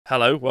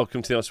Hello,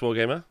 welcome to the Honest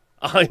Wargamer.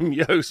 I'm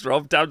your host,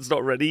 Rob. Dan's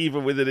not ready,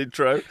 even with an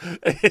intro.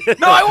 No,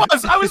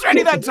 I was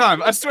ready that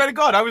time. I swear to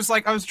God, I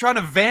was trying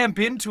to vamp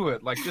into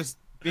it, like just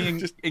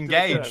being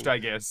engaged, I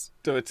guess.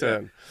 Do a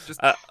turn.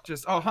 Yeah.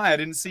 Oh, hi, I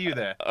didn't see you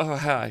there. Oh,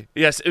 hi.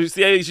 Yes, it was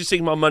the Age of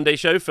Sigmar Monday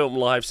show, filmed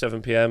live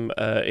 7 p.m.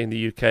 In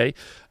the UK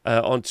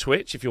on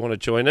Twitch, if you want to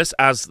join us,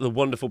 as the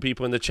wonderful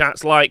people in the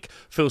chats, like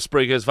Phil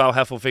Spriggers, Val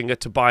Heffelfinger,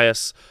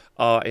 Tobias,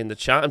 are in the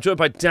chat. I'm joined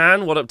by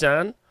Dan. What up,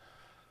 Dan?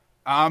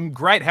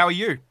 Great. How are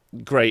you?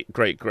 Great.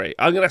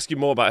 I'm going to ask you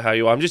more about how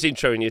you are. I'm just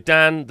introing you.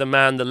 Dan, the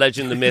man, the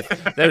legend, the myth.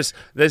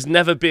 There's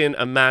never been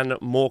a man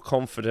more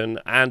confident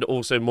and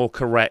also more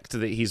correct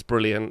that he's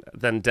brilliant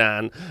than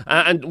Dan.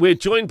 And we're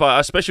joined by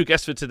our special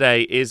guest for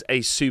today is a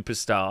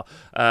superstar,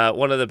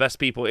 one of the best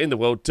people in the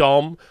world,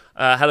 Dom.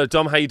 Hello,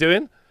 Dom. How you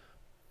doing?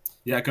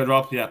 Yeah, good,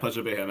 Rob. Yeah, pleasure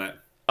to be here, mate.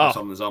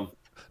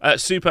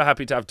 Super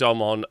happy to have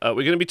Dom on. We're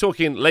going to be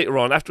talking later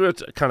on, after we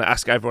kind of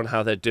ask everyone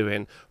how they're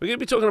doing. We're going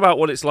to be talking about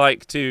what it's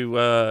like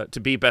to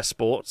be best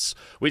sports,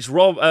 which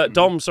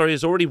Dom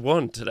has already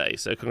won today.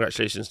 So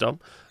congratulations, Dom,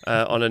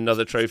 on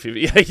another trophy.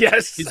 Yeah,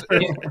 yes.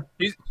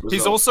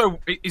 He's also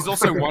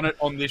won it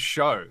on this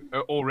show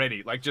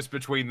already, like just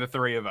between the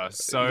three of us.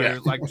 So yeah.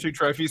 Like 2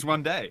 trophies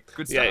one day.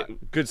 Good start. Yeah,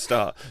 good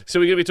start. So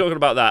we're going to be talking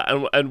about that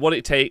and what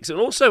it takes, and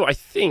also I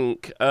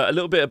think a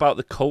little bit about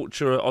the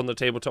culture on the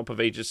tabletop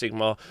of Age of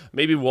Sigmar,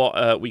 maybe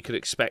what we could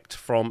expect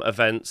from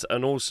events,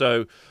 and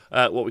also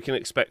what we can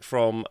expect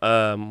from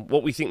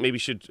what we think maybe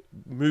should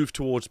move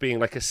towards being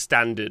like a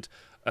standard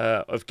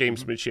of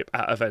gamesmanship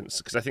at events,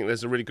 because I think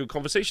there's a really good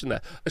conversation there,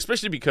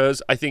 especially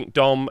because I think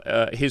Dom,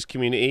 his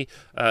community,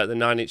 the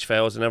 9-inch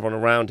fails and everyone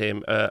around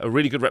him are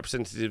really good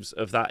representatives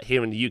of that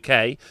here in the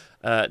UK.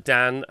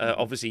 Dan,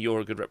 obviously you're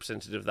a good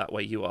representative of that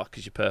way you are,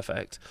 because you're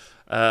perfect.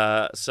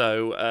 And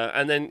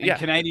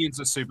Canadians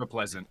are super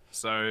pleasant,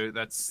 so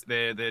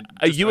they're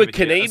are you a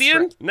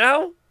Canadian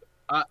now?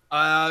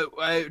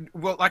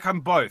 Well, like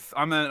I'm both.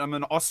 I'm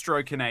an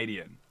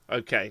Austro-Canadian.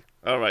 Okay,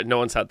 all right. No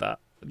one's had that.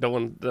 No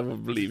one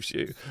believes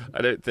you,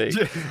 I don't think.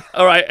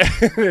 All right.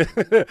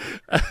 But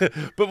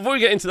before we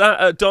get into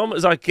that, Dom,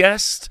 as our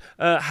guest,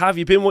 how have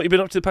you been? What have you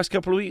been up to the past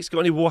couple of weeks? Got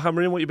any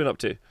Warhammering? What have you been up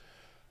to?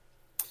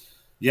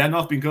 Yeah, no,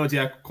 I've been good.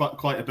 Yeah,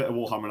 quite a bit of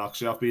Warhammering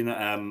actually. I've been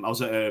I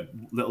was at a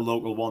little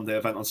local one-day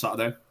event on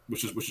Saturday,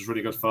 which was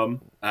really good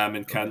fun.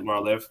 In Kent, where I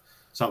live,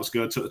 so that was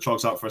good. Took the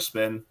trogs out for a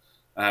spin.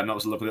 That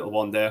was a lovely little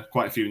one-day.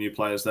 Quite a few new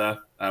players there,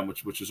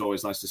 which was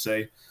always nice to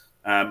see.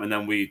 And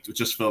then we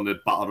just filmed a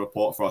battle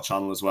report for our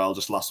channel as well,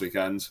 just last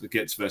weekend. The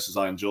Gits versus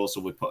Iron Joel, so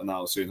we're putting that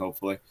out soon,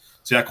 hopefully.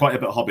 So yeah, quite a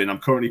bit of hobbying. I'm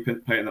currently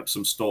painting up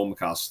some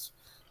Stormcast,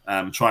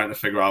 trying to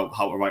figure out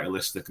how to write a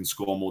list that can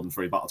score more than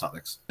 3 battle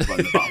tactics. When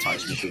the battle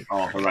tactics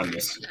are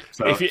horrendous.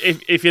 So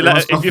if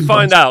you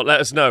find out,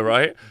 let us know,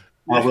 right?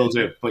 I will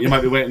do, but you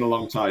might be waiting a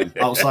long time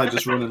outside,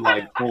 just running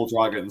like all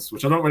dragons,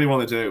 which I don't really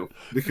want to do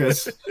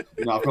because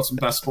I've got some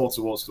best sports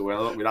awards to win. I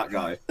don't want to be that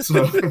guy.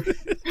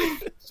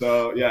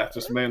 So yeah,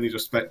 painting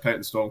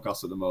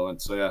Stormcast at the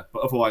moment. So yeah,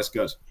 but otherwise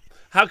good.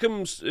 How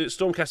come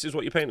Stormcast is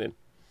what you're painting?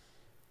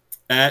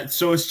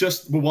 So it's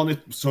just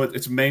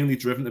it's mainly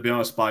driven, to be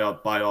honest, by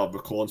our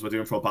recordings we're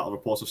doing for our battle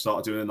reports. We've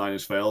started doing the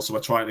 9-inch fails, so we're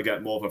trying to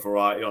get more of a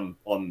variety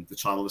on the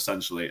channel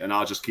essentially. And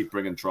I just keep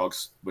bringing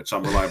trogs, which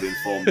I'm reliably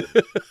informed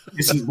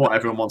this is what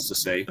everyone wants to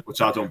see,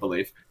 which I don't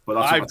believe, but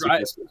that's what my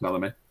team is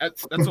telling me.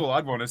 That's all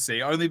I'd want to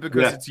see, only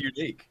because it's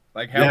unique.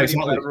 Like how many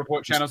battle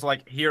report channels are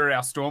like, here are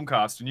our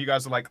Stormcast, and you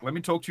guys are like, let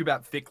me talk to you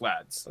about thick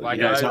lads.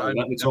 Like, let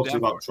me talk to you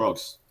about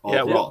trogs.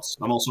 Grots.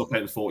 I'm also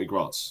painting 40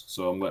 grots,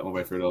 so I'm letting my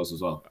way through those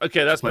as well.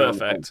 Okay, that's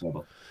perfect.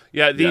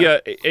 Yeah,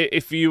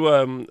 if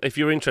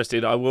you're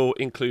interested, I will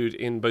include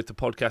in both the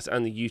podcast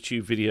and the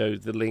YouTube video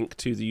the link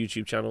to the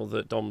YouTube channel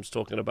that Dom's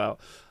talking about.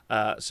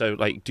 So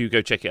do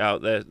go check it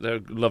out. They're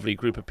a lovely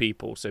group of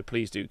people, so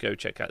please do go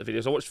check out the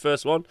videos. I watched the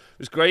first one; it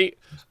was great.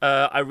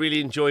 I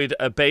really enjoyed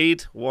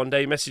Bade one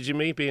day messaging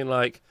me, being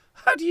like,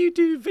 "How do you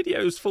do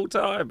videos full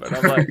time?"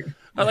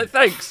 And I'm like,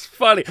 thanks,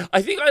 finally.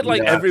 I think I'd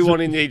like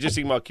everyone in the Age of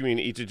Sigmar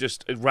community to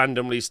just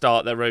randomly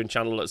start their own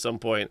channel at some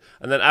point,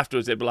 and then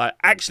afterwards they'd be like,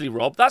 actually,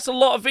 Rob, that's a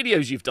lot of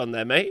videos you've done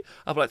there, mate.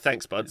 I'd be like,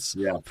 thanks, buds.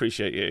 Yeah,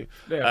 appreciate you.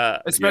 Yeah.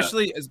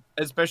 Especially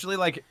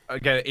like,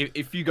 again,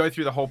 if you go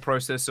through the whole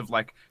process of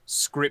like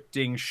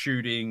scripting,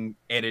 shooting,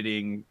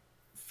 editing,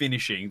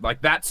 finishing,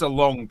 like that's a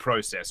long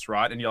process,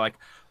 right? And you're like,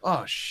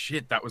 oh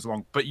shit, that was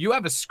long. But you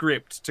have a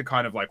script to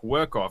kind of like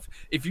work off.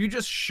 If you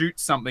just shoot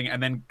something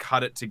and then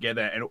cut it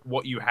together, and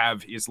what you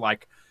have is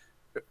like,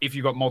 if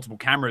you've got multiple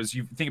cameras,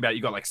 you think about it,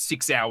 you got like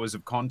 6 hours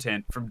of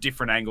content from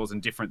different angles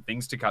and different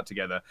things to cut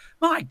together.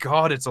 My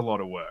God, it's a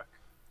lot of work.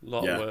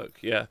 Of work,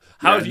 yeah.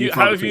 How have you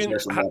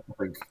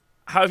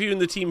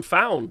and the team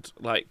found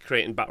like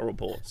creating battle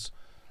reports?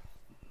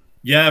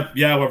 Yeah,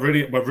 we're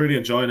really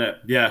enjoying it.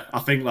 Yeah, I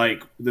think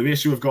like the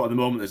issue we've got at the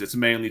moment is it's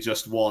mainly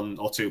just one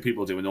or two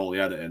people doing all the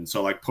editing.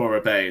 So like poor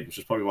Abaid, which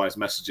is probably why his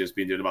messages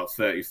been doing about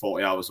 30,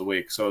 40 hours a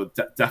week. So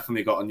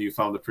definitely got a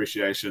newfound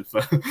appreciation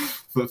for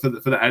for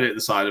the editing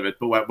side of it.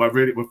 But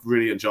we've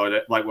really enjoyed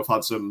it. Like we've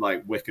had some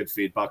like wicked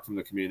feedback from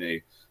the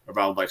community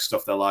around like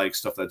stuff they like,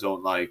 stuff they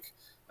don't like.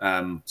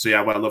 So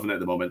yeah, we're loving it at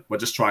the moment. We're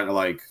just trying to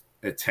like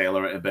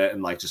tailor it a bit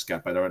and like just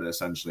get better at it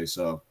essentially.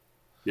 So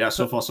yeah,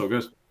 so far so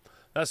good.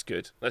 That's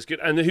good. That's good.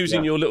 And who's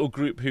in your little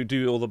group who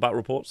do all the battle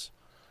reports?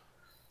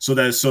 So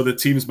the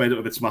team's made up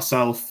of it's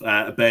myself,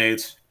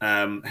 Abaid,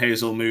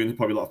 Hazel Moon, who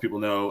probably a lot of people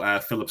know,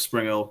 Philip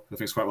Springle, who I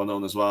think is quite well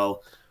known as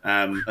well,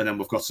 and then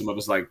we've got some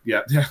others like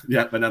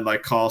and then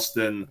like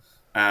Karsten,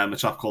 a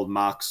chap called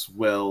Max,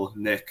 Will,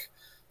 Nick,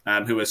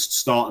 who is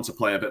starting to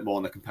play a bit more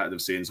in the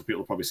competitive scene, so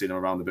people have probably seen him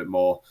around a bit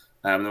more.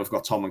 And then we've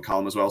got Tom and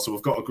Callum as well. So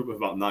we've got a group of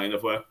about 9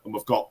 of us, and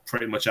we've got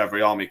pretty much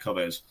every army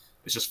covered.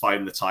 It's just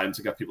finding the time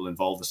to get people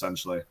involved,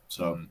 essentially.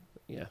 So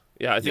yeah,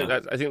 I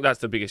think that's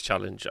the biggest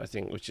challenge. I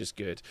think, which is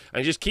good,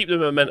 and just keep the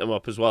momentum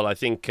up as well. I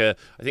think one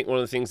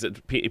of the things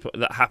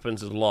that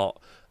happens a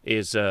lot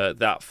is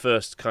that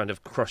first kind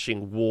of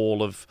crushing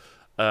wall of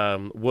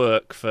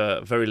work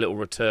for very little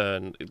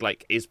return.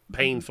 Like is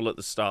painful at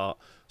the start.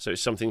 So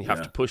it's something you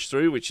have to push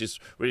through, which is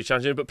really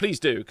challenging. But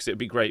please do, because it'd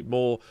be great.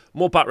 More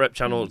Bat Rep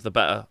channels, the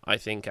better, I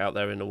think, out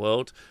there in the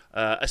world.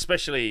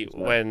 Especially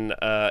when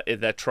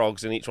they're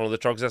trogs, and each one of the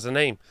trogs has a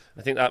name.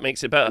 I think that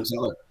makes it better.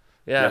 Exactly.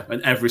 Yeah,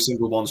 and every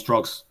single one's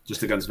trogs,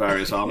 just against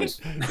various armies.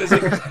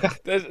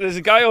 There's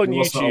a guy on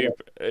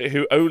YouTube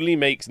who only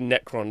makes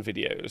Necron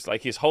videos.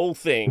 Like his whole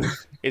thing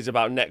is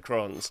about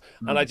Necrons,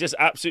 and I just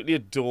absolutely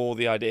adore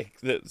the idea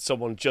that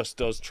someone just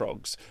does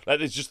trogs. Like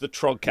there's just the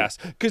trogcast,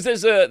 because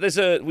there's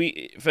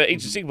for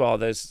Age of Sigmar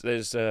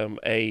there's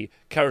a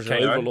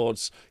Kharadron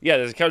Overlords. Yeah,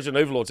 there's a Kharadron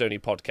Overlords only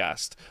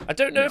podcast. I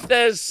don't know if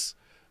there's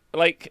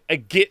like a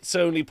Gits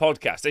only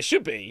podcast. There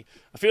should be.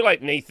 I feel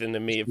like Nathan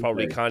and me have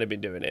probably kind of been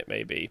doing it,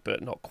 maybe,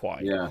 but not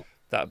quite. Yeah,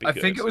 that'd be. I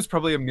think it was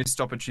probably a missed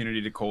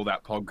opportunity to call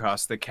that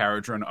podcast the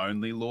Kharadron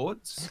Only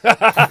Lords.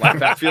 Like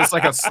that feels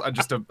like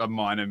just a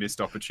minor missed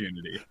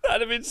opportunity.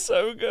 That'd have been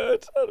so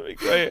good. That'd be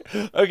great.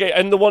 Okay,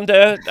 and the one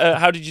day,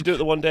 how did you do it?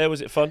 The one day,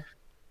 was it fun?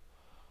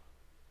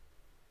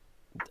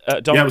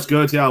 Dom? Yeah, it was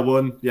good. Yeah, I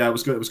won. Yeah, it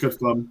was good. It was good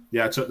fun.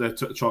 Yeah, I took the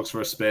trogs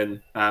for a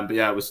spin. But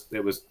yeah, it was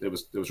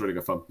really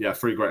good fun. Yeah,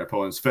 3 great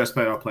opponents. First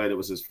player I played, it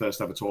was his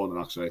first ever tournament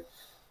actually.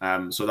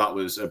 So that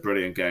was a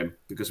brilliant game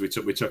because we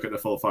took it the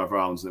full 5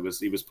 rounds, and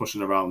he was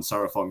pushing around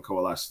Seraphon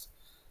coalesced.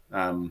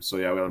 So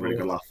yeah, we had a really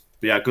good laugh.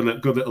 But yeah, good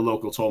little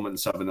local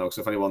tournament in 7-0.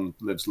 So if anyone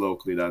lives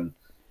locally, then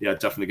yeah,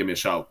 definitely give me a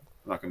shout.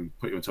 I can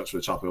put you in touch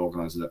with the chap who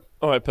organises it.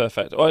 All right,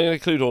 perfect. Well, I'm going to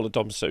include all the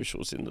Dom's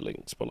socials in the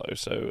links below,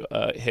 so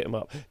hit him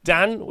up.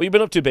 Dan, what have you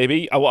been up to,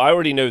 baby? I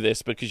already know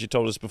this because you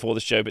told us before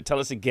the show, but tell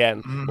us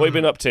again. What have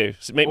you been up to?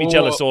 Make me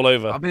jealous all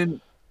over.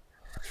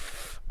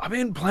 I've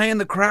been playing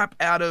the crap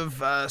out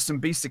of some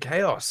Beast of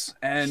Chaos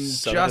and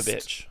Son of a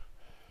bitch.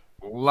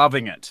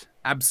 Loving it.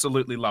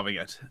 Absolutely loving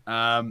it.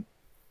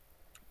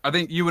 I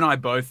think you and I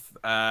both.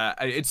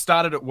 It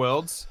started at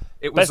Worlds.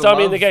 It was best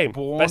army in the game.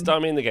 Best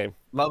army in the game.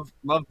 Love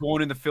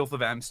born in the filth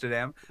of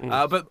Amsterdam.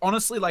 But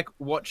honestly, like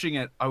watching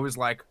it, I was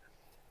like,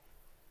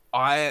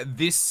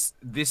 this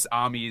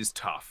army is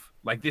tough.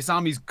 Like this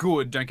army's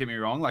good. Don't get me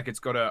wrong. Like it's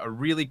got a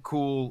really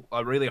cool,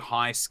 a really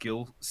high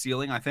skill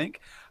ceiling, I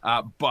think.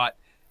 But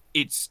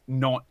it's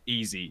not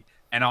easy.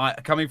 And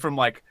coming from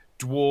like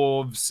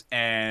dwarves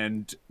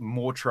and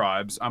more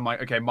tribes, I'm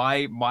like, okay,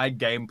 my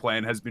game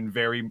plan has been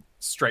very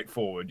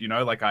straightforward, you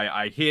know, like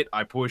I hit,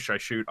 I push, I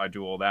shoot, I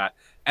do all that,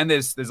 and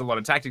there's a lot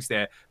of tactics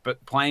there,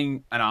 but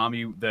playing an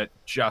army that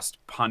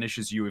just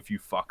punishes you if you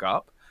fuck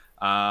up,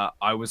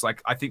 I was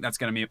like, I think that's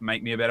going to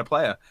make me a better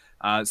player.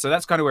 So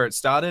that's kind of where it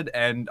started,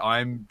 and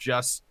I'm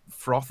just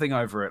frothing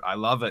over it. I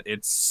love it.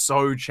 It's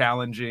so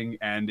challenging,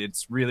 and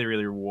it's really,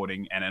 really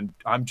rewarding, and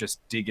I'm just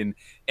digging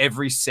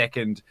every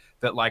second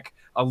that like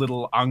a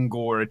little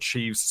Ungor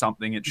achieves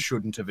something it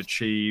shouldn't have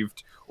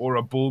achieved, or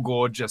a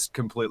Bulgor just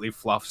completely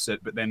fluffs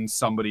it, but then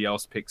somebody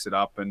else picks it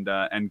up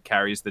and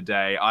carries the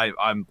day.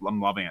 I'm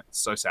loving it. It's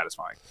so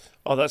satisfying.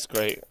 Oh, that's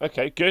great.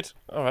 Okay, good.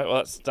 All right,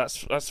 well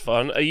that's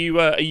fun. Are you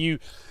going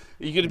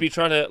to be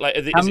trying to like?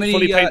 Is it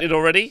fully painted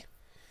already?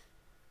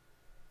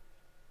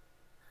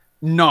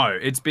 No,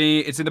 it's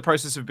in the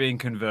process of being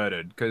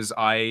converted, because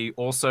I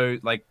also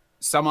like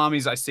some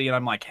armies I see and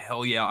I'm like,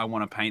 hell yeah, I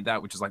want to paint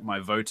that, which is like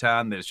my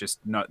Votan. There's just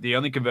the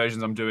only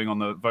conversions I'm doing on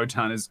the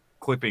Votan is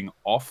clipping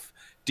off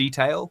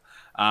detail,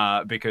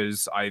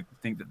 because I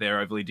think that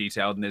they're overly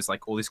detailed, and there's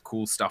like all this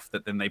cool stuff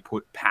that then they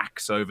put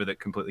packs over that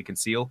completely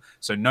conceal.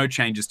 So no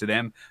changes to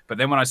them. But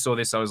then when I saw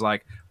this, I was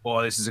like,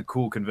 oh, this is a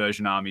cool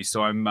conversion army.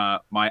 So I'm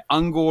my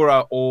Ungor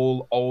are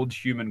all old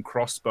human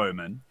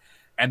crossbowmen.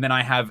 And then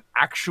I have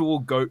actual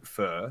goat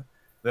fur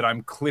that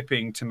I'm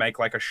clipping to make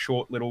like a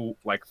short little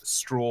like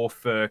straw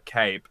fur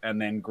cape,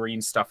 and then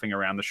green stuffing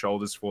around the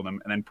shoulders for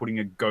them, and then putting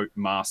a goat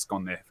mask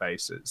on their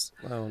faces.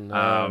 Oh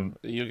no,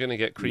 you're gonna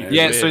get creepy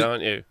weird,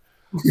 aren't you?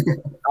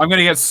 I'm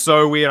gonna get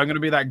so weird. I'm gonna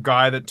be that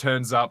guy that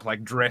turns up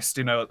like dressed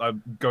in a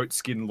goat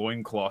skin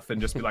loincloth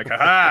and just be like,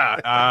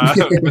 "Ha!"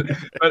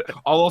 But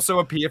I'll also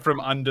appear from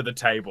under the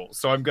table.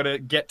 So I'm gonna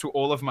get to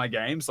all of my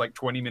games like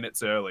 20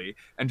 minutes early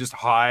and just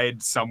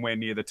hide somewhere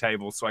near the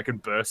table so I can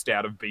burst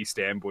out of beast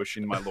ambush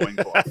in my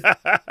loincloth.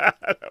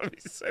 That would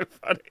be so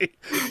funny.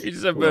 You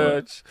just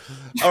emerge.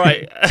 All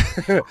right.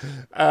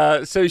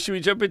 So should we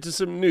jump into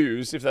some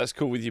news, if that's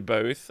cool with you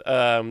both?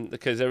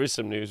 Because there is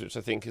some news which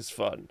I think is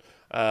fun.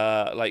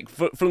 Like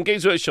from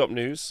Games Workshop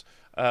news,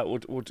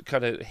 we'll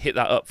kind of hit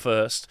that up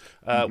first.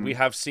 We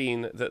have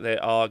seen that they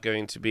are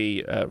going to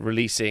be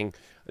releasing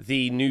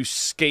the new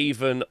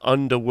Skaven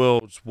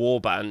Underworlds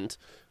warband,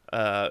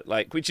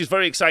 which is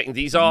very exciting.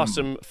 These are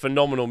some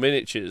phenomenal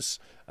miniatures.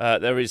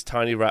 There is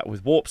Tiny Rat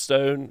with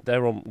Warpstone.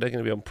 They're going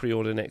to be on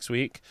pre-order next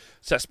week,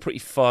 so that's pretty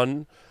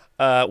fun.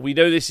 We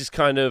know this is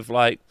kind of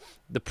like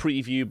the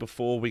preview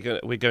before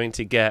we're going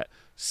to get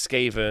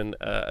Skaven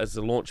as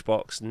the launch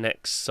box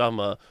next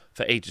summer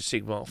for Age of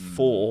Sigmar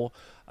 4.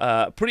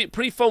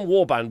 Pretty fun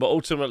warband, but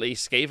ultimately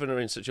Skaven are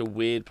in such a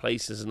weird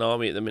place as an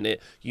army at the minute.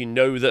 You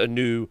know that a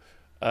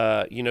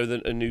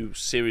new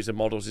series of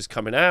models is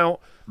coming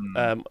out.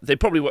 They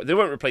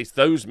won't replace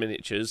those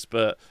miniatures,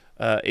 but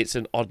it's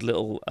an odd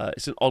little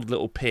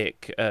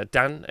pick.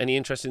 Dan, any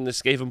interest in the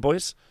Skaven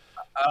boys?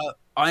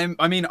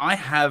 I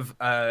have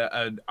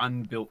an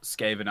unbuilt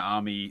Skaven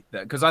army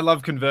because I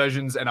love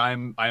conversions and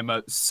I'm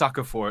a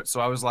sucker for it. So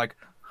I was like,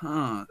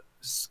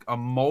 a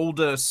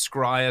Molder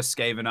Scryer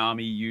Skaven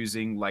army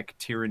using like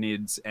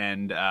Tyranids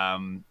and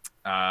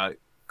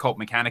Cult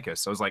Mechanicus.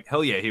 So I was like,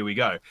 hell yeah, here we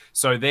go.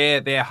 So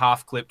they're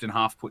half clipped and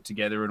half put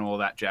together and all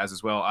that jazz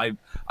as well.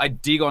 I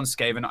dig on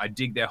Skaven. I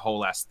dig their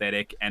whole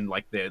aesthetic and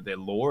like their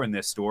lore and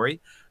their story.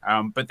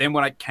 But then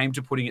when I came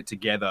to putting it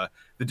together,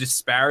 the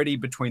disparity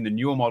between the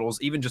newer models,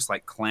 even just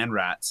like Clan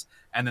Rats,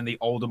 and then the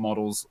older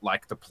models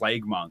like the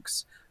Plague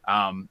Monks,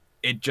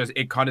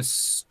 it kind of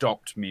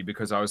stopped me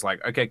because I was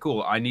like, okay,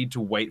 cool. I need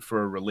to wait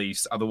for a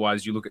release.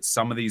 Otherwise, you look at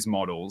some of these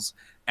models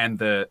and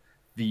the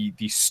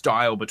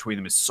style between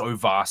them is so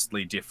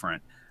vastly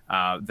different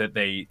that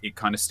it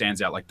kind of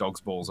stands out like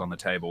dog's balls on the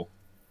table.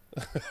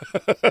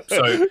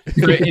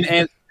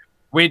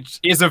 Which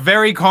is a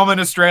very common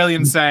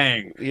Australian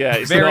saying. Yeah,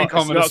 it's very not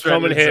common. It's not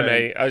common here,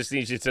 saying. mate. I just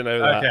need you to know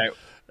that. Okay.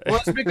 Well,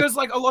 it's because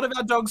like a lot of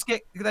our dogs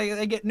they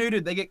get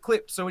neutered, they get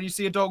clipped. So when you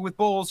see a dog with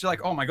balls, you're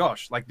like, oh my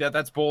gosh, like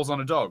that's balls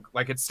on a dog.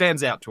 Like it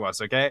stands out to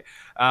us, okay?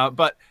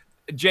 But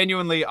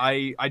genuinely,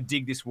 I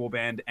dig this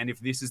warband, and if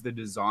this is the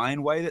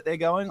design way that they're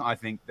going, I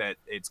think that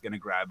it's going to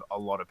grab a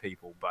lot of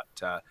people. But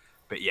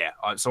yeah,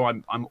 so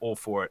I'm all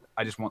for it.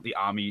 I just want the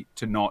army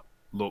to not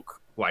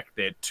look like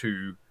they're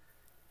too.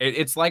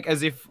 It's like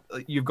as if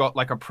you've got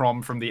like a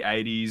prom from the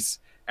 80s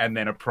and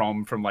then a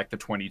prom from like the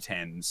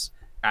 2010s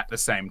at the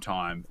same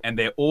time, and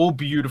they're all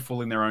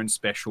beautiful in their own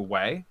special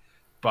way,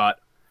 but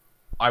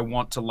I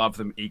want to love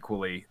them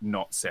equally,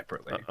 not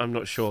separately. I'm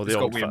not sure the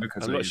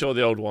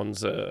old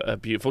ones are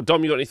beautiful.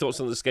 Dom, you got any thoughts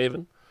on the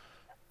Skaven?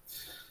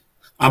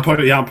 I'm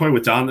probably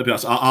with Dan, to be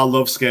honest. I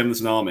love Skaven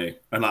as an army,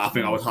 and I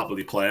think I would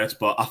happily play it.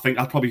 But I think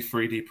I'd probably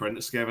 3D print a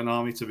Skaven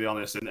army, to be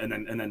honest,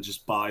 and then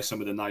just buy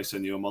some of the nicer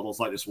newer models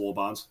like this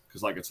warband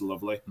because like it's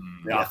lovely.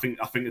 Yeah, I think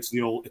it's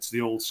the old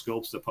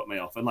sculpts that put me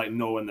off, and like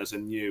knowing there's a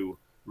new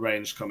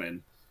range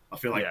coming, I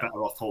feel like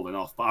better off holding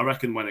off. But I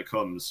reckon when it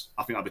comes,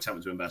 I think I'll be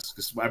tempted to invest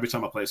because every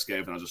time I play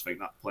Skaven, I just think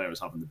that player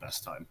is having the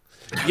best time.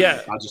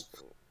 Yeah,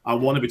 I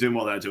want to be doing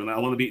what they're doing. I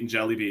want to be eating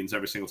jelly beans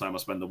every single time I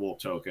spend the warp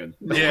token.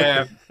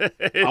 Yeah.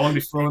 I want to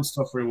be throwing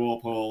stuff through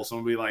warp holes. I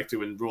want to be like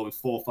rolling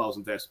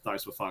 4,000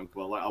 dice with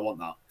Thankful. Like I want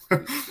that.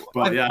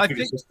 But I think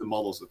it's just the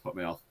models that put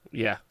me off.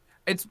 Yeah.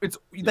 I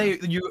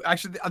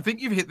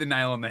think you've hit the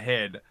nail on the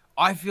head.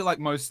 I feel like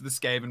most of the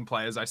Skaven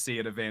players I see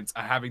at events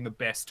are having the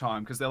best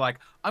time because they're like,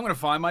 I'm going to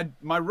find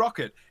my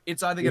rocket.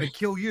 It's either going to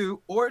kill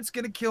you or it's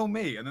going to kill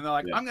me. And then they're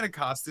like, I'm going to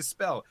cast this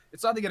spell.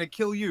 It's either going to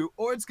kill you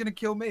or it's going to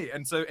kill me.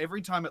 And so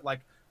every time it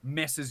like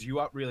messes you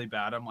up really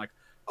bad, I'm like,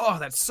 oh,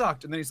 that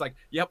sucked. And then he's like,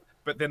 yep.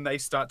 But then they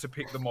start to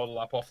pick the model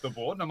up off the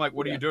board. And I'm like,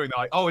 what are you doing?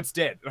 They're like, oh, it's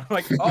dead. And I'm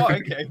like, oh,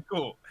 okay,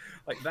 cool.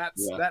 Like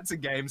that's a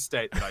game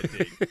state that I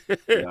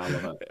dig. I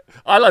love it.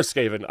 I love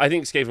Skaven. I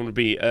think Skaven would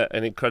be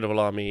an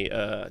incredible army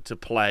to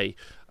play.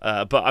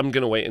 But I'm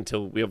going to wait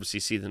until we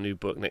obviously see the new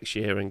book next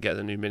year and get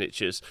the new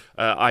miniatures.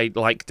 I,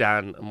 like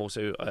Dan, I'm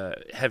also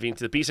heavy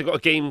into the beast. I've got a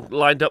game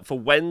lined up for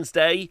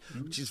Wednesday,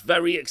 which is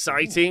very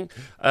exciting.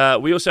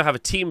 We also have a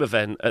team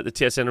event at the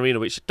TSN Arena,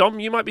 which, Dom,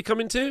 you might be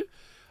coming to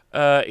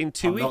in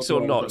 2 weeks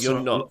or not? You're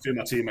not. A few of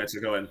my teammates are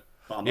going.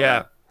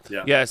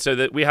 Yeah, so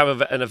that we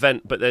have an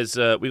event, but there's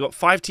we've got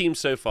 5 teams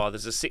so far.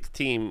 There's a 6th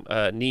team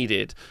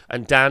needed,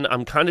 and Dan,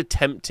 I'm kind of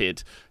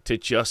tempted to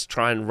just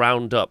try and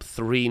round up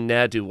 3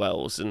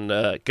 ne'er-do-wells and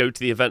go to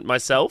the event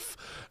myself,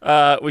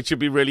 which would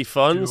be really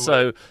fun.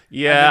 So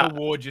yeah, and then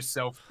award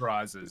yourself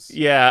prizes.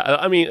 Yeah,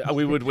 I mean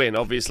we would win,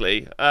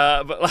 obviously,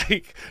 but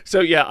like, so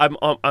yeah,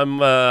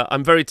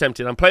 I'm very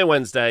tempted. I'm playing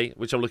Wednesday,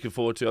 which I'm looking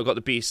forward to. I've got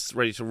the beasts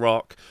ready to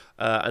rock,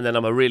 and then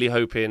I'm really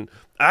hoping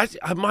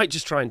I might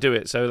just try and do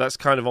it. So that's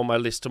kind of on my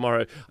list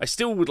tomorrow. I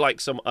still would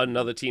like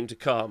another team to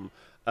come.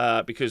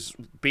 Because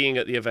being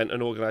at the event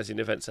and organising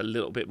events a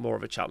little bit more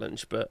of a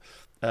challenge, but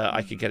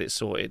I could get it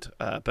sorted.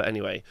 But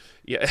anyway,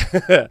 yeah.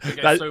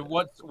 Okay, so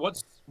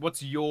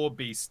what's your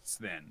beasts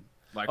then?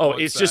 Like,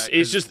 it's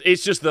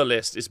just the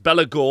list. It's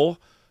Belagor,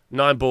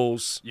 9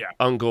 balls,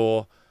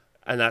 Ungor,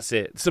 and that's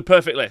it. It's the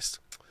perfect list.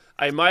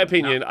 In my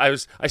opinion, I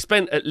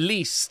spent at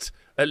least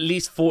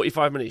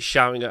 45 minutes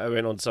shouting at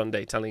Owen on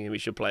Sunday, telling him we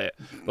should play it.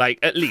 Like,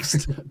 at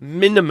least.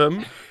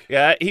 Minimum.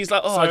 Yeah. He's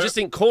like, I just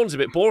think Khorne's a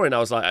bit boring. I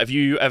was like, have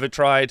you ever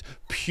tried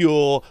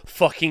pure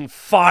fucking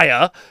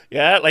fire?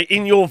 Yeah. Like,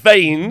 in your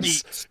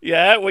veins. Meat.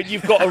 Yeah. When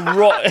you've got a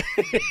rot.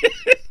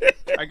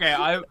 Okay.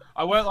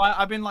 I won't lie.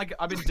 I've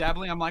been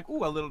dabbling. I'm like,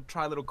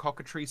 try a little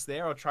cockatrice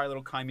there, or try a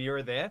little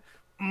chimera there.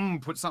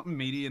 Put something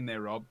meaty in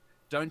there, Rob.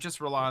 Don't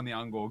just rely on the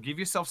Ungor. Give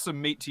yourself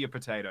some meat to your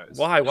potatoes.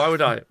 Why? Why would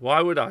I?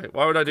 Why would I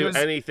do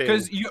anything?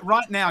 Because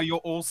right now you're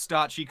all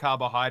starchy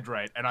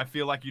carbohydrate, and I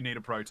feel like you need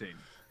a protein.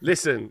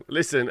 Listen.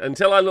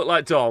 Until I look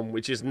like Dom,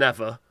 which is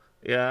never.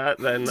 Yeah,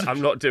 then I'm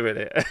not doing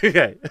it.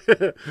 Okay.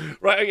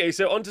 Right, okay,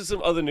 so on to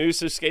some other news.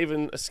 So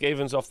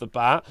Skaven's off the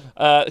bat.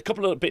 A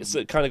couple of bits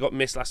that kind of got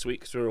missed last week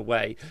because we were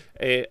away.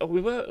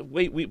 We were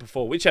week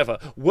before, whichever.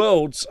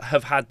 Worlds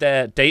have had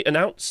their date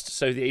announced.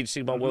 So the Age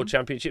of Sigmar World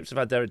Championships have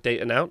had their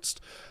date announced.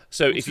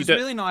 So Which is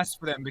really nice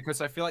for them,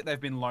 because I feel like they've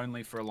been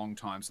lonely for a long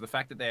time. So the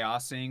fact that they are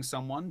seeing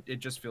someone, it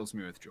just fills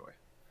me with joy.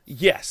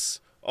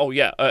 Yes. Oh,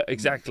 yeah,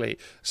 exactly.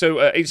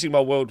 So Age of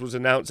Sigmar World was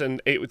announced, and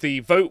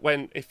the vote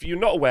went, if you're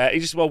not aware,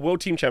 Age of Sigmar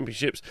World Team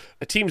Championships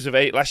are teams of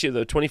 8. Last year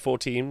there were 24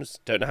 teams.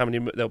 Don't know how many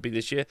there'll be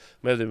this year.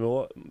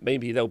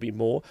 Maybe there'll be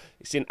more.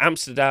 It's in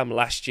Amsterdam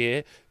last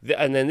year.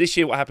 And then this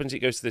year what happens, it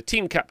goes to the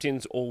team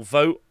captains all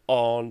vote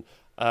on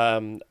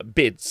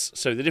bids.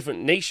 So the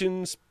different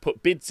nations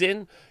put bids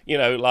in,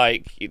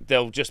 like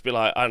they'll just be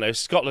like, I don't know,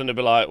 Scotland will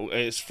be like,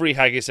 it's free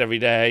haggis every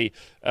day,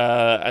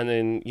 and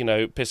then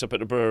piss up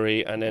at the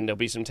brewery, and then there'll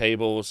be some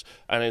tables,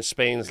 and then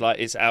Spain's like,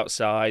 it's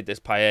outside,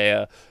 there's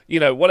paella,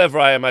 whatever.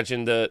 I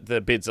imagine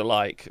the bids are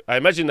like. I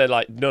imagine they're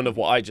like none of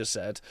what I just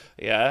said.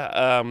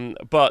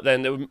 But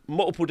then there were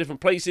multiple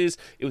different places.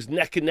 It was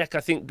neck and neck,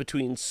 I think,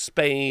 between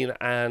Spain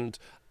and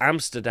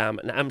Amsterdam,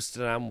 and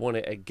Amsterdam won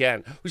it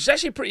again, which is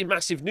actually pretty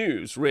massive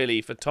news, really,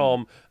 for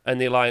Tom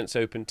and the Alliance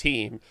Open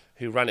team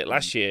who ran it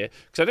last year.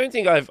 Because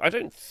I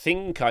don't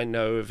think I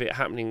know of it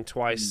happening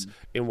twice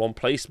in one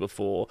place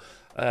before,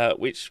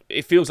 which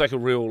it feels like a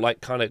real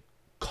kind of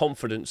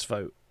confidence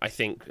vote, I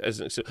think.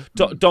 So,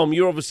 Dom,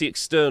 you're obviously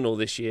external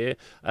this year.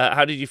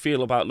 How did you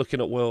feel about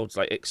looking at Worlds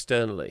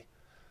externally?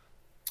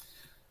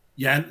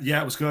 Yeah,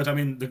 it was good. I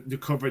mean, the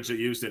coverage that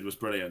you did was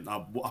brilliant.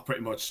 I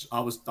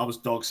was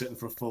dog sitting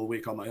for a full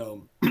week on my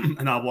own,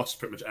 and I watched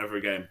pretty much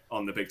every game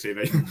on the big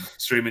TV,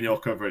 streaming your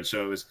coverage.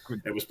 So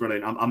it was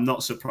brilliant. I'm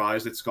not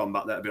surprised it's gone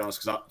back there, to be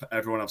honest, because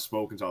everyone I've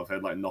spoken to, I've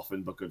heard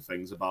nothing but good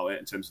things about it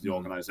in terms of the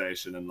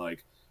organisation and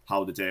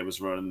how the day was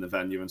run and the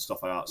venue and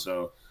stuff like that.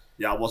 So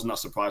yeah, I wasn't that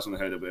surprised when I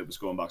heard it was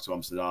going back to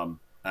Amsterdam.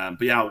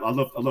 But yeah, I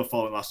love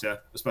following last year,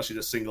 especially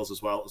the singles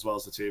as well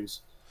as the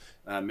teams.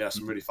 Some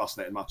really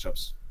fascinating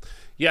matchups.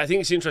 Yeah, I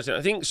think it's interesting.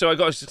 I think so. I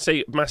got to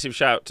say massive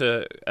shout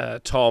to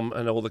Tom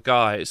and all the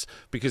guys,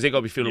 because they got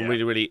to be feeling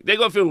they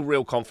got to feel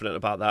real confident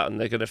about that, and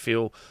they're going to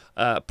feel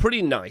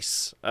pretty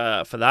nice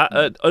for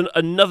that.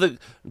 Another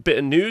bit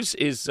of news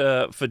is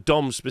for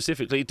Dom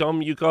specifically.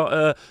 Dom,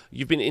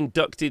 you've been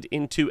inducted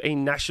into a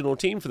national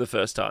team for the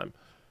first time.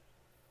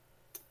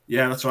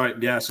 Yeah, that's right.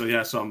 Yeah,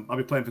 so I'll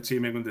be playing for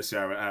Team England this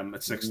year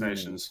at Six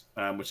Nations,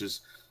 which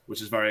is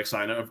very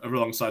exciting.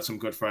 Alongside some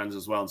good friends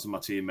as well, and some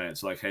of my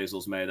teammates, like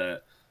Hazel's made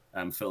it,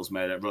 Phil's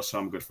made it, Russ,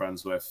 I'm good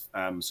friends with.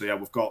 So yeah,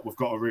 we've got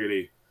a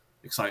really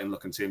exciting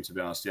looking team, to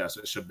be honest. Yeah,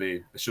 so it should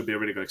be a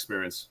really good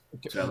experience.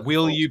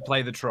 Will you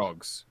play the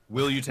Trogs?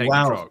 Will you take the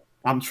Trog?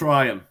 I'm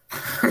trying.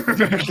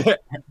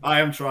 I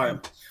am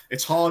trying.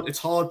 It's hard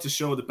to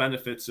show the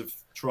benefits of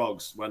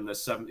Trogs when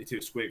there's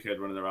 72 squeak kid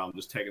running around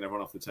just taking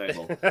everyone off the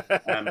table.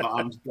 But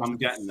I'm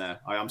getting there.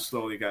 I am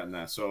slowly getting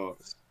there. So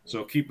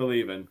keep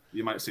believing.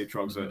 You might see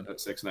Trogs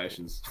at Six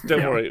Nations.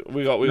 Don't worry.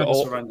 We've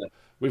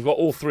got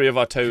all 3 of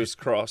our toes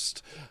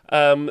crossed.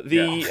 So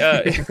that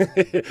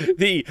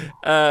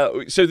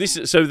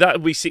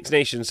would be Six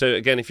Nations. So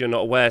again, if you're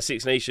not aware,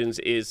 Six Nations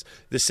is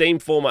the same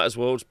format as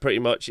Worlds, pretty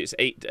much. It's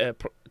 8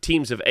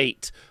 teams of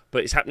 8,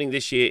 but it's happening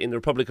this year in the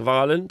Republic of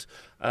Ireland,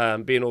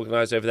 being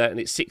organised over there, and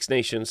it's Six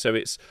Nations. So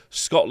it's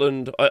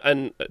Scotland,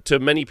 and to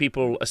many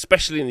people,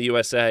 especially in the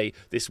USA,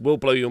 this will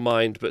blow your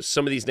mind, but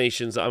some of these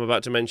nations that I'm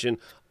about to mention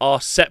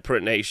are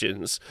separate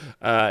nations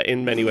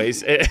in many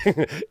ways.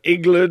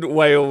 England,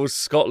 Wales,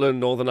 Scotland,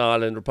 Northern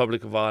Ireland,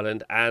 Republic of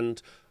Ireland, and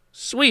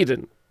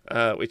Sweden.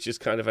 which is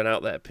kind of an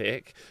out there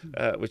pick,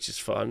 which is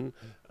fun.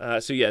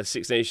 So yeah, the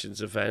Six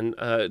Nations event.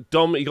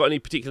 Dom, you got any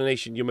particular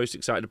nation you're most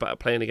excited about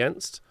playing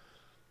against?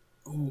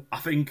 Ooh, I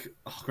think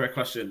great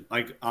question.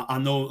 Like I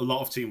know a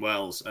lot of Team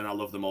Wales, and I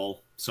love them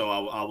all. So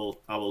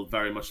I will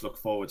very much look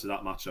forward to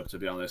that matchup. To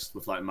be honest,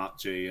 with like Matt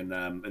G and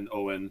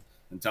Owen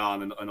and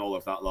Dan and all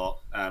of that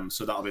lot.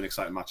 So that'll be an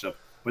exciting matchup.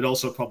 But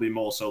also probably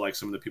more so like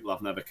some of the people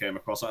I've never came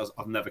across.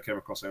 I've never came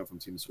across anyone from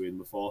Team Sweden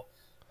before.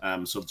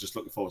 So just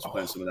looking forward to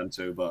playing some of them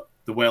too. But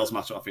the Wales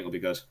matchup I think will be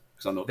good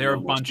because I know they're a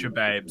bunch of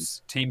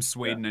babes. Team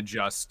Sweden are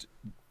just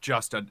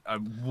a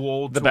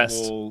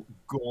wall-to-wall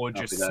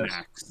gorgeous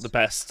snacks. The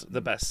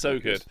best. So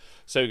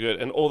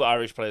good. And all the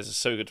Irish players are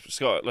so good.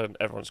 Scotland,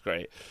 everyone's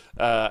great.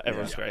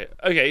 Everyone's great.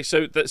 Okay,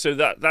 so that's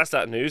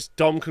that news.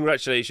 Dom,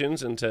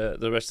 congratulations, and to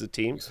the rest of the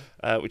team,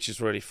 which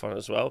is really fun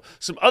as well.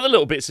 Some other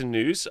little bits of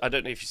news. I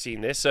don't know if you've seen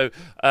this. So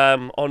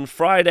on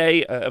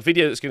Friday, a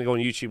video that's going to go on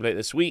YouTube later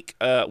this week,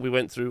 we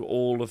went through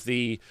all of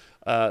the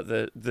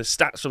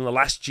stats from the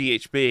last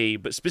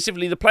GHB, but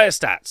specifically the player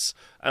stats,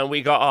 and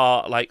we got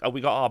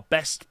our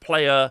best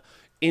player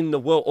in the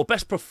world, or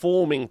best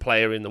performing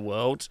player in the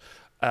world,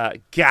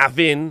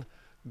 Gavin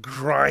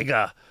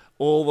Greiger,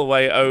 all the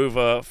way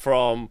over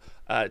from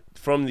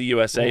the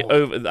USA,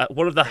 over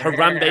one of the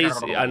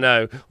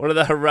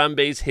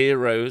Harambe's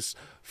heroes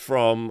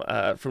from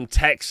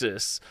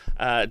Texas.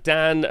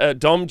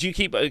 Dom, do you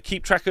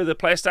keep track of the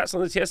player stats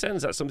on the TSN?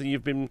 Is that something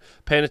you've been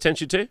paying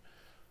attention to?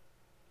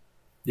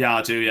 Yeah,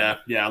 I do. Yeah,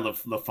 I love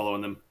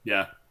following them.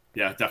 Yeah,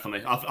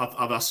 definitely.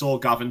 I saw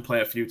Gavin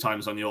play a few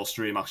times on your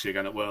stream actually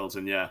again at Worlds,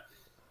 and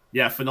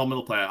yeah,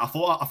 phenomenal player. I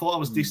thought I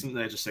was decent at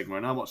the age of Sigmar,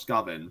 and I watched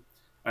Gavin,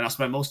 and I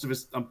spent most of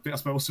his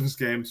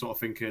game sort of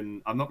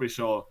thinking I'm not really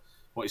sure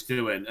what he's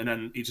doing, and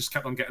then he just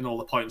kept on getting all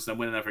the points and then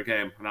winning every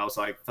game, and I was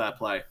like, fair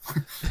play.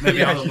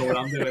 Maybe I don't know what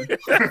I'm doing.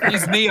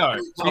 He's Neo.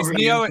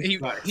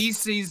 He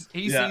sees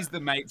the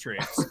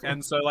Matrix,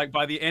 and so like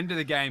by the end of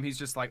the game, he's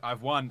just like,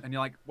 I've won, and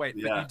you're like, wait,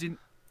 but you didn't.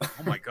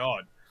 Oh my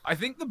god! I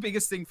think the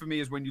biggest thing for me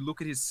is when you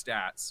look at his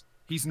stats,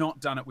 he's not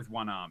done it with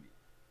one army.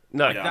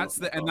 No, like,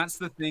 that's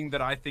the thing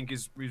that I think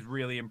is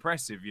really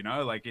impressive. You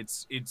know, like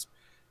it's,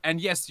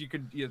 and yes,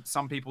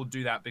 some people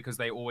do that because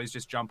they always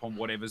just jump on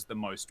whatever's the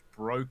most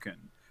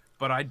broken.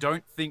 But I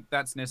don't think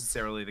that's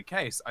necessarily the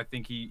case. I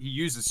think he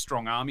uses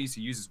strong armies,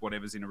 he uses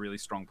whatever's in a really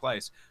strong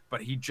place,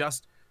 but he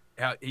just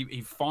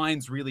he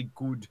finds really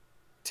good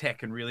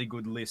tech and really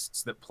good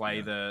lists that play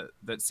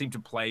that seem to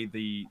play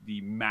the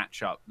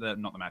matchup,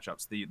 not the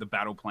matchups, the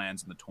battle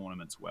plans and the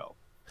tournaments well.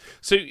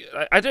 So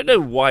I don't know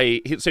why.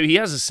 So he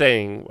has a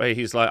saying where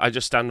he's like, "I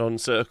just stand on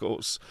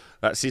circles."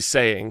 That's his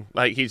saying.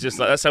 Like he's just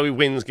like, that's how he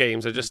wins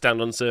games. I just stand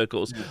on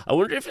circles. Yeah. I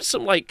wonder if it's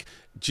some like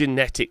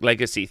genetic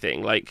legacy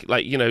thing. Like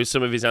you know,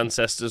 some of his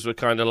ancestors were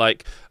kind of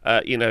like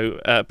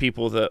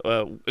people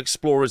that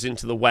explorers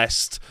into the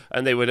West,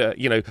 and they would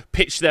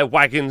pitch their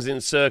wagons in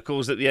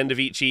circles at the end of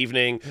each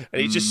evening.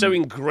 And he's just so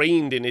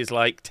ingrained in his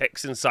like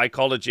Texan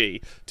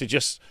psychology to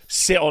just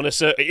sit on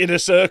in a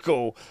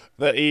circle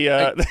that he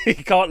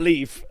can't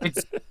leave.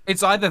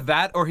 It's either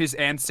that or his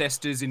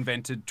ancestors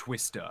invented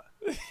Twister.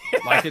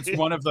 Like it's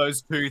one of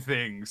those two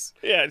things.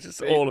 Yeah,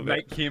 just all of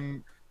it.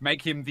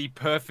 Make him the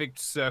perfect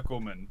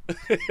circleman.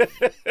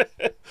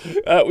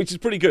 Which is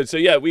pretty good. So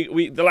yeah,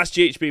 we the last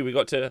GHB we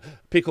got to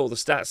pick all the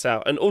stats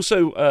out, and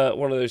also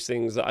one of those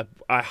things that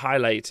I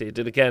highlighted,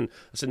 and again,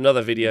 it's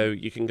another video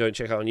you can go and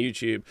check out on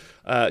YouTube.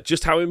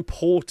 Just how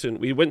important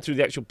we went through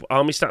the actual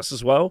army stats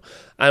as well,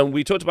 and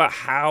we talked about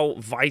how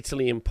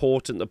vitally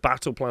important the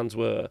battle plans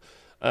were.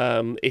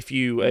 If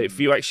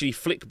you actually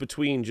flick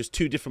between just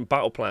two different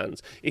battle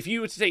plans, if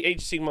you were to take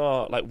Age of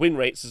Sigmar like win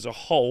rates as a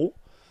whole,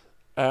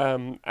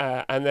 and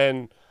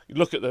then you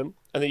look at them,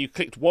 and then you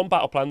clicked one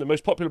battle plan, the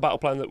most popular battle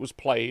plan that was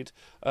played.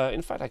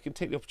 In fact, I can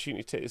take the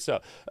opportunity to take this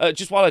up.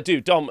 Just while I do,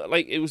 Dom,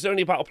 like, was there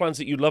any battle plans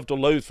that you loved or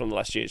loathed from the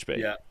last GHB?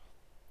 Yeah.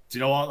 Do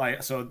you know what?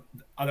 Like, so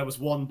there was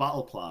one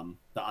battle plan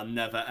that I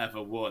never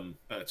ever won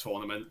at a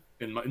tournament.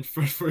 In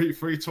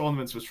three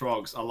tournaments with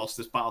Trogs, I lost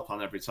this battle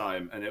plan every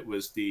time, and it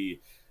was the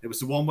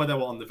one where they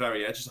were on the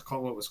very edges. I can't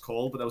remember what it was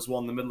called, but there was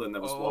one in the middle, and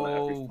there was one at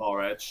every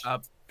far edge.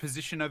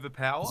 Position over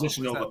power.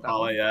 Position over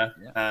power, yeah.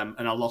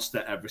 And I lost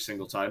it every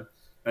single time,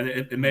 and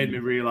it made me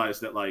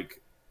realize that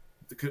like,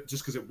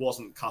 just because it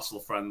wasn't castle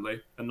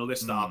friendly, and the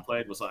list that I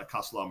played was like a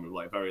castle army with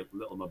like very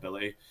little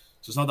mobility.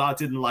 So it's not that I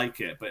didn't like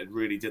it, but it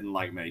really didn't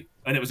like me.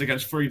 And it was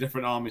against 3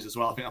 different armies as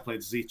well. I think I played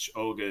Zeech,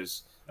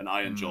 Ogres, and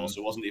Ironjaw,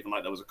 so it wasn't even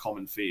like there was a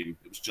common theme.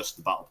 It was just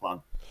the battle plan.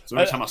 So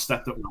every time I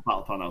stepped up in that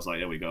battle plan, I was like,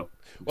 here we go.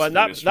 Well,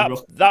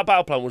 that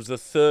battle plan was the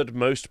 3rd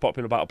most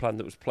popular battle plan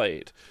that was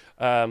played.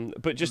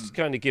 But just to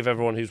kind of give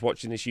everyone who's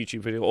watching this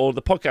YouTube video, or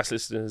the podcast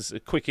listeners, a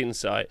quick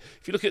insight.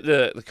 If you look at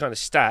the kind of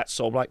stats,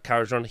 so like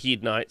Caradron,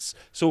 Heed Knights,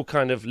 it's all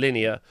kind of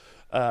linear.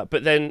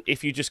 But then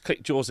if you just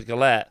click Jaws of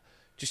Galette,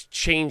 just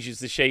changes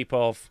the shape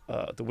of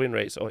the win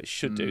rates. Or it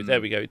should do. There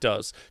we go. It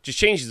does. Just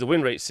changes the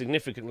win rate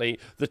significantly.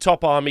 The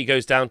top army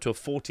goes down to a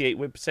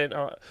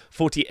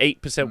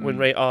 48% win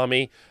rate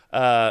army.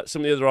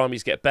 Some of the other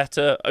armies get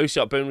better.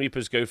 OCR Bone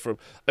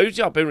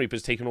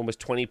Reapers taken almost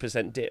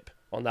 20% dip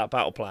on that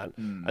battle plan.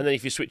 And then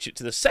if you switch it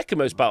to the second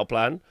most battle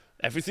plan,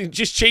 everything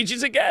just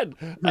changes again.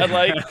 And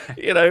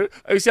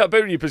OCR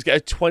Bone Reapers get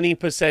a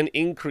 20%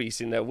 increase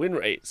in their win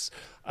rates.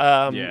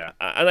 And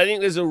I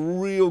think there's a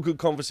real good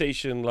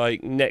conversation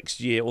like next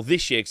year or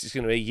this year, because it's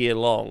going to be a year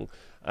long,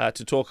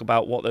 to talk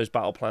about what those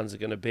battle plans are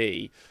going to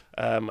be.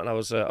 And I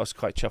was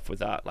quite chuffed with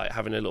that, like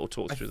having a little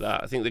talk through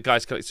that. I think the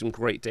guys collected some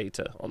great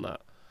data on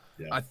that.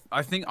 Yeah.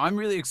 I think I'm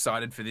really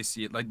excited for this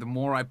year. Like, the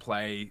more I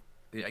play,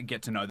 I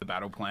get to know the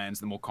battle plans,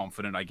 the more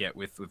confident I get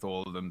with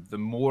all of them, the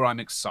more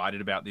I'm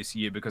excited about this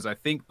year, because I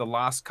think the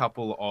last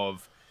couple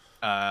of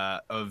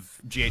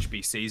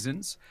GHB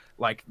seasons,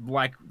 like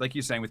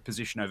you're saying with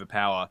position over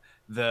power,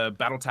 the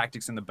battle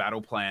tactics and the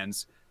battle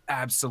plans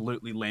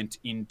absolutely lent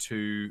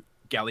into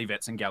galley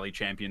vets and galley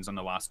champions on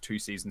the last 2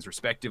 seasons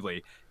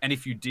respectively. And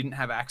if you didn't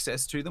have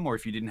access to them, or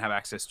if you didn't have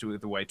access to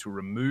the way to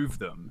remove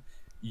them,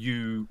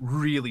 you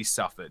really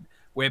suffered.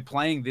 We're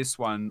playing this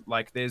one,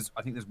 like I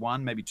think there's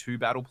 1, maybe 2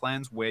 battle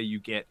plans where you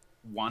get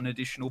 1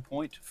 additional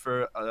point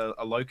for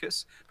a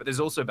locus, but there's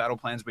also battle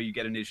plans where you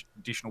get an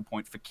additional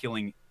point for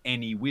killing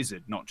any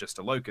wizard, not just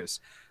a locus.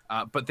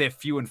 But they're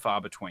few and far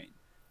between.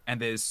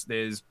 And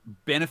there's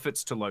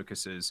benefits to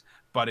locuses,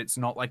 but it's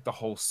not like the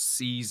whole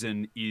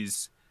season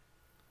is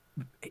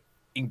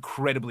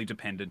incredibly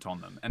dependent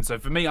on them. And so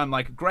for me, I'm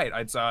like, great.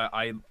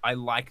 I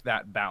like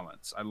that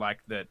balance. I like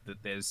that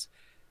there's.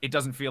 It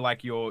doesn't feel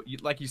like you're,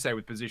 like you say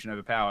with position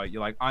over power,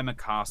 you're like, I'm a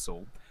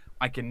castle.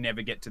 I can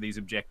never get to these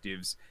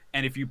objectives.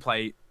 And if you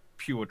play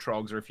pure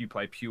trogs, or if you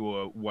play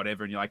pure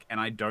whatever, and you're like, and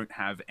I don't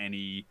have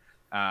any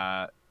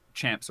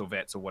champs or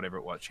vets or whatever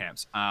it was,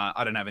 champs.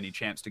 I don't have any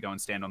champs to go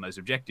and stand on those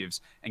objectives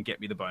and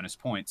get me the bonus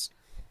points.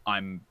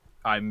 I'm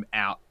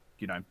out,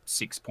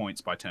 6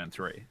 points by turn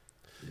 3.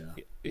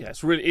 Yeah,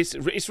 it's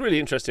really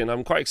interesting.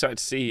 I'm quite excited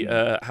to see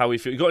how we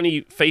feel. You got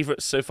any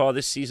favourites so far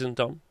this season,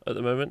 Dom, at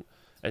the moment?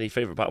 Any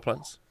favourite battle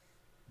plans?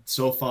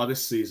 So far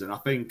this season, I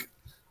think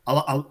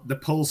the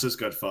Pulse is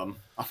good fun.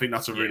 I think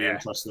that's a really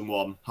interesting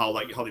one. How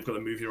you've got to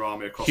move your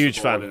army across Huge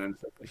the board. fan.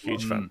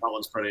 Huge fan. That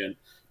one's brilliant.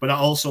 But I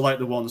also like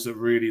the ones that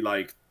really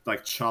like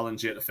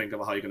challenge you to think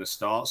about how you're going to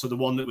start. So the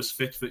one that was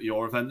fit for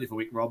your event the other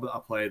week, Rob, that I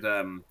played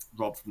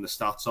Rob from the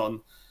stats on,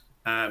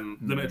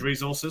 limited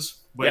resources,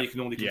 where you can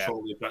only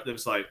control the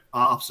objectives. Like,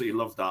 I absolutely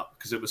loved that,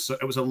 because it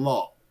was a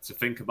lot to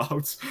think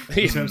about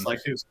in terms of like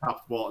who's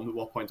capped what and at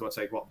what point do I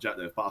take what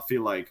objective. But I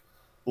feel like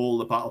all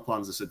the battle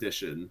plans this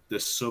edition,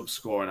 the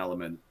sub-scoring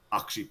element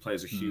actually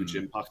plays a huge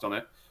impact on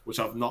it, which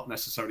I've not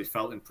necessarily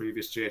felt in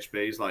previous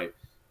GHBs. Like,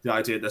 the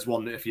idea there's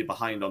one that if you're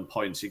behind on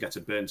points, you get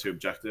to burn 2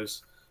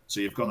 objectives.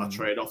 So you've got that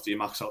trade-off. Do you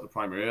max out the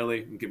primary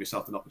early and give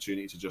yourself an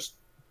opportunity to just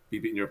be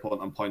beating your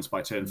opponent on points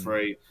by turn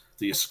 3?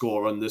 Do you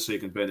score under so you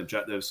can burn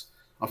objectives?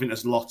 I think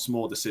there's lots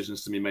more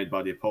decisions to be made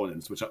by the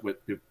opponents,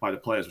 by the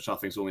players, which I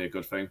think is only a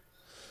good thing.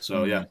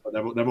 So yeah,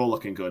 they're all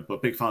looking good.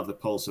 But big fan of the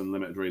Pulse and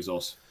limited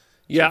resource.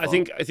 Yeah, I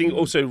think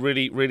also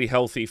really, really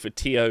healthy for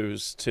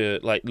TOs to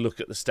like look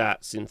at the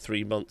stats in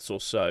 3 months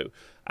or so,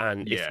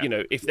 and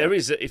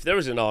if there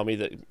is an army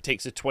that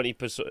takes a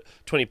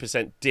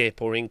 20%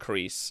 dip or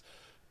increase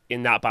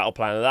in that battle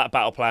plan, and that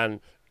battle plan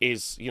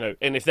is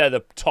and if they're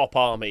the top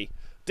army,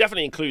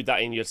 definitely include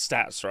that in your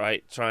stats,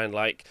 right? Try and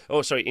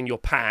in your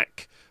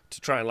pack, to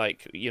try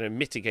and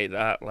mitigate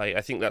that. Like,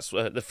 I think that's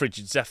the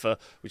Frigid Zephyr,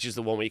 which is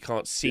the one where you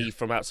can't see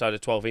from outside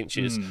of 12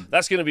 inches.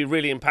 That's going to be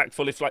really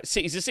impactful if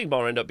Cities of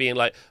Sigmar end up being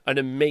like an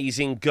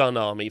amazing gun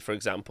army, for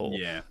example.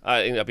 Yeah,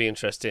 I think that'd be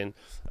interesting.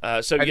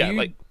 Go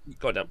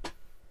on down.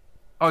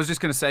 I was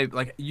just going to say,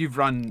 like, you've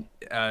run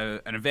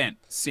an event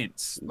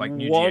since, like,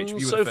 New one GHB. You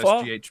were so the first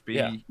far?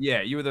 GHB.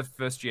 Yeah, you were the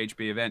first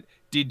GHB event.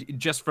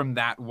 Just from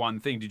that one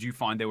thing, did you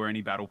find there were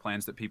any battle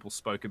plans that people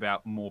spoke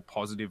about more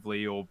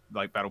positively, or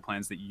like battle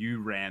plans that you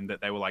ran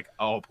that they were like,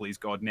 oh, please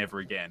God, never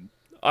again?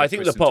 I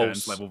think the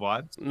Pulse level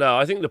vibes. No,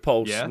 I think the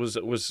Pulse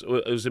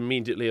was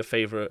immediately a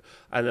favourite,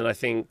 and then I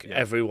think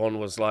everyone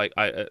was like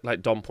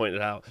Dom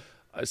pointed out,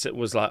 it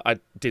was like I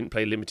didn't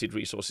play limited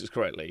resources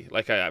correctly.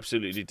 Like, I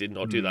absolutely did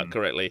not do that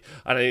correctly,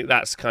 and I think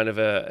that's kind of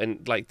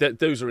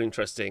those are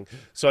interesting.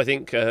 So I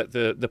think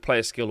the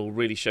player skill will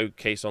really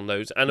showcase on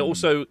those, and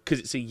also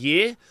because it's a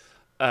year,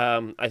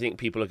 I think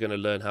people are going to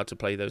learn how to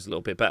play those a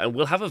little bit better, and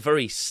we'll have a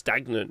very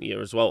stagnant year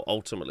as well.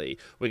 Ultimately,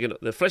 we're going to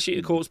the Flesh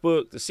Eater Corpse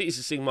book, the Cities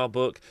of Sigmar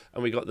book,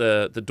 and we got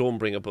the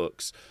Dawnbringer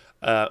books,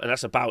 and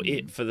that's about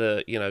it for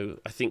the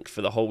I think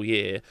for the whole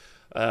year.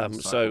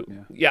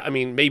 I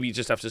mean, maybe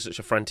just after such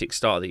a frantic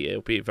start of the year,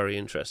 it'll be very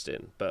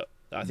interesting. But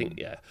I think,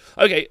 yeah.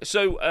 Okay,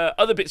 so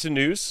other bits of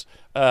news.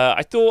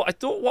 I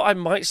thought what I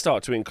might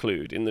start to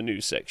include in the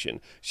news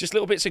section is just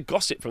little bits of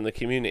gossip from the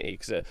community,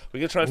 because we're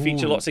going to try and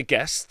feature lots of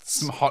guests.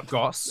 Some hot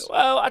goss.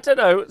 Well, I don't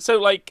know. So,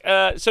 like,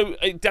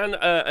 Dan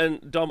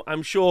and Dom,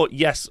 I'm sure,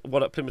 yes,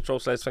 what up, Plymouth Troll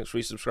Slayers, thanks for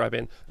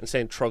resubscribing and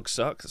saying Trog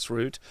suck. That's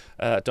rude.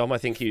 Dom, I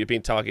think you're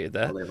being targeted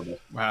there.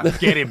 Wow.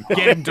 Get him,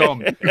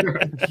 Dom.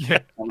 Yeah.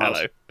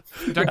 Hello.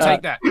 Don't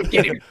take that.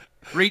 Get him.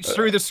 Reach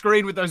through the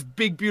screen with those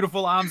big,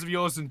 beautiful arms of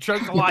yours and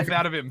choke the life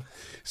out of him.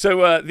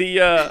 So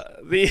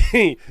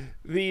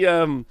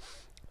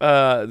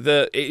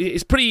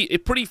it's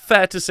pretty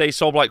fair to say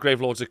Soulblight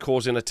Gravelords are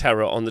causing a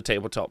terror on the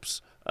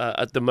tabletops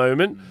at the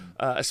moment.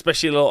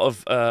 Especially a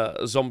lot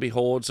of zombie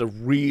hordes are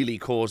really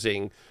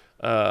causing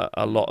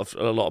a lot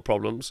of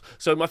problems.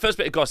 So my first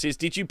bit of gossip is: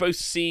 did you both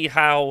see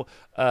how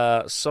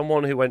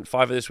someone who went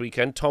 5 this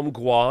weekend, Tom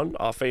Guan,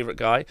 our favourite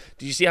guy,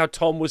 did you see how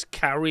Tom was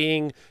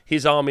carrying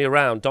his army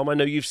around? Dom, I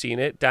know you've seen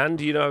it. Dan,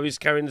 do you know how he's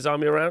carrying his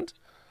army around?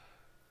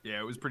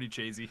 Yeah, it was pretty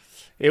cheesy.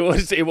 It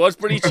was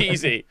pretty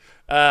cheesy.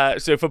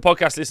 So for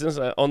podcast listeners,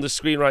 on the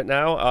screen right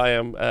now, I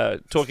am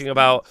talking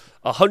about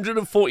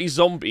 140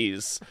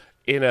 zombies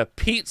in a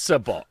pizza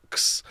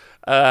box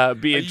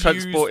being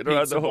transported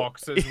around the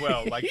box as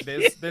well. Like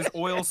there's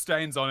oil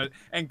stains on it,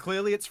 and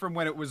clearly it's from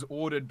when it was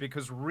ordered,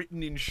 because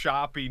written in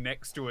Sharpie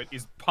next to it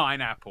is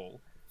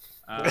pineapple.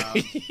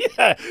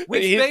 Yeah,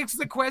 which begs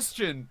the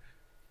question: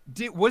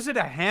 was it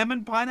a ham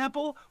and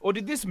pineapple, or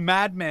did this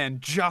madman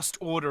just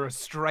order a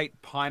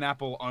straight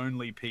pineapple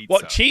only pizza?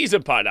 What, cheese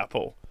and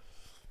pineapple?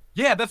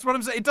 Yeah, that's what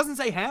I'm saying. It doesn't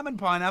say ham and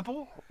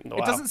pineapple. Wow.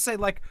 It doesn't say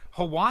like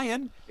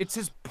Hawaiian. It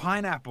says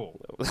pineapple.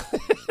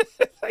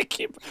 Thank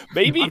you.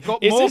 Maybe I've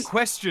got more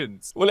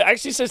questions. Well, it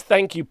actually says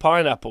thank you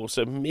pineapple,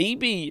 so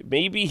maybe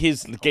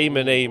his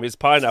gamer name is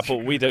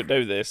Pineapple. We don't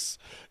know this.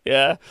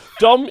 Yeah,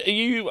 Dom,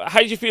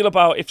 how do you feel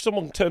about if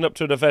someone turned up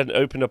to an event,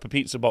 opened up a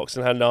pizza box,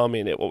 and had an army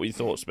in it? What would your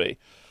thoughts be?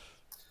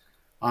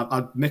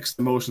 I mixed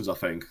emotions, I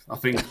think.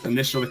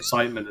 Initial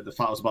excitement at the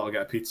fact I was about to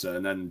get a pizza,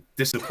 and then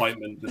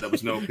disappointment that there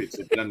was no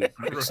pizza, and then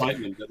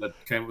excitement that they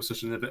came up with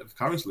such a bit of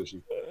carry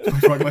solution.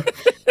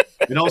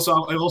 It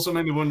also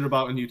made me wonder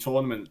about a new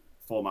tournament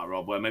format,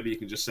 Rob, where maybe you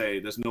can just say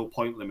there's no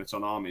point limit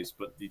on armies,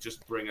 but you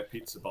just bring a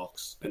pizza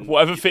box. And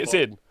whatever fits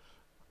in.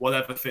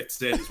 Whatever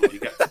fits in is what you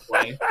get to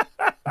play.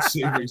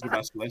 See who brings the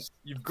best list.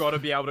 You've got to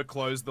be able to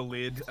close the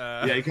lid.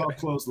 Yeah, you got to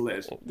close the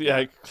lid.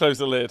 Yeah, close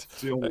the lid.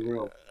 It's the only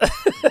rule.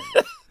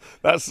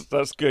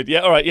 That's good.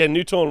 Yeah, all right. Yeah,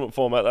 new tournament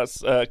format.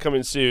 That's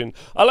coming soon.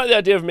 I like the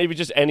idea of maybe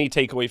just any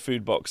takeaway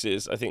food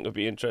boxes. I think would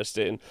be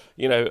interesting.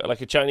 You know,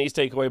 like a Chinese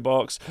takeaway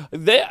box.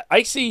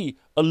 I see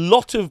a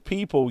lot of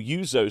people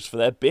use those for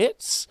their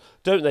bits,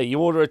 don't they? You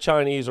order a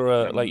Chinese or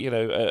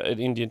an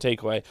Indian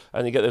takeaway,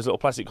 and you get those little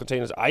plastic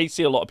containers. I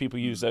see a lot of people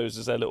use those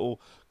as their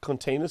little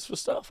containers for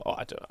stuff. Oh,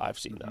 I don't know. I've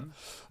seen that.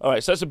 All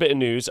right, so that's a bit of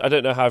news. I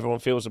don't know how everyone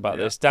feels about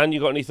this. Dan,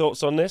 you got any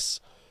thoughts on this?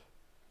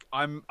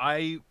 I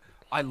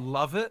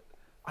love it.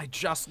 I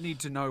just need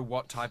to know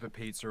what type of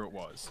pizza it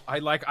was.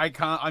 I'm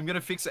going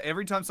to fix it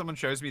every time someone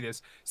shows me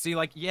this. See,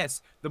 like,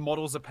 yes, the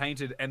models are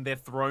painted and they're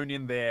thrown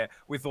in there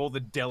with all the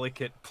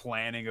delicate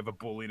planning of a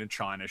bull in a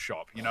china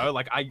shop. You know,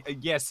 like,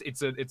 yes,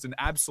 it's an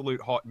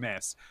absolute hot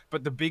mess.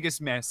 But the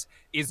biggest mess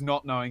is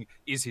not knowing,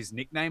 is his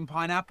nickname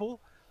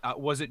Pineapple?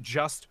 Was it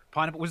just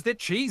pineapple? Was there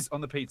cheese on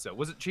the pizza?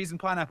 Was it cheese and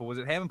pineapple? Was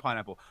it ham and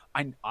pineapple?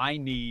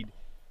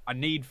 I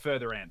need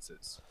further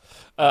answers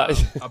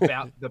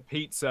about the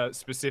pizza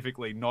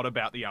specifically, not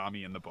about the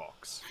army in the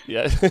box.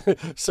 Yeah,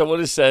 someone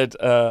has said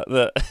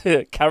that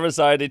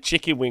Karazide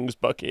chicken wings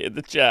bucket in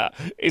the chat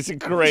is a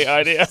great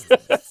idea.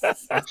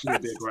 Actually,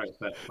 would be a great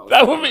fit.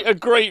 That would be a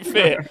great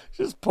fit.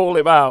 Just pull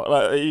him out.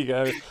 Like, there you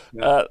go.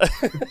 Yeah.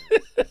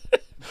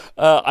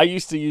 I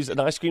used to use an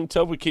ice cream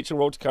tub with kitchen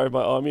roll to carry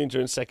my army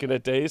during second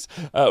ed days.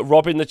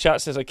 Rob in the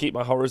chat says I keep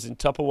my horrors in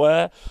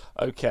Tupperware.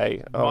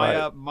 Okay,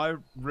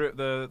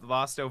 the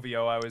last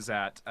LVO I was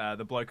at,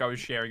 the bloke I was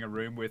sharing a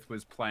room with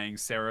was playing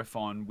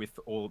Seraphon with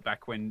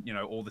back when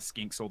all the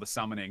skinks, all the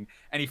summoning,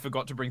 and he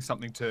forgot to bring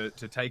something to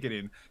take it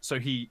in. So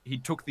he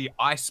took the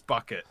ice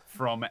bucket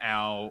from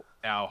our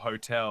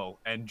hotel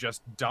and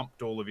just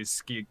dumped all of his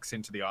skinks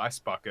into the ice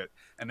bucket,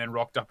 and then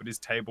rocked up at his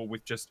table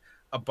with just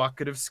a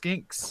bucket of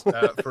skinks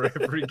for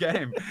every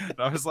game. And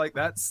I was like,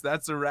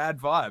 that's a rad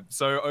vibe.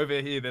 So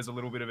over here, there's a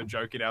little bit of a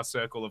joke in our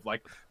circle of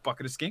like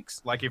bucket of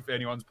skinks. Like if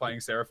anyone's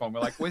playing Seraphon,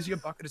 we're like, where's your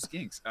bucket of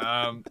skinks?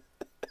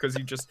 Because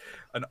you just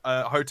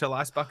a hotel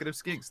ice bucket of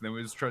skinks. And then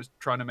we was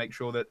trying to make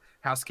sure that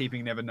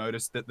housekeeping never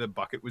noticed that the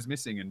bucket was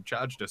missing and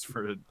charged us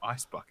for an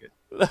ice bucket.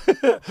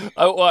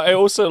 I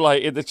also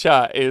like in the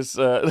chat is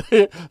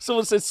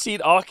someone said seen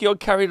Archeon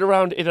carried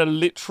around in a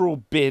literal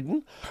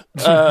bin.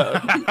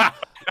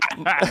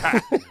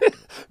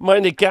 My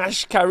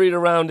Nagash carried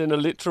around in a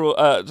literal.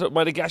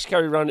 My Nagash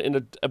carried around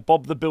in a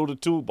Bob the Builder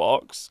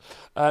toolbox.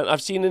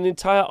 I've seen an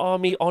entire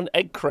army on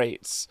egg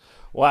crates.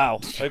 Wow.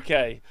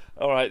 Okay.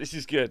 All right. This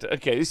is good.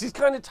 Okay. This is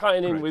kind of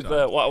tying in with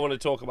what I want to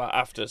talk about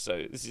after.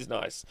 So this is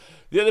nice.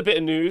 The other bit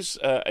of news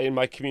in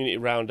my community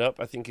roundup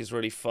I think is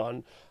really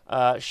fun.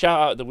 shout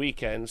out at the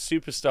weekend,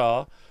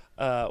 Superstar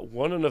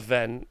won an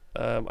event.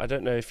 I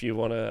don't know if you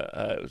want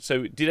to.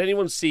 So, did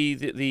anyone see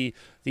the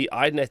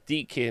Idneth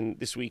Deakin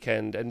this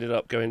weekend ended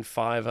up going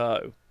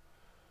 5-0?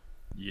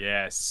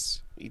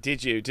 Yes.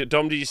 Did you,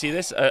 Dom? Did you see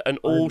this? An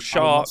all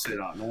shark,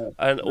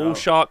 all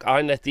shark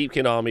Idneth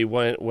Deakin army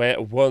won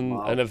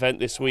an event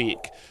this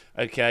week.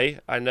 Okay,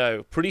 I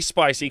know, pretty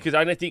spicy because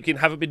Idneth Deakin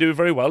haven't been doing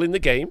very well in the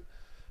game.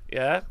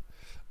 Yeah.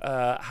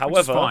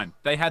 However, fine.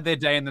 They had their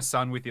day in the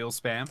sun with ill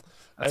spam.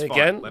 That's and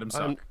again, fine. Let them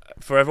suck.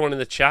 For everyone in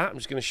the chat, I'm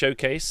just going to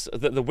showcase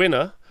that the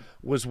winner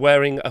was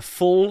wearing a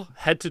full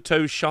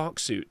head-to-toe shark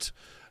suit,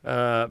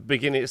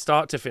 beginning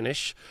start to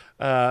finish,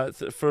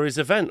 for his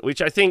event.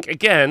 Which I think,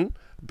 again,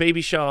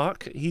 Baby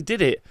Shark, he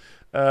did it.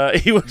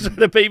 He was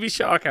in a Baby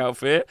Shark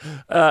outfit,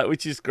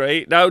 which is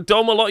great. Now,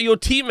 Dom, a lot of your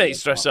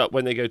teammates dress up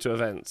when they go to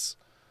events.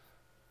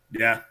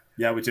 Yeah,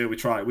 we do. We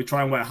try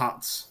and wear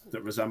hats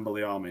that resemble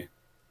the army.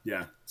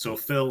 Yeah. So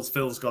Phil's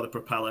got a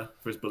propeller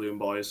for his balloon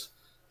boys.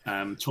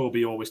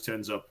 Toby always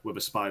turns up with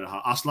a spider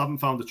hat. I still haven't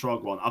found the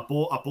Trog one. I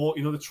bought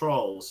the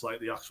trolls, like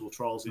the actual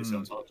trolls you see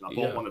on television. I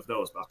bought one of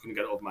those, but I couldn't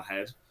get it over my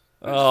head.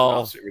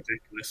 Absolutely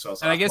ridiculous. So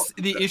I guess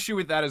the issue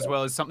with that as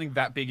well is something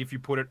that big. If you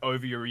put it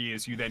over your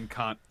ears, you then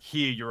can't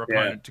hear your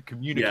opponent to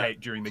communicate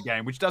during the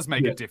game, which does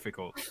make it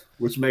difficult.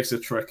 Which makes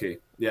it tricky.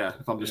 Yeah,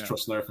 if I'm just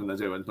trusting everything they're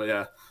doing. But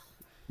yeah.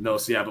 No,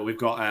 so but we've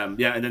got and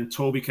then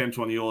Toby came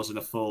to one of yours in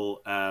a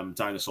full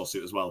dinosaur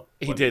suit as well.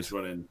 He did.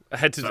 Running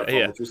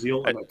which was the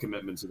ultimate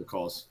commitment to the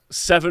cause.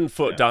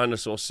 7-foot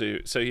dinosaur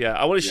suit. So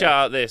I want to shout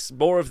out this,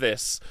 more of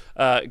this.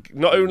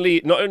 Not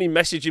only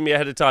messaging me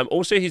ahead of time,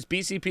 also his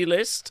BCP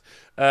list.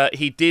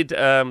 He did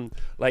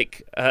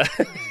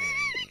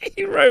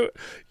he wrote,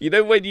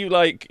 when you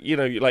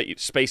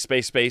space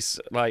equals,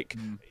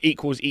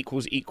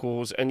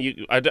 and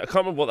I can't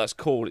remember what that's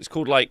called. It's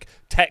called like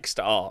text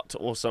art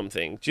or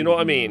something. Do you know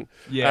what I mean?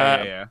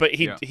 Yeah. But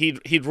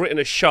he'd written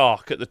a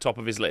shark at the top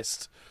of his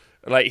list.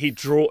 Like he'd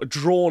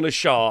drawn a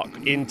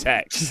shark in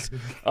text.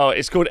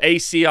 It's called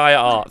ACI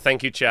art.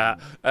 Thank you, chat.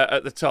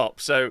 At the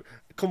top. So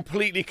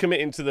completely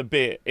committing to the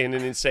bit in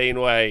an insane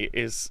way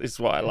is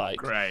what I like.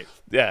 Great.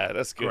 Yeah,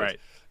 that's good. Great.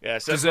 Yeah,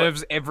 so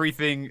deserves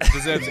everything.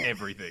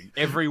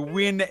 Every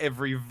win,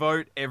 every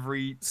vote,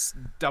 every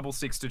double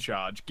six to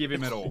charge. Give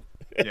him it all.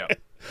 Yeah.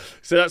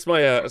 So that's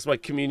my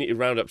community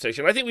roundup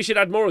section. I think we should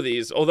add more of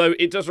these, although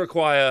it does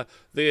require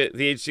the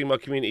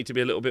Sigmar community to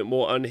be a little bit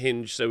more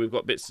unhinged. So we've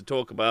got bits to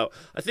talk about.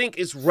 I think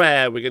it's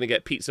rare we're going to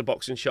get pizza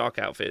box and shark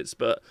outfits,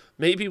 but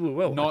maybe we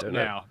will. Not I don't now.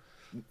 know.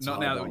 Not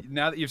now.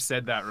 Now that you've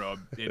said that, Rob,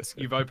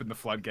 you've opened the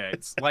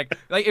floodgates. Like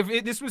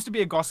if this was to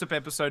be a gossip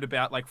episode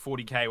about like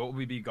 40K, what would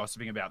we be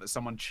gossiping about? That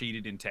someone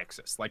cheated in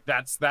Texas. Like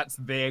that's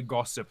their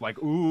gossip.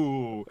 Like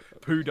ooh,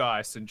 poo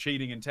dice and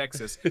cheating in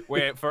Texas.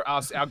 Where for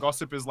us, our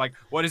gossip is like,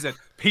 what is it?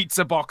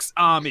 Pizza box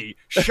army,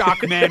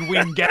 Sharkman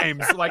win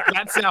games. Like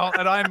that's and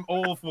I'm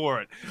all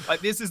for it.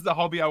 Like this is the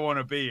hobby I want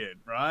to be in,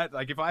 right?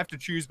 Like if I have to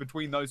choose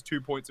between those 2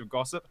 points of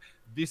gossip,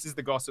 this is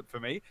the gossip for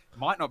me.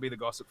 Might not be the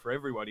gossip for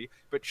everybody,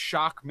 but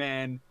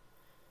Sharkman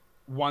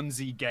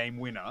onesie game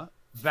winner.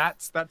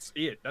 That's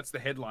it. That's the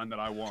headline that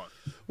I want.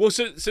 Well,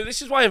 so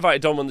this is why I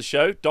invited Dom on the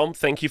show. Dom,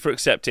 thank you for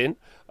accepting,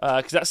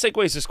 because that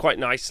segues us quite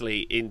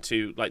nicely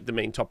into like the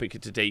main topic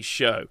of today's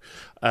show.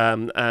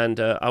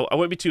 I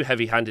won't be too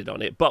heavy-handed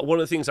on it, but one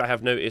of the things I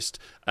have noticed,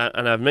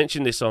 and I've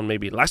mentioned this on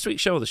maybe last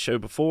week's show or the show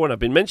before, and I've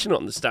been mentioning it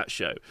on the Stats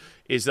show,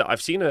 is that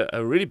I've seen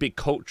a really big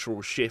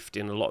cultural shift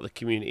in a lot of the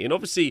community, and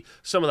obviously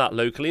some of that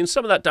locally and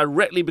some of that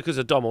directly because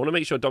of Dom. I want to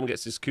make sure Dom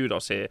gets his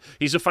kudos here.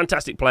 He's a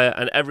fantastic player,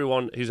 and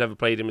everyone who's ever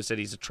played him has said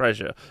he's a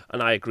treasure,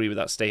 and I agree with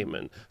that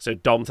statement. So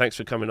Dom, thanks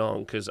for coming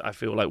on, because I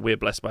feel like we're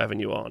blessed by having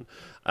you on.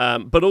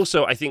 But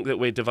also I think that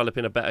we're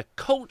developing a better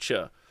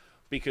culture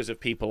because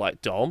of people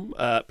like Dom,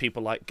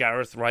 people like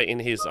Gareth writing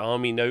his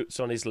army notes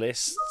on his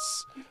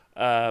lists,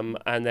 and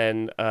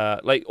then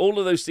like all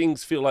of those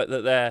things feel like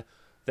that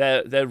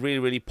they're really,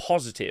 really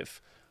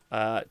positive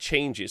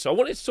changes. So I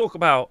wanted to talk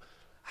about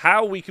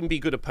how we can be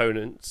good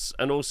opponents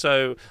and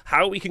also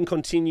how we can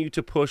continue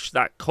to push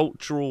that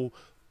cultural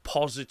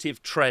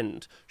positive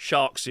trend,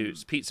 shark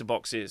suits, pizza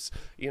boxes,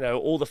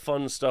 all the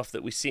fun stuff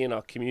that we see in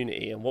our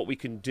community and what we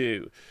can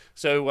do.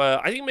 So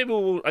I think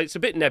maybe it's a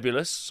bit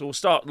nebulous, so we'll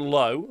start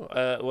low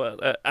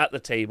at the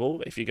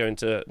table if you're going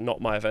to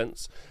not my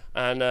events,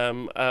 and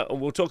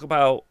we'll talk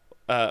about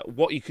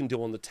what you can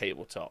do on the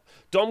tabletop.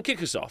 Dom,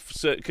 kick us off,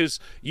 because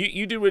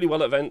you do really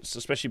well at events,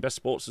 especially best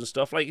sports and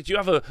stuff. Like, do you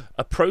have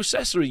a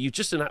process, or are you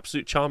just an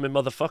absolute charming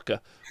motherfucker?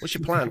 What's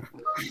your plan?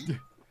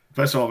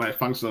 First of all, mate,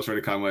 thanks for those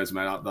really kind words,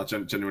 mate.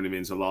 That genuinely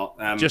means a lot.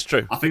 Just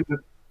true. I think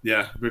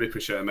really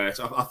appreciate it, mate.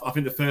 I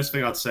think the first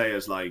thing I'd say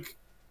is starting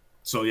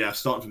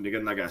from the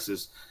beginning, I guess,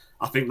 is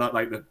I think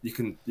that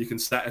you can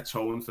set a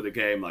tone for the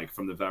game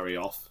from the very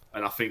off,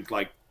 and I think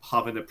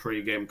having a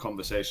pre-game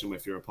conversation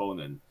with your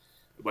opponent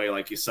where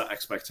you set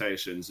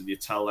expectations and you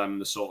tell them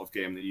the sort of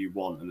game that you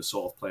want and the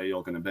sort of player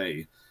you're going to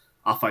be.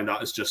 I find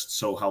that is just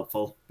so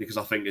helpful, because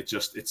I think it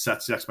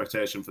sets the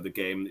expectation for the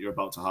game that you're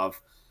about to have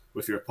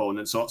with your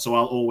opponent. So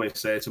I'll always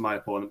say to my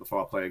opponent before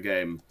I play a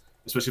game,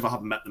 especially if I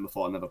haven't met them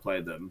before, I never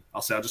played them.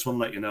 I'll say, I just want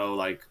to let you know,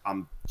 like,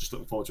 I'm just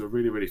looking forward to a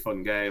really, really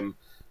fun game.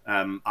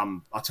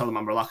 I tell them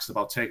I'm relaxed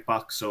about take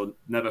back, so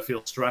never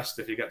feel stressed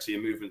if you get to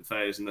your movement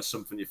phase and there's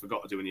something you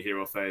forgot to do in your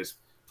hero phase.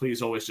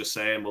 Please always just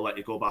say, and we'll let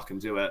you go back and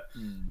do it.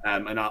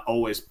 And I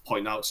always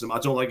point out to them, I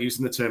don't like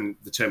using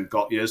the term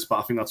got yous, but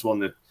I think that's one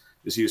that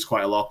is used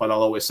quite a lot. But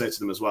I'll always say to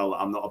them as well,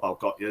 I'm not about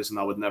got yous, and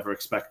I would never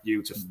expect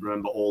you to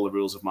remember all the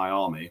rules of my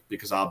army,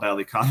 because I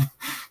barely can.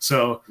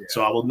 So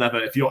I will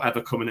never, if you're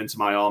ever coming into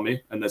my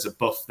army and there's a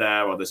buff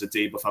there or there's a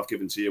debuff I've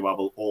given to you, I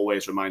will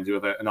always remind you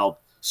of it. And I'll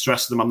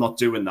stress them I'm not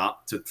doing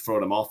that to throw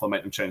them off or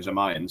make them change their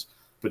minds,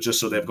 but just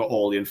so they've got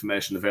all the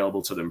information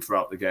available to them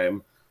throughout the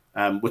game.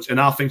 And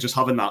I think just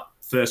having that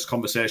first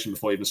conversation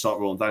before you even start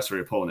rolling dice for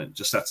your opponent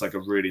just sets like a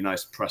really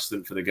nice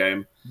precedent for the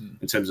game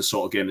in terms of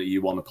sort of game that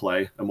you want to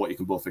play and what you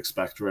can both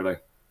expect, really.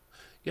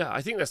 Yeah,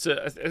 I think that's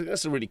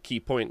a really key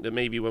point, that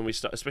maybe when we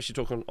start, especially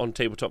talking on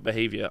tabletop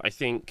behavior, I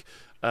think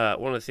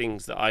one of the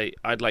things that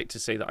I'd like to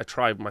say that I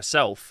tried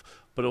myself,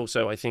 but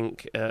also I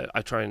think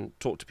I try and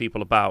talk to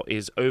people about,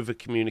 is over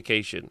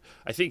communication.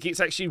 I think it's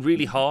actually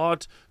really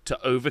hard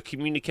to over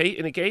communicate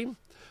in a game,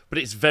 but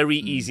it's very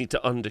easy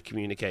to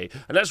under-communicate.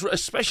 And that's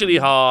especially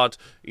hard,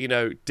 you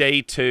know,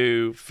 day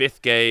 2,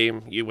 5th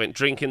game, you went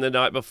drinking the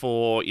night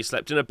before, you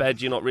slept in a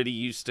bed you're not really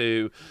used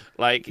to.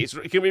 Like,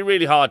 it can be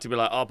really hard to be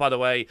like, oh, by the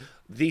way,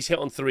 these hit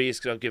on 3s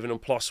because I've given them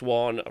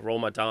 +1, I roll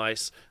my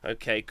dice.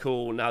 Okay,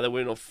 cool. Now they're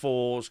winning on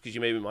 4s because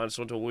you made me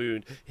 -1 to a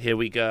wound. Here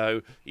we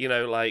go. You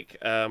know, like,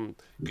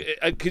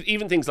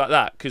 even things like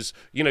that. Because,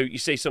 you know, you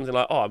say something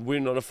like, oh, I'm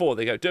wounded on a 4.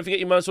 They go, don't forget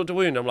your -1 to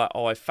wound. I'm like,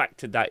 oh, I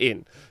factored that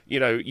in.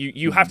 You know,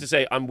 you have to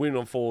say, I'm wounded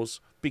on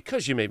 4s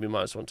because you made me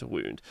 -1 to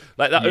wound.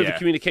 Like, that over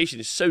communication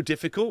is so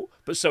difficult,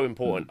 but so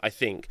important, I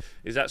think.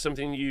 Is that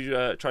something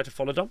you try to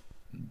follow, Dom?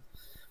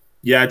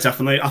 Yeah,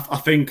 definitely. I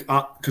think,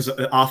 because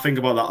I think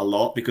about that a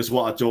lot, because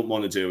what I don't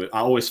want to do, I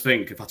always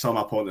think if I tell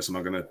my opponent this, am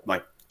I going to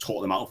like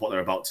talk them out of what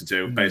they're about to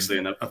do, basically,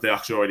 and if they're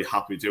actually already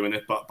happy doing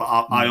it. But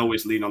I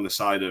always lean on the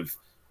side of,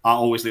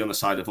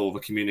 over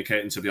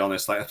communicating, to be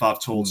honest. Like, if I've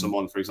told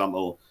someone, for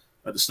example,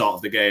 at the start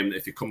of the game, that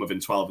if you come within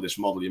 12 of this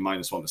model, you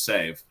 -1 to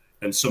save,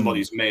 and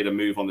somebody's made a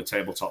move on the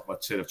tabletop,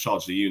 let's say they've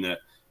charged a unit,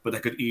 but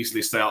they could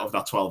easily stay out of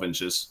that 12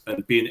 inches,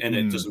 and being in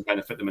it doesn't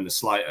benefit them in the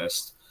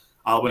slightest.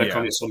 I'll work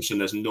on the assumption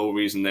there's no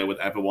reason they would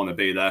ever want to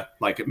be there.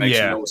 Like, it makes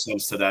no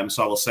sense to them.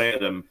 So I will say to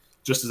them,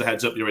 just as a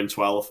heads up, you're in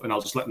 12, and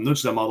I'll just let them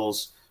nudge their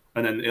models.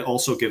 And then it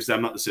also gives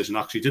them that decision.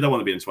 Actually, did I want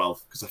to be in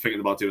 12? Because I'm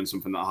thinking about doing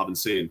something that I haven't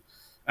seen.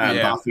 But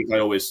I think I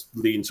always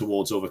lean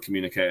towards over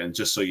communicating,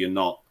 just so you're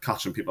not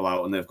catching people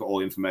out and they've got all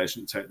the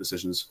information to take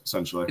decisions,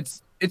 essentially.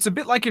 It's a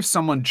bit like if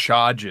someone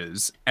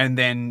charges and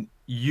then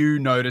you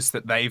notice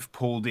that they've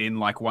pulled in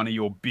like one of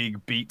your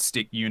big beat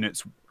stick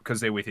units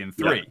because they're within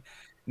 3. Yeah.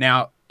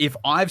 Now, if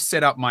I've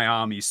set up my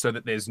army so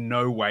that there's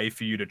no way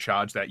for you to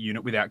charge that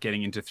unit without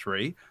getting into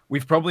 3,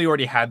 we've probably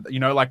already had, you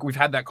know, like we've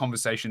had that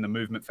conversation in the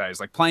movement phase.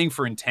 Like, playing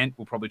for intent,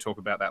 we'll probably talk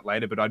about that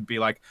later, but I'd be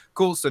like,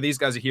 cool, so these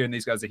guys are here and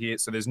these guys are here,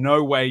 so there's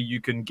no way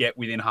you can get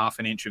within half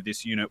an inch of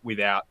this unit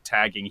without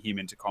tagging him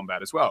into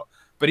combat as well.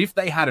 But if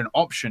they had an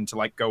option to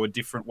like go a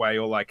different way,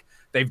 or like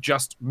they've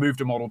just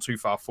moved a model too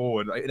far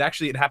forward,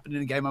 it happened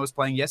in a game I was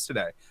playing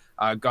yesterday.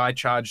 A guy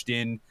charged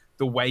in,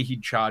 the way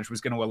he'd charged was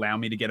going to allow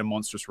me to get a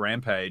monstrous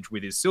rampage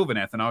with his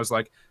Sylvaneth. And I was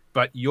like,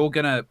 but you're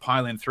going to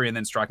pile in 3 and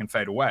then strike and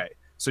fade away.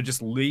 So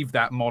just leave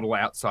that model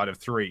outside of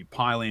 3,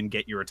 pile in,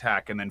 get your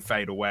attack, and then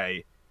fade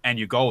away, and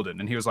you're golden.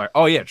 And he was like,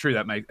 oh yeah, true,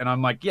 that makes... And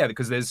I'm like, yeah,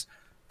 because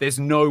there's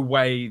no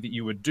way that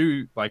you would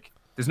do, like,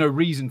 there's no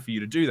reason for you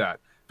to do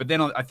that. But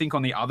then I think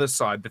on the other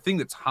side, the thing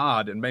that's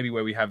hard, and maybe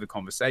where we have the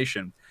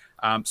conversation,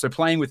 so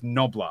playing with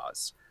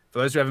Noblars. For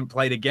those who haven't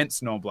played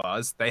against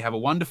Noblars, they have a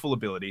wonderful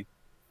ability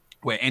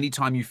where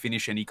anytime you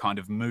finish any kind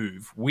of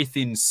move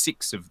within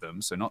 6 of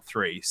them, so not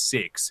 3,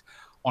 6,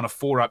 on a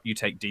 4-up, you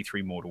take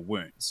D3 mortal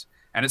wounds.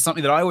 And it's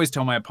something that I always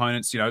tell my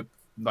opponents, you know,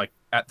 like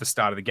at the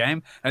start of the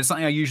game. And it's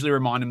something I usually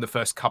remind them the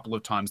first couple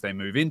of times they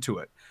move into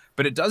it.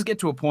 But it does get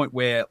to a point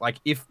where, like,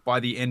 if by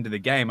the end of the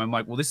game, I'm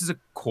like, well, this is a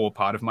core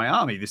part of my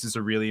army. This is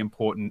a really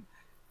important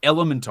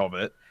element of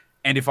it.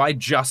 And if I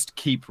just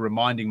keep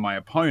reminding my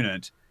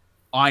opponent,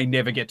 I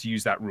never get to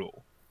use that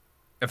rule.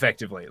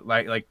 Effectively,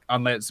 like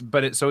unless,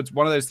 but so it's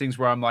one of those things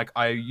where I'm like,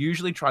 I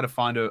usually try to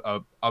find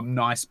a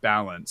nice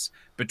balance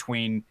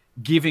between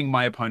giving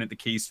my opponent the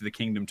keys to the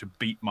kingdom to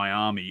beat my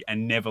army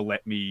and never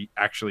let me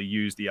actually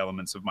use the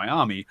elements of my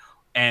army,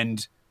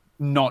 and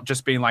not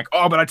just being like,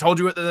 oh, but I told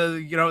you at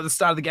the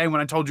start of the game when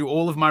I told you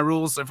all of my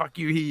rules, so fuck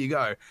you, here you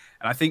go.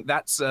 And I think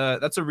that's a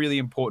really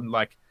important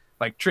like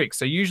trick.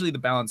 So usually the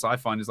balance I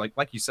find is like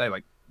you say,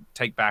 like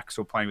take backs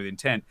or playing with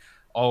intent.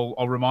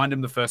 I'll remind them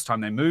the first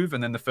time they move,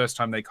 and then the first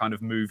time they kind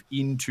of move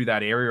into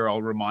that area,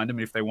 I'll remind them.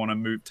 If they want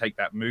to take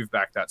that move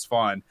back, that's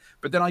fine.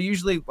 But then I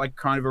usually, like,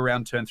 kind of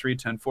around turn 3,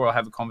 turn 4, I'll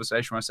have a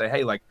conversation where I say,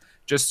 hey, like,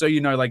 just so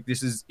you know, like,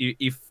 this is,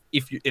 if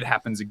it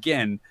happens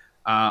again,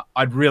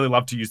 I'd really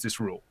love to use this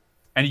rule.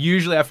 And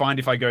usually I find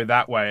if I go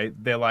that way,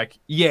 they're like,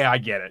 yeah, I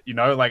get it, you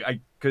know, like,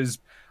 because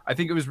I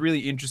think it was really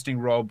interesting,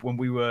 Rob, when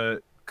we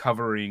were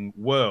covering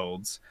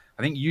Worlds,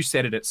 I think you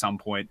said it at some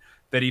point,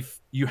 that if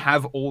you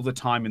have all the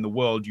time in the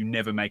world, you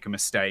never make a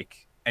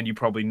mistake and you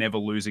probably never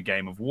lose a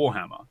game of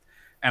Warhammer.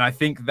 And I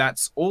think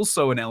that's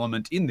also an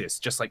element in this,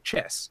 just like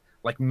chess.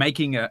 Like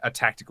making a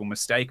tactical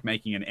mistake,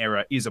 making an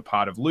error is a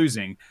part of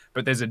losing,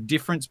 but there's a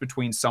difference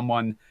between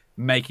someone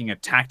making a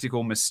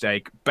tactical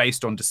mistake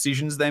based on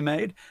decisions they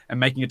made and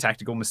making a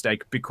tactical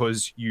mistake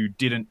because you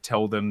didn't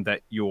tell them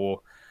that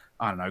your,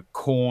 I don't know,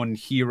 Khorne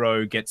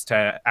hero gets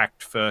to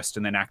act first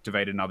and then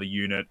activate another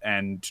unit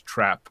and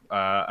trap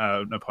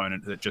an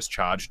opponent that just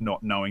charged,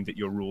 not knowing that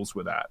your rules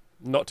were that.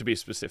 Not to be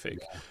specific.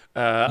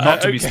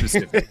 Not to be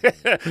specific.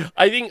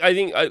 I think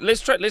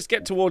let's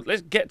get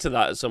to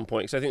that at some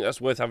point, because I think that's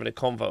worth having a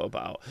convo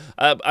about.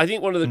 I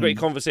think one of the great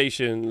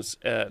conversations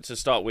to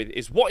start with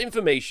is, what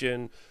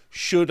information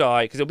should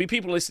I, because there'll be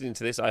people listening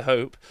to this, I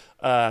hope,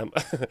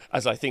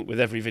 as I think with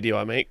every video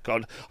I make,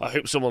 God, I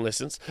hope someone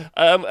listens.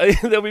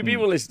 There'll be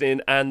people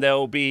listening, and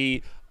they'll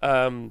be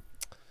asking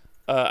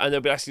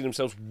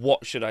themselves,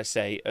 what should I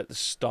say at the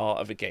start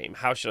of a game?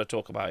 How should I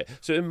talk about it?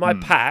 So in my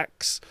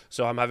packs,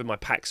 so I'm having my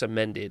packs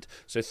amended.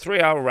 So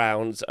 3-hour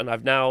rounds, and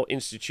I've now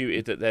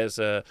instituted that there's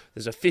a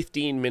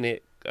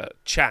 15-minute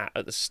chat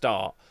at the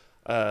start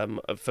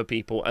for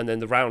people, and then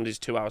the round is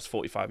 2 hours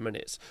 45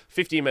 minutes.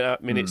 15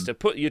 minutes to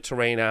put your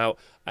terrain out,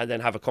 and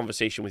then have a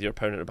conversation with your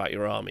opponent about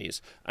your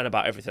armies and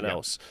about everything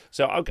else.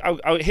 So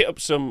I'll hit up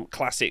some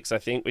classics, I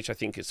think, which I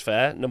think is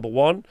fair. Number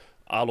one,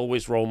 I'll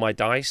always roll my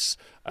dice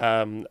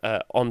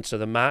onto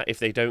the mat. If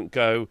they don't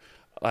go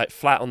like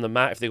flat on the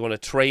mat, if they want a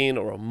terrain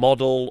or a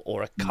model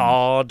or a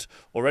card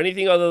or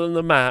anything other than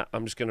the mat,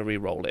 I'm just going to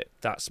re-roll it.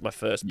 That's my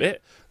first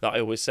bit that I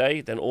always say.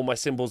 Then all my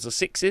symbols are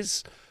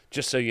 6s,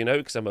 just so you know,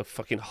 because I'm a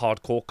fucking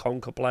hardcore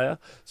conquer player,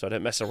 so I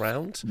don't mess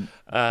around.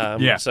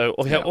 So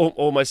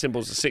all my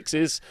symbols are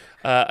 6s,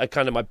 are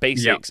kind of my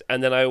basics.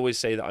 And then I always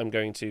say that I'm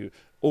going to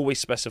always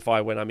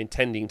specify when I'm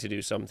intending to do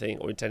something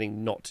or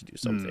intending not to do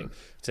something,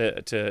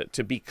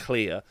 to be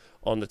clear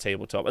on the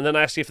tabletop. And then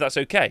I ask you if that's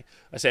okay.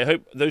 I say, I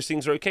hope those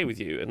things are okay with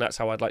you, and that's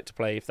how I'd like to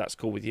play, if that's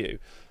cool with you.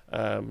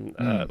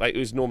 Like, it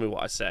was normally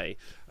what I say.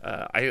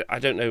 I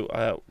don't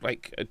know,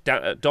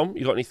 Dom,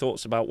 you got any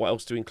thoughts about what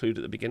else to include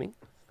at the beginning?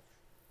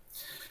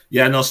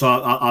 Yeah, no, so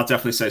I'll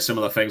definitely say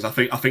similar things. I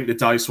think the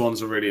dice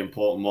one's a really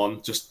important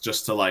one,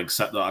 just to like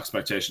set that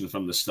expectation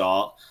from the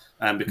start.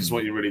 Because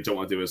what you really don't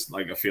want to do is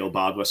like feel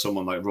bad where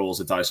someone like rolls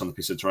a dice on a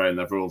piece of terrain,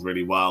 they've rolled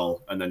really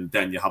well, and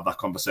then you have that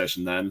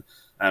conversation then.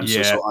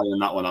 So iron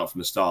that one out from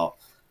the start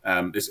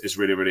is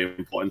really, really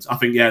important. I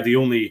think, the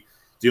only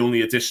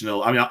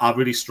additional, I mean, I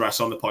really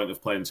stress on the point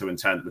of playing to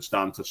intent, which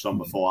Dan touched on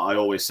before. I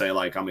always say,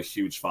 like, I'm a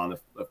huge fan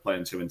of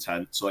playing to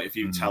intent. So like, if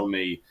you tell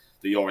me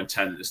that your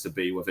intent is to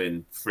be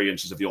within 3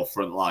 inches of your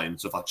front line,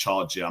 so if I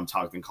charge you, I'm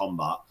tagged in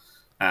combat,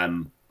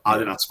 I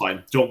think that's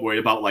fine. Don't worry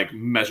about like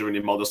measuring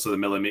your models to the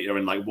millimeter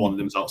and like one of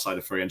them's outside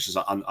of 3 inches.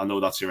 I know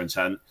that's your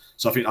intent.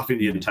 So I think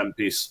the intent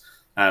piece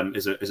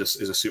is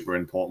a super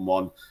important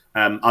one.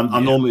 I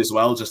normally as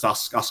well just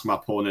ask my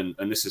opponent,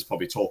 and this is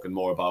probably talking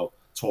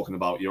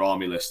about your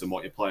army list and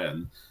what you're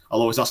playing.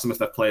 I'll always ask them if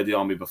they've played the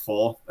army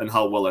before and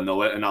how well I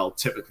know it, and I'll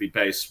typically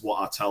base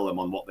what I tell them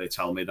on what they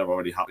tell me they're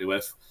already happy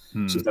with.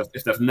 So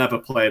if they've never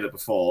played it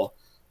before,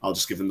 I'll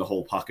just give them the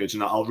whole package,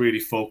 and I'll really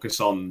focus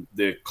on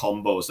the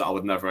combos that I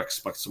would never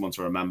expect someone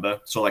to remember.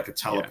 So like a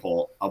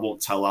teleport, I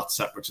won't tell that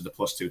separate to the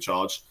 +2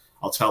 charge.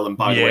 I'll tell them,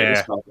 by the way,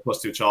 this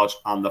guy's the +2 charge,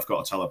 and they've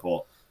got a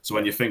teleport. So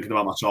when you're thinking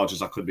about my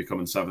charges, I could be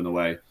coming 7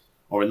 away.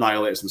 Or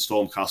Annihilators and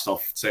Stormcast,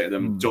 I'll say to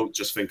them, don't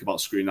just think about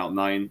screening out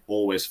 9,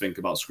 always think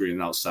about screening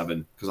out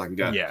 7, because I can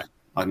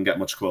get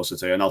much closer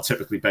to you. And I'll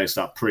typically base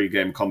that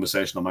pre-game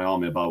conversation on my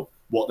army about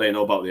what they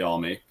know about the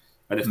army.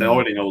 And if they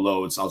already know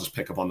loads, I'll just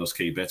pick up on those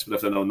key bits. But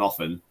if they know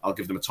nothing, I'll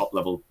give them a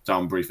top-level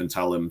down brief and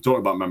tell them, don't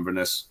worry about remembering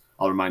this.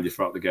 I'll remind you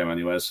throughout the game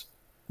anyways.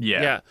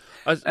 I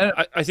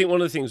think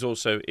one of the things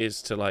also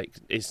is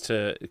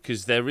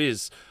because there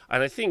is,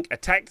 and I think a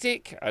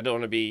tactic, I don't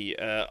want to be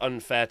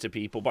unfair to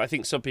people, but I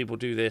think some people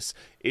do this,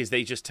 is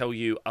they just tell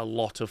you a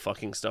lot of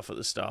fucking stuff at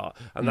the start,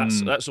 and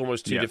that's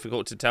almost too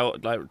difficult to tell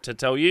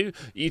you.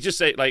 You just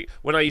say, like,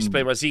 when I used to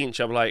play my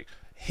Zinch, I'm like,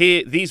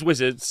 here, these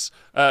wizards,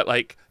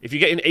 like, if you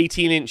get in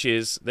 18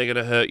 inches, they're going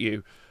to hurt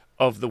you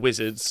of the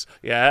wizards,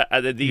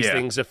 and then these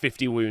things are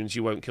 50 wounds,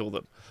 you won't kill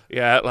them.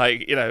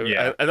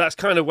 And that's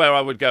kind of where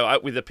I would go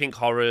out with the pink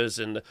horrors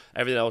and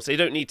everything else. They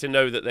don't need to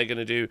know that they're going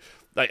to do,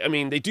 like, I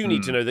mean, they do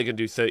need to know they're going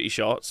to do 30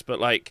 shots, but,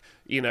 like,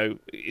 you know,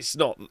 it's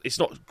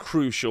not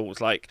crucial.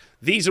 It's like,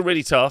 these are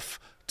really tough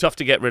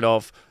to get rid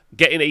of.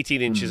 Get in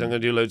 18 inches, I'm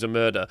going to do loads of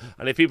murder.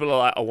 And if people are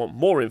like, I want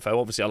more info,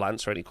 obviously I'll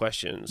answer any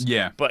questions.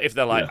 But if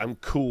they're like, I'm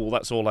cool,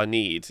 that's all I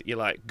need, you're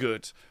like,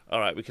 good. All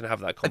right, we can have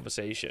that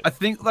conversation. I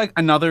think, like,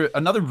 another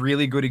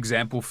really good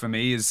example for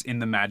me is in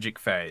the magic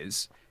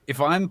phase. If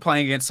I'm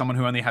playing against someone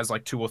who only has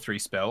like 2 or 3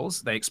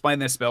 spells, they explain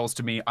their spells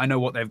to me, I know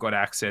what they've got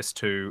access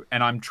to,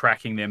 and I'm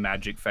tracking their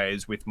magic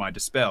phase with my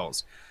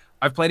dispels.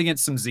 I've played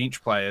against some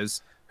Zinch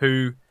players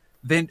who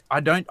then I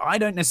don't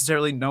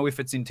necessarily know if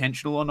it's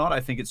intentional or not. I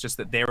think it's just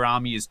that their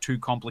army is too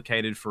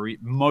complicated for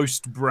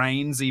most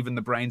brains, even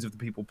the brains of the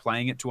people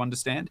playing it, to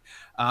understand.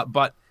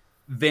 But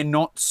they're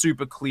not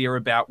super clear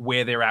about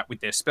where they're at with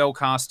their spell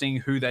casting,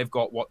 who they've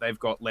got, what they've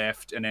got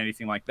left, and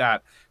anything like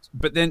that.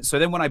 But then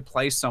when I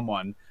play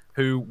someone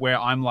where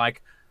I'm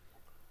like,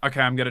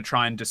 okay, I'm going to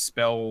try and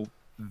dispel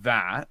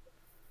that,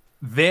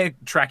 they're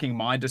tracking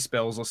my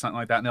dispels or something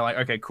like that, and they're like,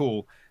 okay,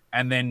 cool.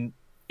 And then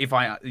if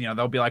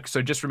they'll be like,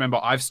 so just remember,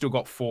 I've still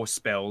got 4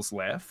 spells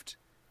left,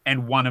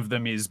 and one of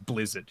them is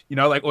Blizzard,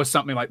 or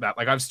something like that.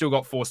 Like, I've still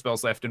got 4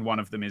 spells left, and one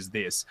of them is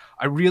this.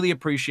 I really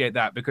appreciate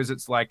that, because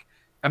it's like,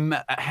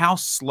 how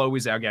slow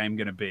is our game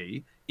going to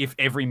be if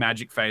every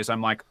Magic phase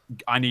I'm like,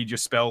 I need your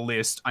spell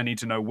list, I need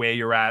to know where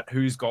you're at,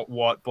 who's got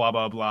what, blah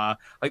blah blah.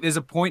 Like, there's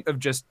a point of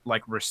just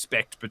like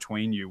respect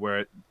between you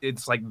where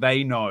it's like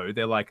they know,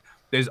 they're like,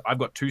 I've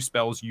got 2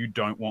 spells you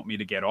don't want me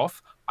to get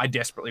off. I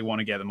desperately want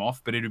to get them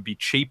off, but it would be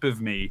cheap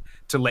of me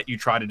to let you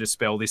try to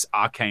dispel this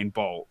arcane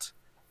bolt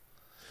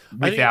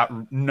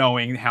without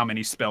knowing how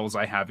many spells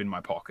I have in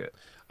my pocket.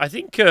 I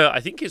think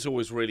it's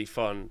always really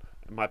fun.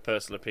 My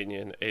personal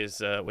opinion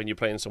is when you're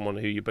playing someone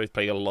who you both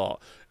play a lot,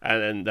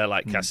 and then they're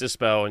like, cast a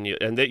spell, and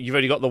you've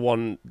only got the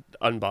one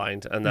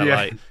unbind, and they're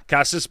like,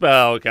 cast a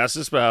spell,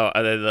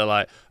 and then they're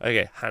like,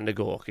 okay, hand a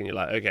Gork, and you're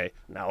like, okay,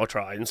 now I'll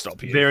try and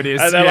stop you. There it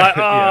is. And they're like,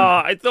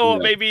 I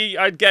thought maybe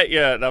I'd get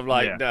you, and I'm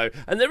like, no.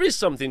 And there is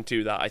something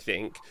to that, I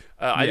think.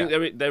 I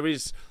think there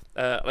is.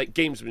 Like,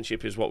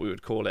 gamesmanship is what we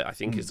would call it. I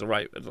think is the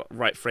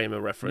right frame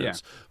of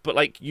reference. But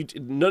like,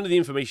 none of the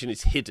information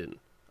is hidden.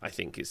 I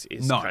think is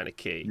kind of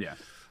key. Yeah.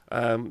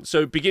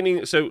 So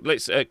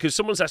let's, because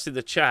someone's asked in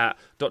the chat,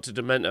 Dr.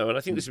 Demento, and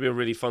I think this would be a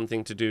really fun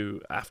thing to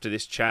do after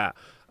this chat,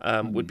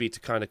 would be to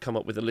kind of come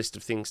up with a list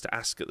of things to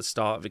ask at the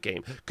start of a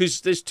game.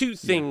 Because there's 2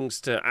 things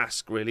to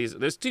ask, really.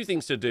 There's 2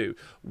 things to do.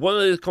 One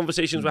of the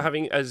conversations we're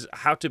having is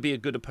how to be a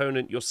good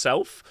opponent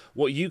yourself,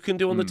 what you can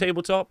do on the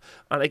tabletop,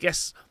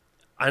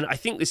 and I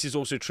think this is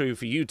also true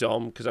for you,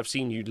 Dom, because I've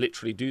seen you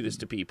literally do this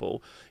to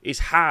people, is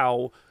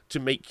how to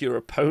make your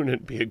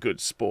opponent be a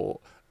good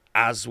sport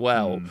as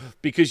well,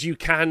 because you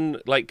can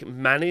like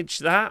manage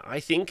that, I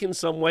think, in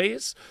some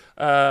ways.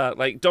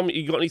 Like, Dom,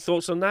 you got any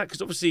thoughts on that?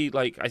 Because obviously,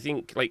 like, I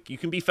think like you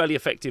can be fairly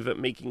effective at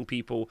making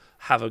people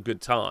have a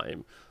good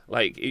time.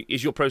 Like,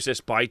 is your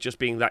process by just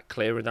being that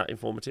clear and that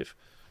informative?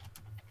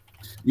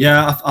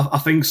 Yeah, I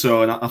think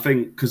so, and I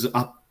think because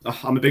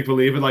I'm a big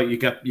believer, like, you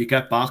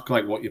get back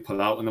like what you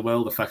put out in the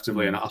world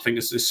effectively, and I think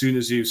as soon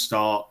as you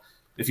start,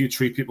 if you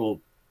treat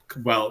people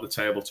well at the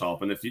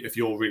tabletop, and if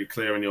you're really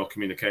clear in your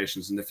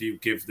communications, and if you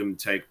give them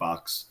take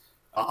backs,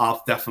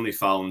 I've definitely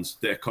found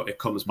that it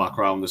comes back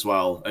around as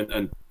well,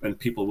 and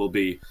people will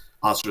be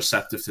as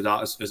receptive to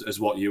that as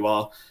what you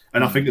are.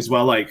 And I think as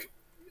well, like,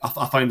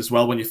 I find as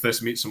well, when you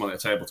first meet someone at a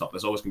tabletop,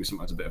 there's always going to be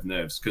sometimes a bit of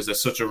nerves, because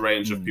there's such a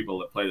range of people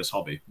that play this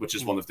hobby, which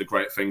is one of the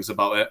great things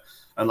about it.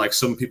 And like,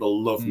 some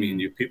people love meeting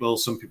new people,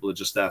 some people are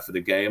just there for the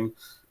game.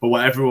 But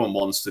what everyone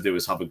wants to do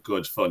is have a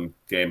good, fun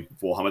game of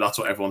Warhammer. That's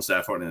what everyone's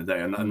there for at the end of the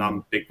day. And I'm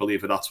a big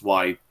believer that's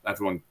why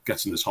everyone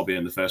gets in this hobby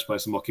in the first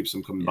place, and what keeps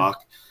them coming back.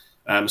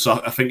 So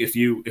I think if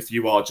you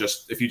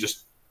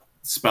just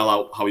spell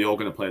out how you're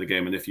going to play the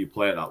game, and if you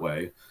play it that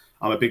way,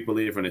 I'm a big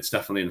believer, and it's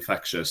definitely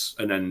infectious.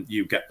 And then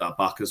you get that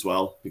back as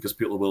well, because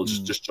people will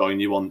just join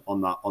you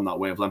on that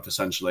wavelength,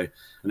 essentially.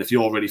 And if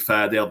you're really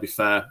fair, they'll be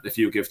fair. If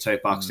you give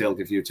take backs, they'll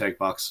give you take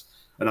backs.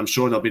 And I'm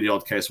sure there'll be the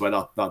odd case where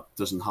that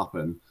doesn't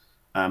happen.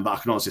 But I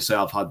can honestly say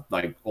I've had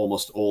like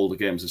almost all the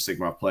games of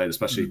Sigmar I've played,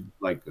 especially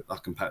like at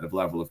that competitive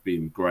level, have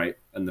been great,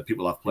 and the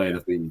people I've played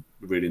have been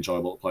really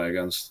enjoyable to play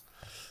against.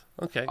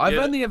 Okay, I've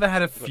only ever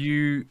had a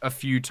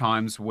few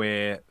times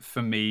where,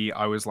 for me,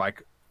 I was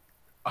like,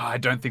 I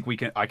don't think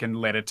I can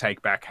let a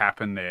take back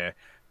happen there.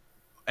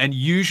 And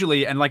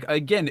usually, and like,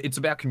 again, it's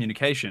about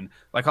communication.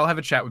 Like, I'll have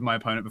a chat with my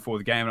opponent before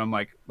the game, and I'm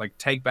like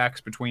take backs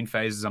between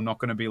phases. I'm not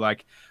going to be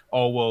like,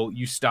 oh, well,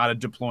 you started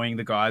deploying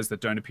the guys that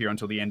don't appear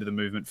until the end of the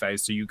movement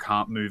phase, so you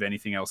can't move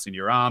anything else in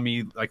your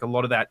army. Like, a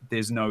lot of that,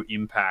 there's no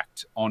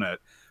impact on it.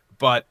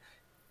 But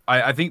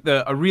I think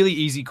a really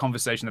easy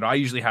conversation that I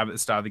usually have at the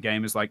start of the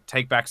game is like,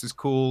 take backs is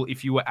cool.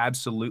 If you were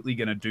absolutely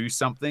going to do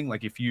something,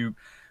 like if you,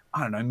 I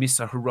don't know, miss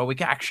a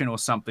heroic action or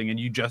something, and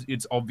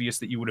it's obvious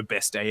that you would have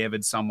best day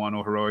ever'd someone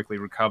or heroically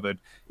recovered,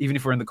 even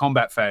if we're in the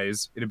combat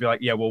phase, it'd be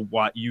like, yeah, well,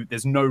 what,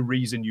 there's no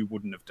reason you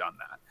wouldn't have done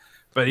that.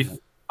 But if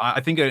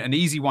I think an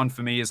easy one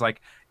for me is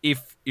like,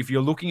 if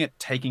you're looking at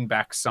taking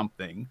back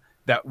something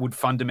that would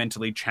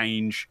fundamentally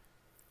change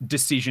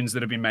decisions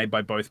that have been made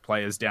by both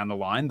players down the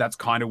line, that's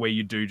kind of where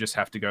you do just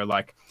have to go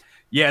like,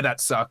 yeah,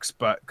 that sucks.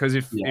 But because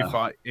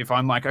if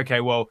I'm like, okay,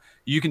 well,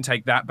 you can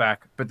take that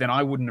back, but then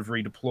I wouldn't have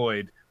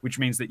redeployed, which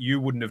means that you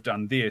wouldn't have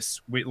done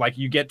this. Like,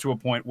 you get to a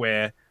point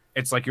where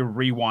it's like you're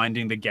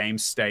rewinding the game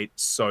state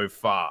so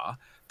far.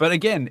 But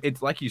again,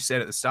 it's like you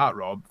said at the start,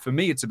 Rob, for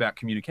me, it's about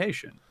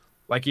communication.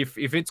 Like, if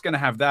it's going to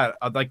have that,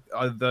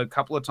 the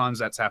couple of times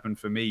that's happened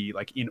for me,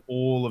 like in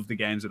all of the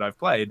games that I've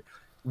played,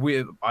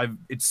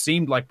 it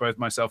seemed like both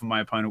myself and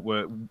my opponent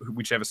were,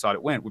 whichever side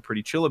it went, were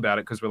pretty chill about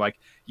it, because we're like,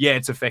 yeah,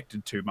 it's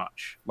affected too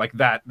much. Like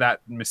that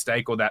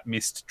mistake or that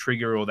missed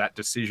trigger or that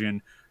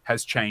decision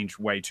has changed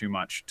way too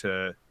much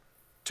to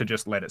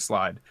just let it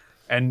slide.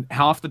 And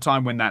half the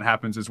time when that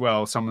happens as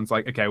well, someone's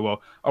like, okay,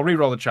 well, I'll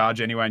re-roll the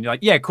charge anyway. And you're like,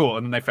 yeah, cool.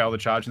 And then they fail the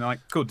charge and they're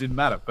like, cool, didn't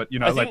matter. But, you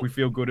know, like we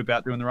feel good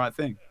about doing the right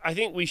thing. I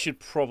think we should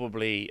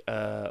probably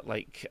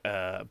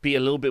be a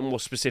little bit more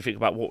specific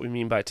about what we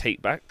mean by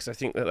take back, because I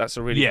think that's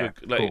a really good,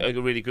 like, cool. A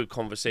really good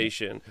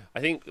conversation. I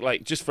think,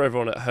 like, just for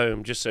everyone at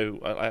home, just so,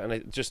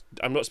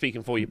 I'm not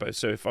speaking for you both,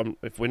 so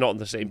if we're not on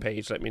the same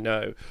page, let me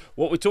know.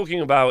 What we're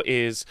talking about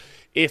is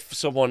if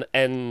someone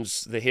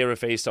ends the hero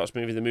phase, starts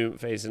moving the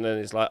movement phase, and then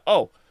it's like,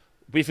 oh,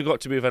 we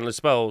forgot to move endless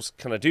spells,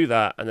 can I do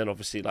that? And then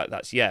obviously, like,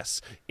 that's yes.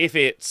 If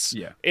it's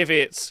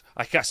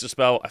I cast a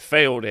spell, I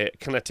failed it,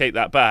 can I take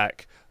that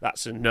back?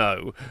 That's a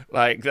no.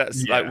 Like,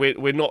 that's like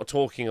we're not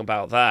talking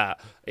about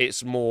that.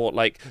 It's more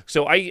like,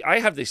 so I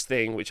have this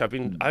thing which I've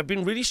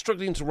been really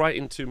struggling to write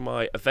into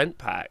my event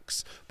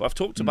packs, but I've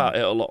talked about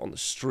it a lot on the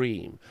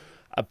stream,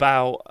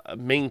 about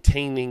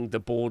maintaining the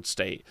board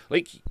state.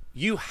 Like,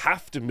 you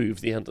have to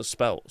move the endless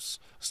spells.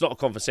 It's not a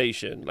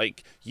conversation.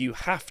 Like, you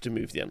have to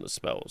move the endless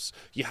spells.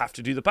 You have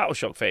to do the battle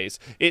shock phase.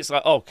 It's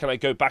like, oh, can I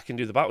go back and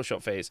do the battle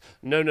shock phase?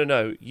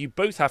 No. You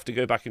both have to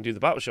go back and do the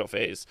battle shock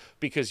phase,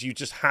 because you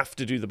just have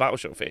to do the battle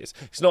shock phase.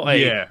 It's not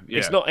a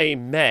it's not a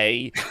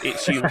may.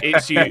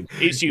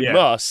 It's you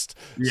must.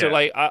 Yeah. So,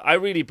 like, I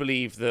really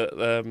believe that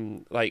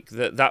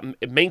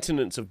that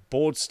maintenance of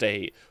board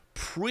state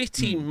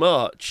pretty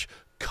much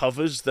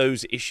covers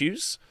those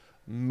issues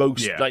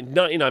like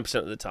 99%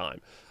 of the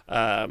time.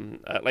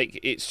 Like,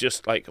 it's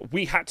just like,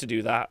 we had to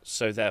do that,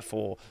 so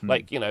therefore,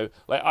 like, you know,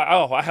 like,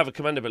 I have a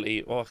command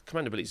ability. Well,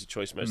 command ability is a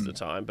choice most of the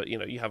time, but, you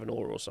know, you have an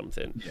aura or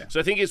something. So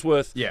I think it's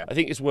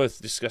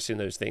worth discussing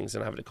those things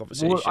and having a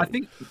conversation. Well, I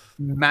think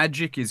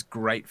Magic is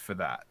great for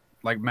that.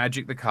 Like,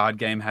 Magic the card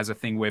game has a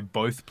thing where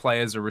both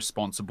players are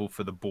responsible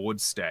for the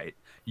board state.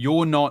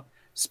 You're not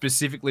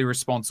specifically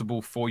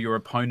responsible for your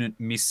opponent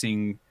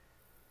missing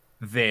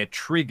their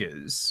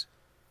triggers.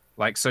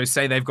 Like, so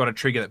say they've got a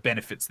trigger that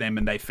benefits them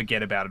and they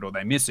forget about it or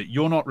they miss it.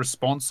 You're not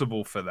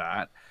responsible for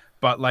that.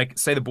 But, like,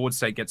 say the board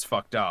state gets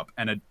fucked up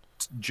and a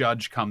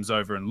judge comes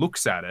over and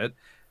looks at it,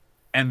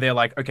 and they're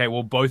like, okay,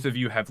 well, both of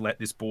you have let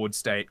this board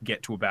state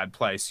get to a bad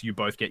place. You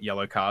both get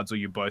yellow cards, or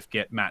you both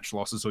get match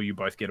losses, or you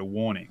both get a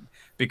warning.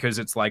 Because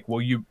it's like,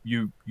 well, you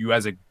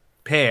as a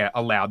pair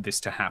allowed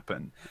this to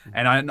happen.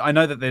 And I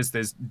know that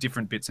there's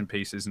different bits and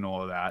pieces and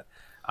all of that.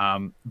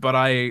 But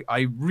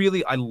I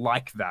really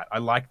like that. I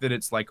like that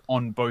it's like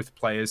on both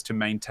players to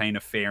maintain a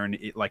fair and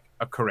like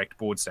a correct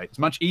board state. It's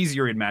much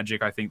easier in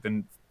Magic, I think,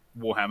 than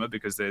Warhammer,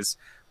 because it's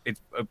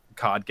a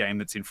card game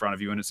that's in front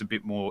of you and it's a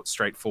bit more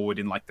straightforward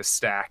in like the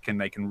stack,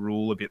 and they can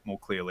rule a bit more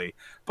clearly.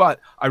 But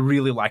I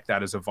really like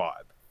that as a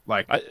vibe.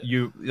 Like,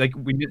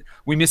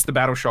 we missed the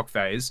battle shock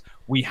phase.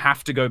 We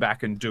have to go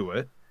back and do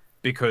it,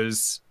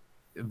 because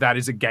that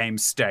is a game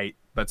state.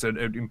 That's an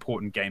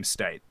important game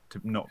state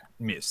to not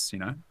miss, you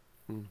know?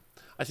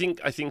 I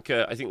think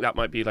that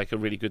might be like a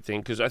really good thing,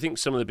 because I think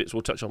some of the bits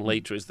we'll touch on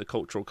later is the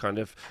cultural kind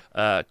of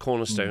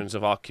cornerstones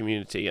of our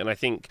community, and I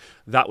think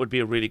that would be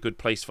a really good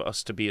place for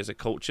us to be as a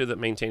culture, that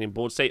maintaining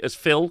board state. As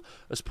Phil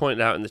has pointed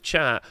out in the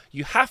chat,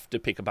 you have to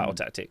pick a battle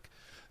tactic.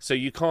 So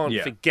you can't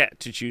forget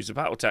to choose a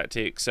battle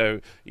tactic.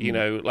 So, you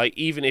know, like,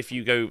 even if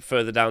you go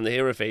further down the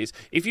hero phase,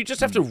 if you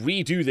just have to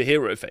redo the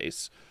hero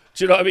phase,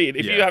 do you know what I mean?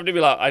 If you have to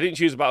be like, I didn't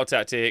choose a battle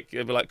tactic,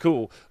 it'd be like,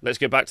 cool, let's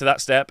go back to that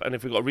step. And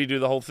if we've got to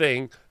redo the whole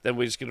thing, then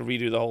we're just going to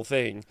redo the whole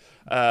thing.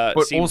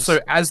 But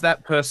also, as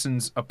that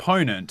person's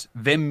opponent,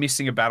 them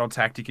missing a battle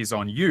tactic is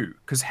on you.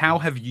 Because how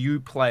have you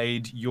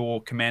played your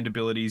command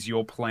abilities,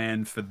 your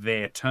plan for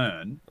their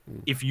turn,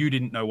 if you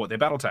didn't know what their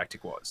battle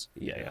tactic was?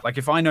 Like,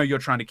 if I know you're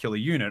trying to kill a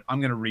unit,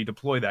 I'm going to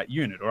redeploy that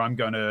unit, or I'm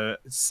going to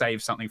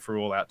save something for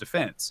all-out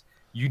defense.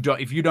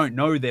 If you don't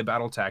know their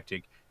battle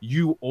tactic,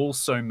 you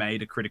also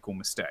made a critical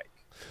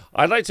mistake.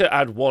 I'd like to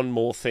add one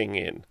more thing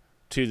in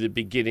to the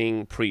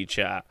beginning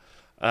pre-chat,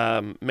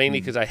 mainly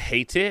because I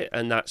hate it,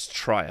 and that's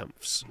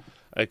triumphs.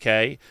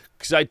 Okay?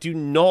 Because I do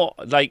not,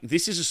 like,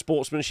 this is a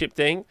sportsmanship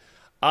thing.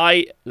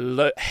 I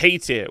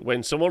hate it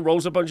when someone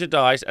rolls a bunch of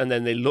dice and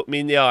then they look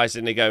me in the eyes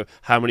and they go,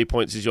 how many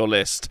points is your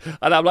list?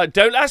 And I'm like,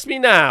 don't ask me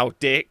now,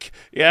 dick.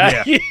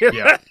 Yeah.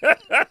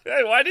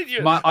 Why did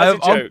you?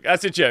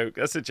 That's a joke.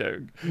 That's a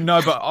joke.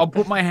 No, but I'll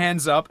put my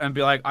hands up and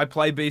be like, I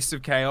play Beast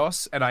of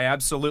Chaos and I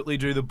absolutely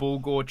do the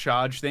Bulgor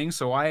charge thing.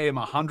 So I am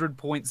 100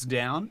 points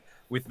down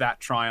with that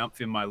triumph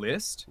in my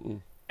list.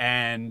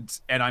 And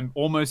I'm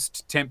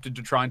almost tempted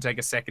to try and take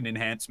a second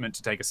enhancement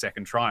to take a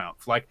second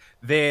triumph. Like,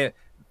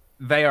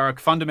 they are a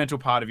fundamental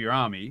part of your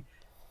army.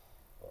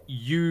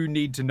 You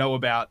need to know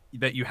about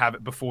that you have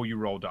it before you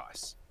roll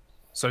dice.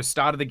 So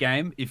start of the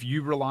game, if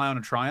you rely on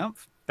a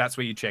triumph, that's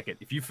where you check it.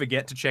 If you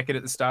forget to check it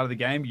at the start of the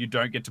game, you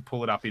don't get to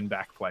pull it up in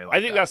back play.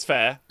 I think that's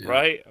fair,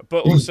 right?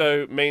 But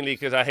also mainly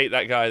because I hate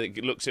that guy that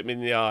looks at me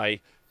in the eye,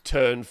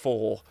 turn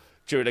 4,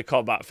 during a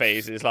combat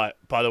phase is like,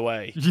 by the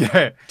way,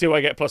 do I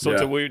get +1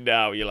 to wound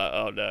now? You're like,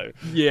 oh no.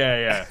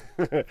 Yeah.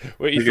 I think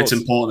it's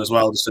important as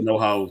well just to know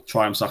how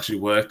triumphs actually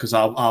work, because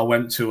I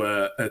went to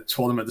a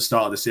tournament at the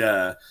start of this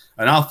year,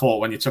 and I thought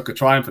when you took a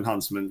triumph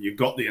enhancement, you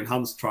got the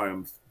enhanced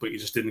triumph, but you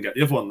just didn't get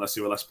the other one unless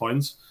you were less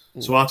points.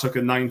 So I took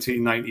a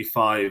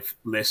 1995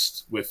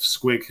 list with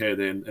Squig here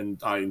in,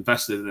 and I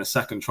invested in a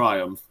second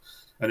triumph.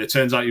 And it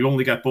turns out you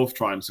only get both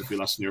triumphs if you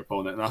lessen your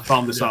opponent. And I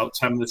found this out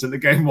 10 minutes into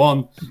game one,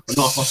 and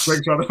not my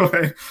Squig ran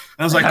away. And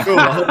I was like, cool,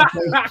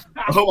 I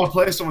hope I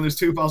play someone who's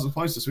 2,000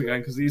 points this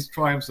weekend, because these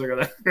triumphs are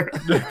going to...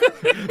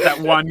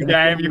 That one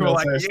game, you were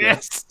like,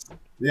 yes!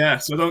 Yeah,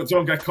 so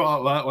don't get caught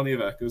out with that one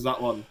either, because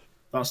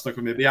that stuck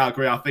with me. But yeah, I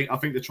agree. I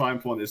think the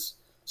triumph one is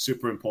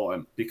super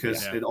important,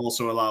 because it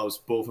also allows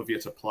both of you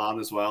to plan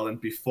as well. And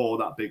before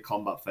that big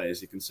combat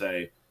phase, you can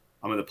say,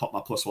 I'm going to pop my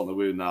 +1 to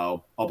wound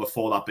now, or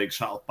before that big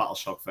battle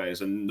shock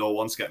phase, and no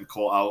one's getting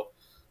caught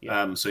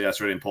out. So yeah,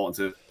 it's really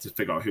important to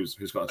figure out who's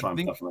got to try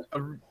and definitely.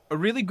 A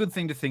really good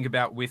thing to think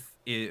about with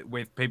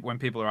people when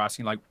people are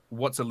asking like,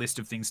 what's a list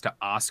of things to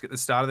ask at the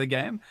start of the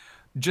game?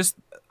 Just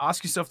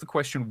ask yourself the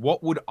question: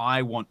 what would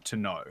I want to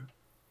know?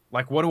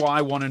 Like, what do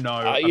I want to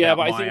know? But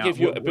I think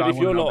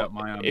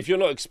if you're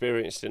not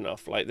experienced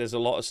enough, like there's a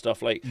lot of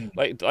stuff like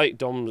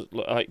Dom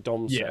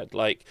said,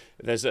 like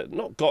there's a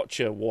not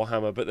gotcha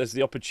Warhammer, but there's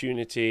the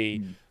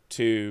opportunity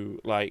to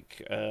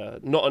like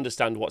not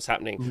understand what's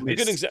happening. A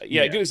good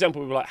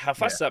example would be like how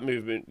fast that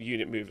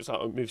unit moves. It's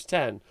like it moves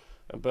 10.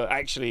 But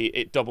actually,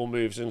 it double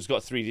moves and has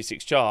got 3d6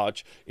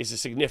 charge is a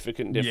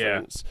significant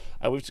difference.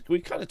 And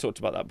we've kind of talked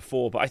about that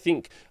before. But I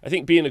think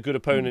being a good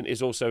opponent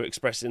is also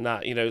expressing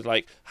that, you know,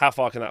 like how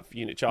far can that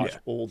unit charge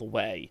all the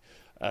way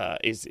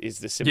is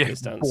the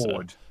simplest answer.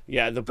 Board.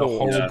 Yeah, the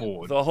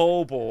board. The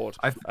whole board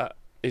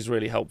is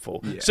really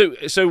helpful.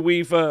 Yeah. So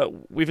we've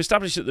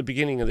established at the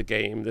beginning of the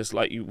game there's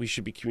like we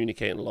should be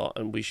communicating a lot,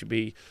 and we should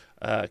be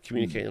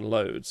communicating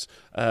loads,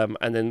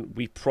 and then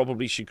we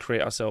probably should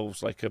create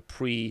ourselves like a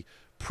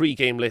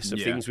pre-game list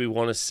of things we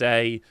want to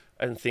say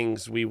and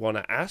things we want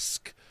to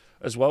ask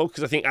as well,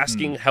 because I think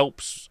asking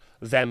helps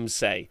them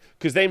say,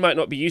 because they might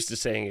not be used to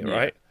saying it,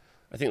 right?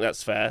 I think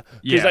that's fair.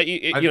 Because like,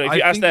 you know, if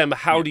you ask them,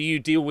 how do you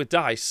deal with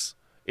dice,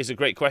 is a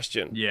great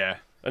question. Yeah.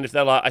 And if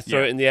they're like, I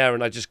throw it in the air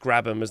and I just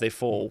grab them as they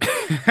fall.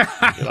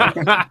 You're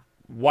like,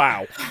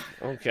 wow.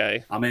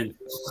 Okay. I'm in.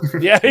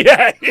 Yeah.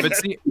 But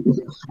see,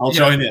 I'll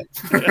join you.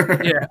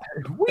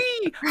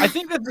 I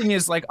think the thing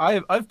is, like,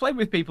 I've played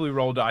with people who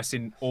roll dice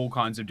in all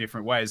kinds of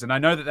different ways, and I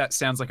know that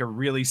sounds like a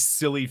really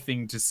silly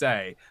thing to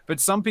say,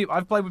 but some people,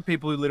 I've played with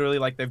people who literally,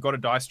 like, they've got a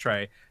dice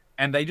tray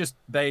and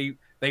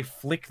they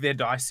flick their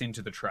dice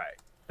into the tray.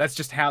 That's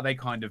just how they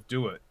kind of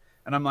do it.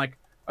 And I'm like,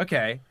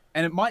 okay.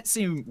 And it might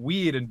seem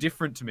weird and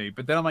different to me,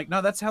 but then I'm like,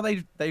 no, that's how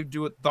they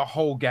do it the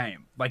whole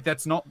game. Like,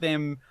 that's not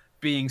them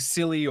being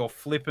silly or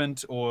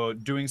flippant or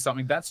doing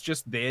something. That's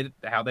just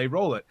how they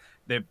roll it.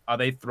 Are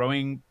they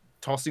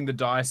tossing the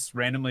dice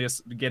randomly,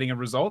 getting a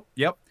result?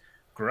 Yep.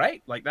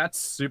 Great. Like, that's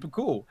super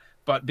cool.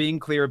 But being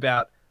clear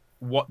about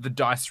what the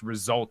dice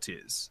result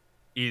is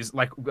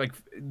like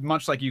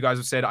much like you guys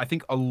have said, I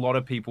think a lot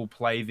of people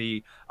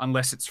play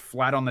unless it's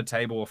flat on the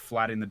table or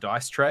flat in the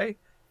dice tray,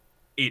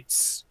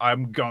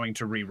 I'm going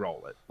to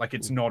re-roll it. Like,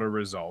 it's not a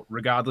result,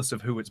 regardless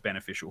of who it's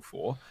beneficial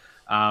for.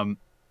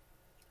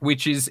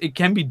 It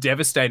can be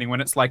devastating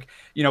when it's like,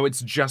 you know,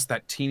 it's just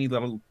that teeny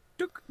little,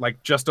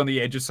 like just on the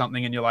edge of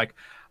something, and you're like,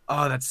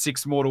 oh, that's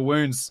 6 mortal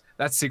wounds.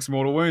 That's 6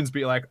 mortal wounds. But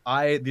you're like,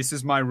 this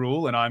is my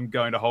rule, and I'm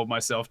going to hold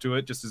myself to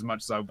it just as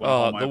much as I want to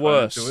hold my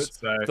opponent to it.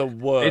 So the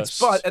worst.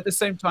 But at the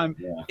same time,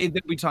 there'll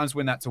be times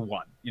when that's a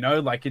 1. You know,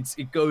 like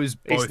it goes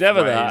both ways. It's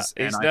never that.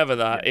 It's never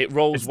that. It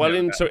rolls well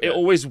into. It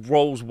always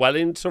rolls well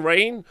in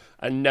terrain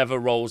and never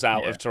rolls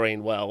out of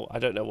terrain well. I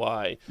don't know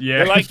why.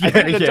 Yeah. I think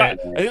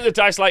the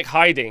dice like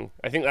hiding.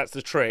 I think that's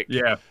the trick.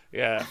 Yeah.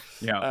 Okay.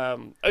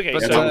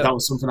 But that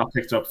was something I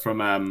picked up from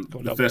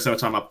the first ever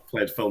time I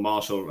played Phil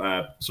Marshall.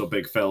 So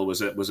Big Phil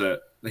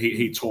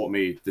he taught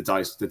me the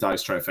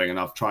dice tray thing, and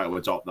I've tried to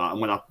adopt that.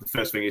 And the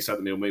first thing he said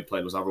to me when we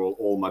played was, I roll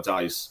all my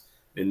dice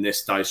in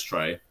this dice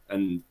tray,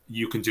 and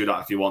you can do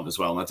that if you want as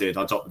well. And I did.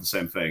 I adopted the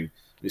same thing.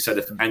 And he said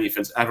if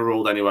anything's ever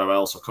rolled anywhere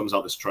else or comes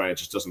out this tray, it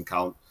just doesn't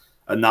count.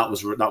 And that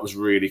was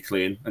really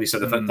clean. And he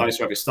said if that dice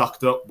are ever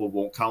stacked up, we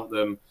won't count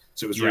them.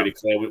 So it was really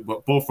clear. We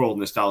both rolled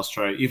in this dice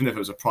tray. Even if it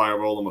was a prior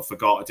roll and we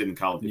forgot, it didn't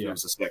count. Even if it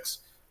was a 6,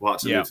 we had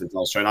to move to the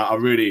dice tray. And I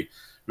really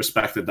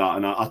respected that,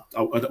 and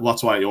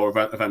that's why at your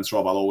events,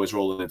 Rob, I'll always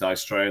roll in the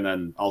dice tray, and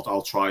then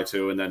I'll try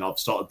to, and then I've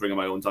started bringing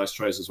my own dice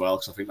trays as well,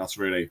 because I think that's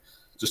really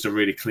just a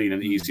really clean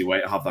and easy way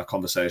to have that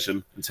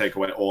conversation and take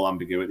away all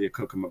ambiguity that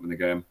could come up in the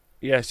game.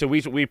 Yeah, so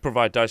we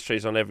provide dice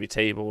trays on every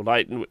table.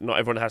 Like, not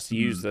everyone has to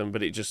use them,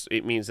 but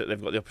it means that they've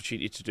got the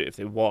opportunity to do it if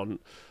they want,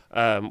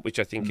 which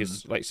I think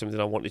is like something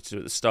I wanted to do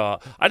at the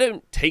start. I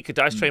don't take a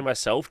dice tray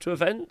myself to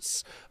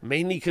events,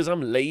 mainly because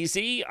I'm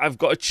lazy. I've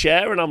got a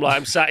chair and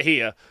I'm sat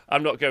here.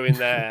 I'm not going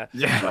there.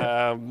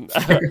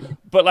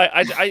 But like,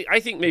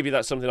 I think maybe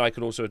that's something I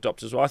can also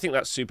adopt as well. I think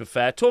that's super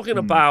fair. Talking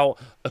about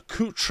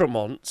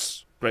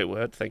accoutrements, Great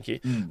word, thank you.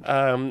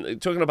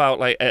 Talking about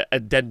like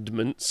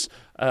addenduments.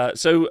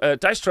 So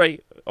dice tray,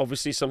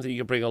 obviously something you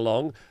can bring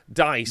along.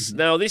 Dice.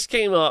 Now this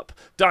came up.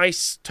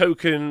 Dice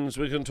tokens.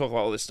 We're going to talk about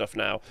all this stuff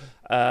now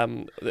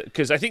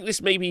because I think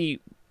this maybe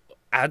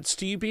adds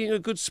to you being a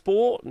good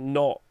sport,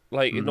 not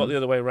not the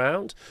other way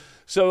around.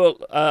 So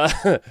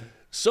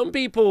some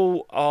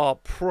people are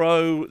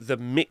pro the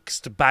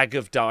mixed bag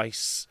of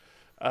dice.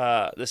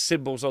 The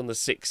symbols on the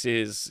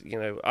sixes,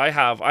 I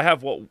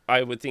have what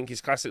I would think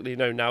is classically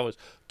known now as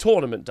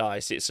tournament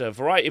dice. It's a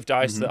variety of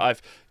dice that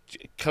I've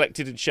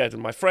collected and shared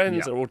with my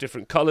friends. They're all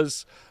different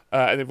colours,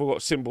 and they've all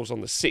got symbols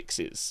on the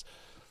sixes.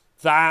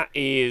 That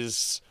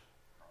is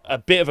a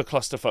bit of a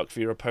clusterfuck for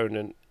your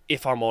opponent,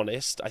 if I'm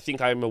honest. I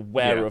think I'm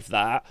aware of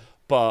that,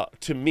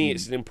 but to me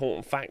it's an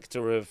important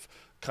factor of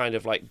kind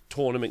of like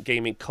tournament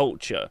gaming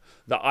culture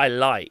that I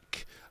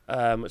like.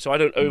 So I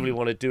don't overly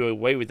want to do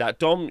away with that.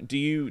 Dom, do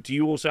you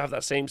also have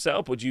that same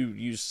setup, or do you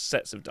use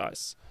sets of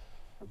dice?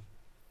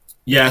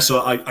 Yeah, so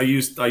I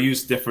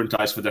use different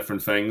dice for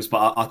different things,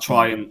 but I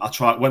try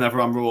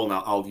whenever I'm rolling,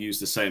 I'll use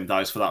the same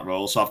dice for that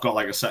roll. So I've got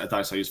like a set of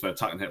dice I use for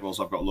attack and hit rolls.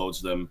 I've got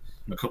loads of them.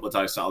 A couple of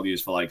dice that I'll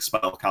use for like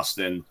spell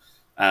casting,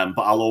 but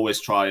I'll always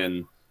try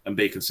and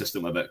be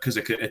consistent with it because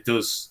it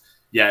does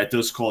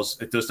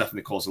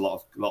definitely cause a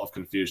lot of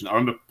confusion. I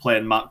remember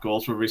playing Matt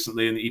Goldsworth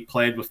recently, and he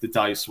played with the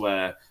dice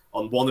where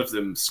on one of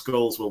them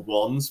skulls were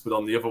ones, but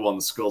on the other one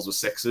skulls were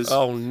sixes.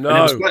 Oh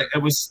no! And it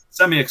was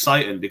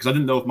semi-exciting because I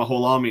didn't know if my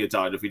whole army had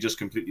died, if he just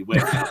completely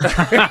went. Okay,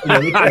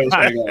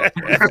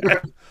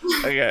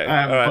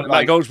 all right.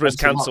 Matt Goldsworth's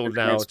cancelled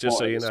now, just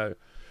so you know.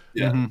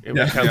 Yeah, we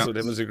cancelled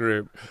him as a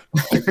group.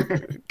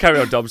 Carry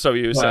on, Dom. So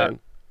you were saying.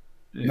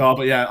 No,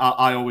 but yeah,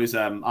 I always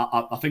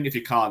I think if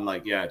you can,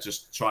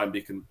 just try and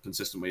be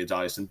consistent with your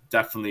dice, and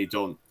definitely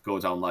don't go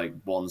down like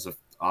ones of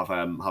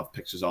have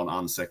pictures on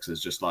and sixes.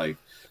 Just go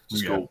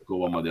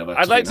one with the other.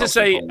 I'd like to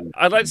say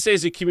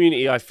as a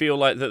community, I feel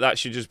like that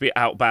should just be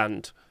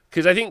outbanned.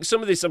 Because I think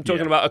some of this I'm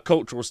talking about a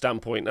cultural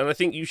standpoint, and I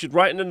think you should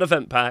write in an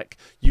event pack,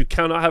 you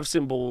cannot have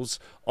symbols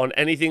on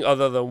anything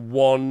other than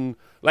one.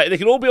 Like, they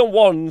can all be on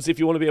ones if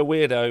you want to be a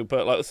weirdo,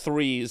 but like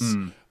threes,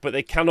 but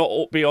they cannot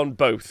all be on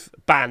both.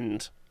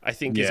 Banned, I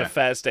think, is a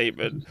fair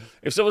statement.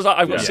 If someone's like,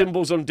 I've got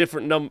symbols on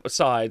different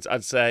sides,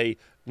 I'd say,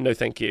 no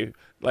thank you.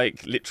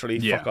 Like, literally,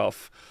 fuck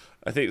off.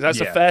 I think that's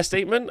a fair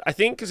statement, I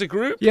think, as a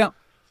group. Yeah.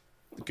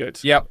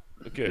 Good. Yep.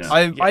 Good.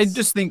 I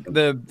just think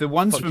the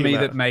ones for me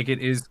that make it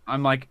is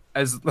I'm like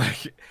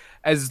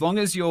as long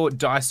as your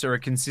dice are a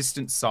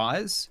consistent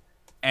size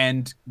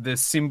and the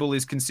symbol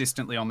is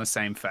consistently on the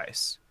same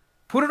face,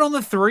 put it on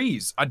the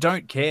threes. I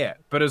don't care,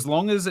 but as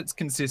long as it's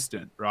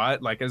consistent,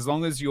 right? Like as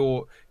long as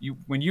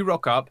when you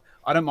rock up,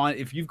 I don't mind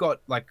if you've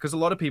got because a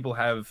lot of people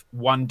have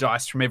one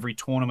dice from every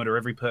tournament or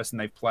every person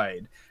they've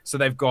played, so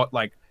they've got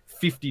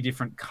 50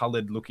 different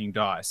colored looking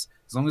dice.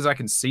 As long as I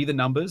can see the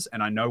numbers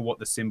and I know what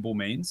the symbol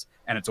means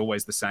and it's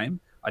always the same,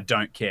 I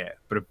don't care.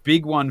 But a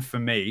big one for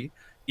me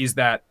is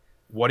that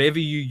whatever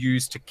you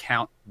use to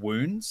count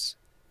wounds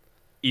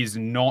is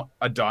not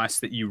a dice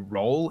that you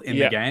roll in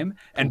the game.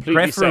 And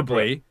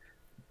preferably,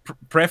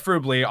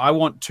 I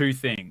want two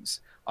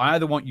things. I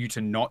either want you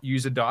to not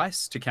use a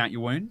dice to count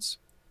your wounds.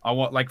 I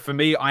want, for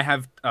me, I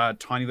have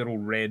tiny little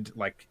red,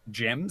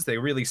 gems.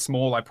 They're really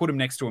small. I put them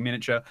next to a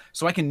miniature,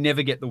 so I can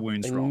never get the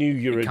wounds wrong. I knew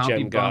you were a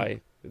gem guy.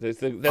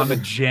 I'm a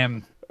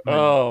gem.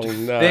 Oh,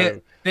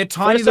 no. They're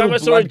tiny little First time I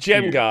saw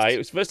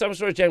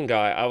a gem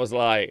guy,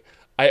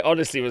 I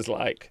honestly was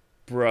like,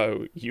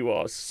 bro, you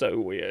are so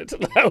weird.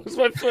 That was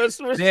my first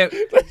Rob,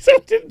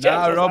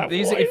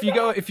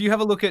 if you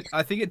have a look at,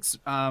 I think it's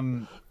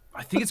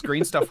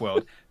Green Stuff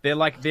World.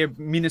 They're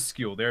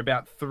minuscule. They're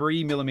about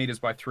 3 millimeters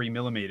by 3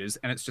 millimeters,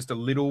 and it's just a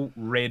little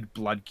red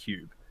blood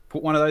cube.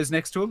 Put one of those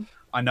next to him.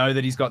 I know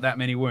that he's got that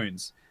many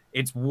wounds.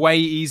 It's way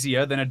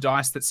easier than a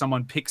dice that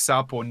someone picks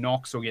up or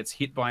knocks or gets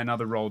hit by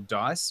another rolled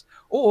dice.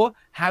 Or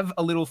have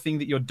a little thing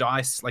that your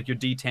dice, like your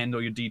D10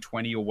 or your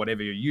D20 or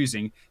whatever you're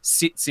using,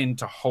 sits in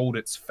to hold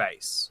its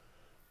face.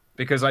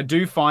 Because I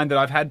do find that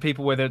I've had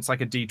people where it's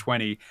like a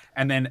D20,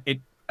 and then a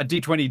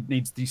D20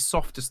 needs the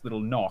softest little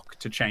knock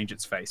to change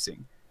its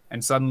facing.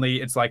 And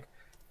suddenly it's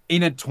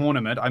in a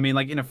tournament, I mean,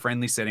 in a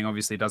friendly setting,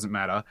 obviously it doesn't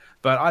matter.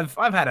 But I've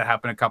had it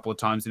happen a couple of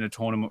times in a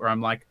tournament where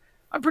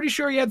I'm pretty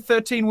sure he had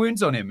 13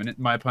 wounds on him. And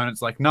my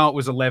opponent's like, no, it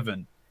was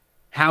 11.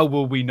 How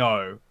will we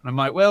know? And I'm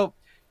like, well,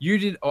 you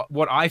did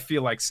what I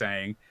feel like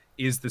saying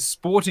is the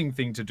sporting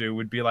thing to do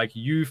would be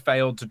you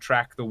failed to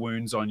track the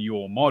wounds on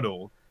your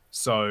model.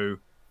 So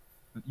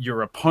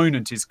your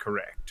opponent is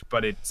correct,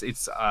 but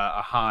it's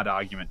a hard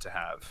argument to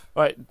have.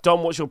 All right,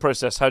 Dom, what's your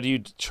process? How do you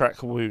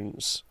track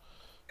wounds?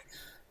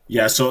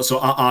 Yeah, so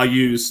I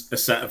use a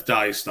set of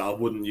dice that I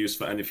wouldn't use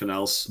for anything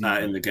else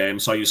in the game.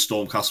 So I use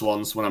Stormcast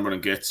ones when I'm running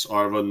Gits,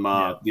 or I run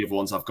the other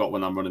ones I've got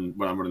when I'm running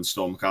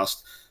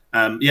Stormcast.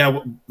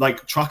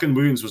 Tracking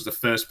wounds was the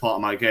first part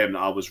of my game that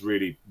I was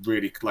really,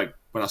 really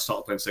when I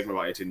started playing Sigmar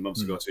about 18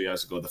 months ago, 2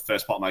 years ago. The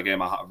first part of my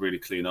game I had to really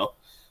clean up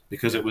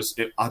because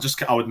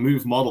I would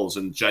move models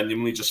and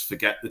genuinely just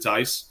forget the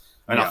dice.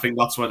 And I think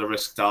that's where the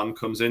risk down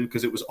comes in,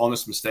 because it was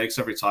honest mistakes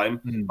every time.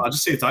 But I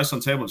just see a dice on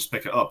the table and just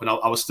pick it up. And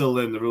I was still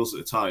learning the rules at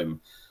the time.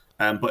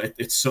 But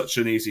it's such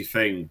an easy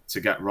thing to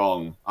get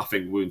wrong, I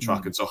think, wound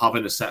tracking. So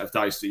having a set of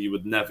dice that you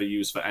would never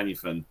use for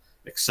anything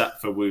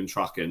except for wound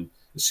tracking,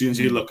 as soon as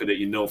you look at it,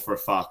 you know for a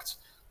fact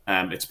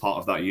it's part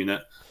of that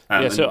unit.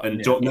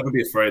 Don't never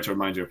be afraid to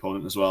remind your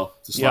opponent as well.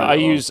 I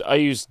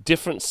use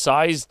different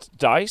sized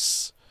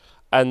dice.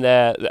 And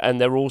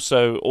they're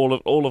also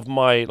all of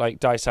my like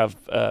dice have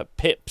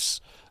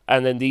pips,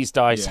 and then these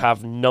dice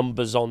have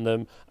numbers on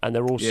them, and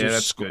they're also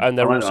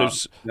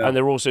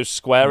they're also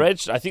square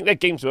edged. I think they're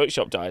Games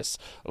Workshop dice,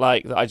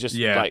 like that I just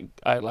got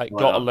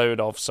a load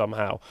of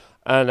somehow,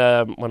 and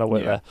when I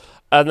went there,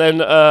 and then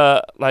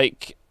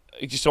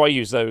so I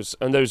use those,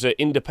 and those are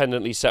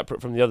independently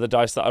separate from the other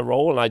dice that I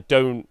roll, and I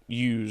don't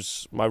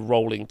use my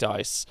rolling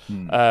dice.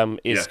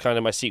 Is kind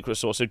of my secret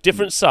sauce. So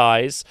different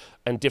size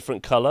and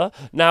different color.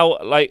 Now,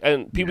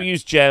 and people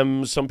use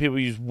gems. Some people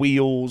use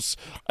wheels.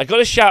 I got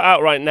a shout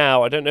out right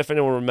now. I don't know if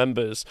anyone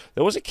remembers.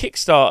 There was a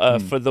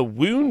Kickstarter for the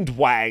Wound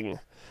Wang.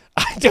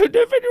 I don't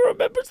know if anyone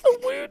remembers the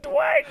Wound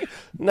Wang.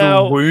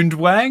 Now, the Wound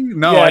Wang?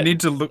 No, I need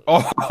to look.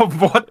 Oh,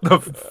 what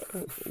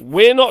the?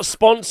 We're not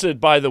sponsored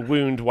by the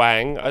Wound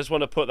Wang. I just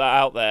want to put that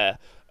out there.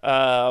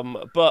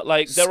 But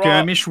like there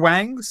skirmish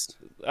wangs.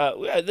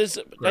 There's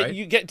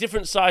you get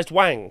different sized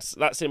wangs.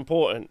 That's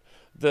important.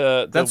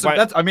 That's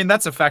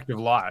a fact of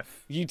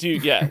life. You do,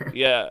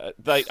 yeah.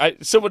 Like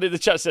someone in the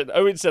chat said,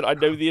 Owen said, "I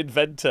know the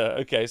inventor."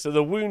 Okay, so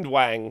the Wound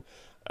Wang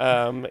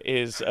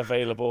is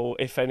available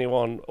if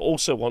anyone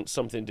also wants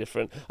something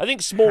different. I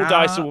think small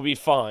dice will be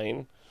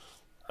fine.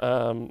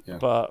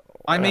 But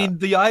I mean,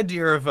 the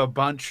idea of a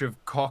bunch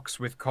of cocks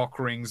with cock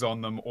rings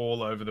on them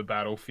all over the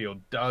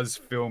battlefield does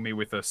fill me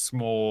with a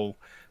small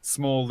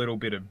little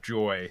bit of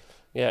joy.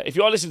 Yeah, if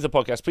you are listening to the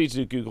podcast, please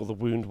do Google the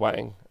Wound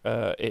Wang.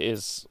 It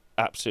is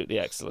absolutely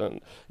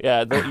excellent.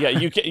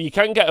 You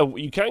can get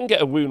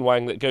a Wound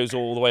Wang that goes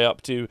all the way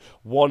up to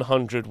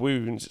 100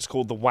 wounds. It's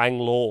called the Wang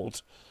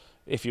Lord,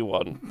 if you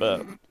want,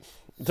 but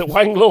the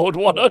Wang Lord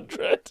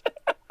 100.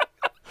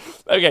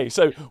 Okay,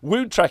 so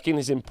wound tracking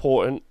is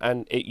important,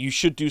 and you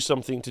should do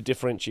something to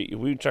differentiate your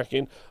wound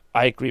tracking.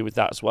 I agree with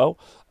that as well.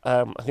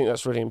 I think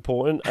that's really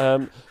important.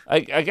 I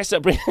guess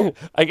that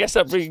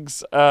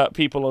brings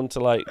people onto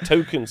like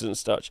tokens and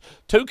such.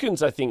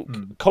 Tokens, I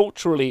think,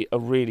 culturally are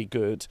really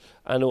good,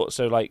 and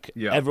also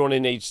everyone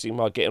in Age of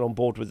Sigmar getting on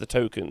board with the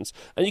tokens.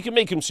 And you can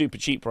make them super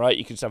cheap, right?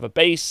 You can just have a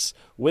base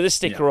with a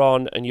sticker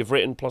on, and you've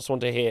written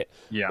 +1 to hit.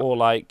 Yeah.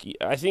 Or I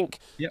think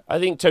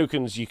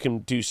tokens you can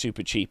do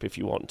super cheap if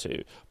you want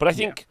to. But I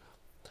think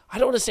I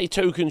don't want to say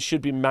tokens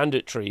should be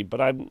mandatory,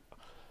 but I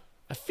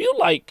feel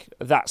like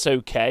that's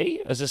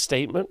okay as a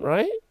statement,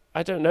 right?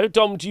 I don't know.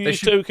 Dom, do you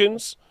use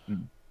tokens?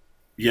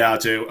 Yeah, I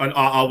do. And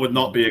I would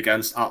not be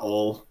against at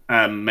all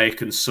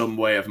making some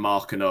way of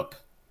marking up,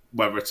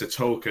 whether it's a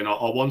token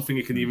or one thing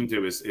you can even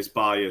do is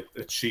buy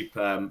a cheap,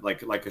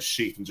 like a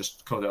sheet and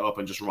just cut it up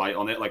and just write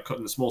on it, like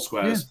cutting the small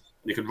squares.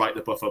 And you can write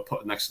the buff up,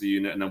 put it next to the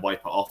unit, and then wipe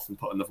it off and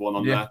put another one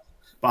on there.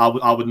 But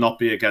I would not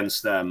be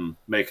against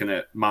making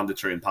it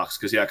mandatory in packs,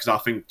 because I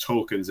think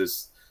tokens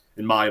is,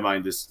 in my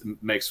mind,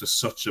 makes for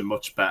such a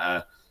much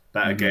better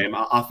game.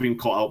 I've been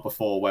caught out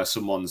before where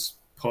someone's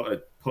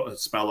put a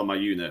spell on my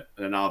unit,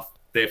 and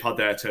they've had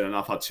their turn and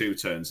I've had 2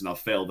 turns, and I've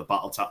failed the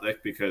battle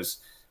tactic because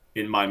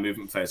in my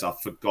movement phase I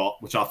forgot,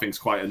 which I think is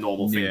quite a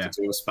normal thing to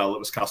do, a spell that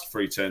was cast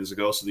 3 turns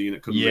ago, so the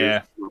unit couldn't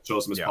move. I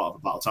chose them as part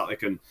of the battle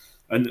tactic, and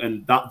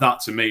that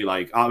to me,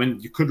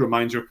 you could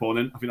remind your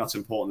opponent. I think that's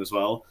important as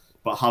well.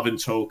 But having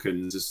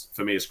tokens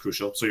for me is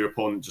crucial. So your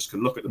opponent just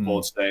can look at the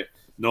board state,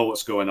 know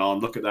what's going on,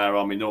 look at their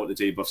army, know what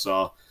the debuffs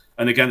are.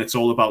 And again, it's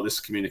all about this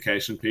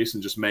communication piece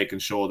and just making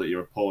sure that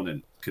your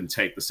opponent can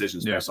take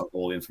decisions based on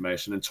all the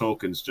information. And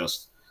tokens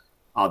just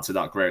add to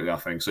that greatly, I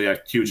think. So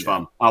huge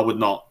fan. I would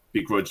not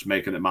begrudge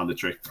making it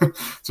mandatory,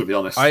 to be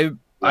honest. I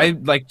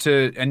like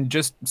to, and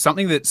just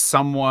something that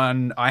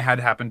someone I had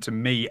happen to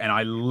me and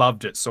I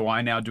loved it, so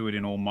I now do it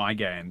in all my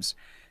games,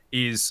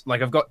 is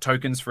I've got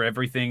tokens for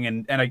everything,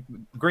 and I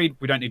agreed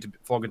we don't need to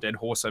flog a dead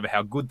horse over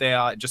how good they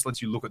are. It just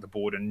lets you look at the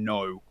board and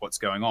know what's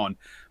going on.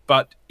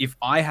 But if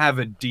I have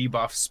a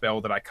debuff spell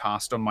that I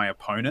cast on my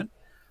opponent,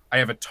 I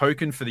have a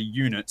token for the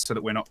unit so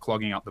that we're not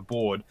clogging up the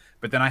board,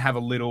 but then I have a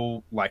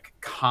little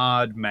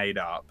card made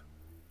up,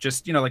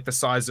 just the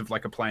size of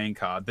a playing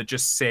card, that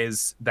just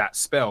says that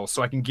spell,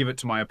 so I can give it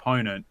to my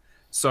opponent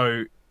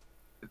so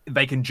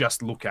they can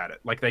just look at it.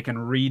 They can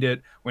read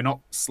it. We're not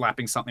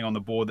slapping something on the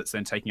board that's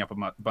then taking up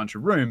a bunch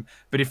of room.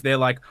 But if they're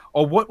like,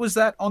 oh, what was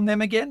that on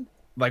them again?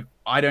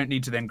 I don't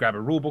need to then grab a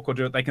rule book or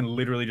do it. They can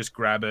literally just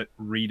grab it,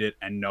 read it,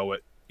 and know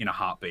it in a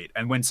heartbeat.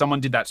 And when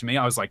someone did that to me,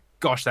 I was like,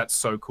 gosh, that's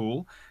so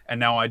cool. And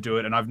now I do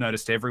it. And I've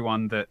noticed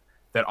everyone that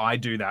I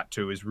do that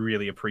to is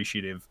really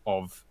appreciative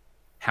of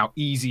how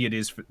easy it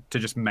is to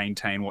just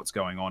maintain what's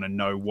going on and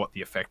know what the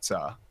effects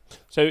are.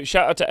 So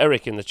shout out to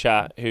Eric in the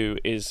chat, who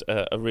is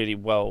a really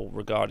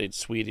well-regarded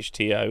Swedish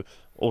TO.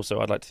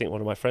 Also, I'd like to think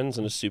one of my friends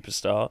and a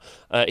superstar.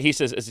 He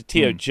says, as a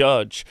TO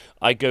judge,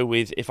 I go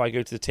with, if I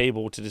go to the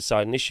table to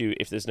decide an issue,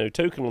 if there's no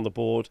token on the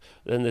board,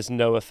 then there's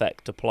no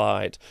effect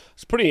applied.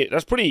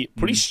 That's pretty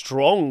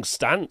strong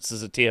stance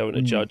as a TO and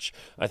a judge,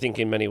 I think,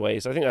 in many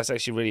ways. I think that's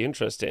actually really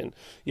interesting.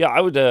 Yeah,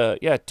 I would,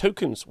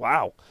 tokens,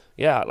 wow.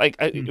 Yeah, like,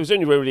 it was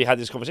only when we really had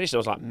this conversation, I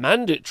was like,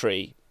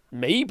 mandatory,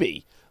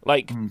 maybe.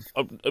 Like,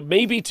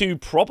 maybe to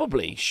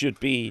probably should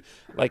be,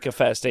 like, a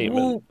fair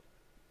statement. Well,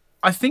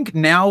 I think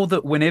now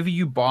that whenever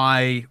you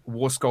buy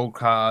War Skull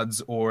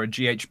cards or a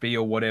GHB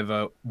or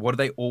whatever, what do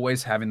they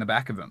always have in the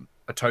back of them?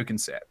 A token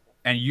set.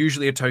 And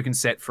usually a token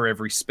set for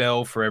every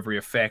spell, for every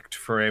effect,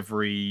 for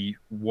every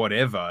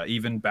whatever,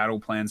 even battle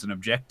plans and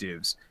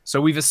objectives. So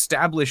we've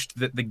established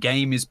that the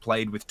game is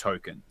played with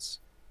tokens.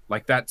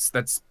 Like that's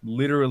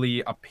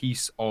literally a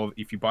piece of,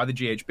 if you buy the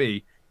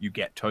GHB, you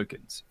get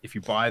tokens. If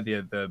you buy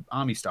the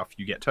army stuff,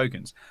 you get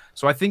tokens.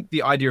 So I think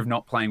the idea of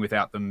not playing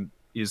without them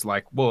is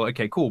like, well,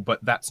 okay, cool,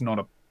 but that's not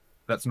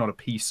a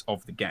piece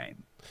of the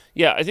game.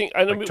 Yeah, I think,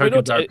 and like,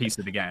 tokens are a piece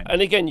of the game.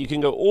 And again, you can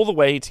go all the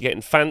way to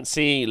getting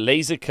fancy,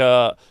 laser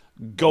cut,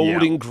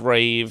 gold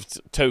engraved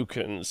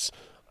tokens,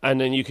 and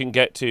then you can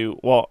get to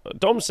what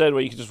Dom said,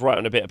 where you can just write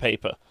on a bit of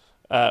paper,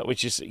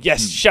 which is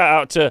shout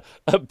out to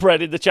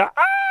Bread in the chat.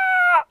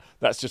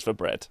 That's just for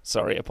Bread.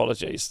 Sorry,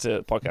 apologies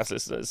to podcast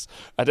listeners.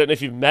 I don't know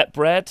if you've met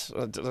Bread.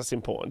 That's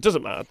important.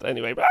 Doesn't matter.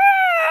 Anyway,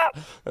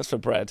 that's for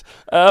Bread.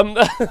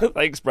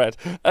 Thanks, Bread.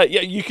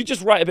 Yeah, you could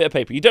just write a bit of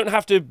paper. You don't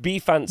have to be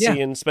fancy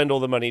and spend all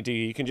the money, do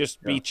you? You can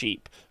just be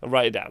cheap and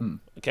write it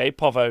down. Okay,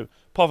 Povo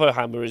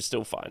Hammer is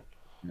still fine.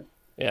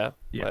 Yeah,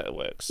 it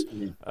works.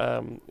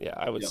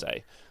 I would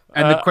say.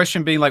 And the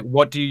question being like,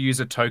 what do you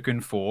use a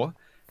token for?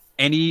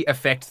 Any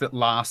effect that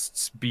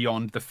lasts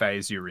beyond the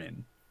phase you're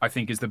in, I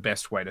think, is the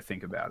best way to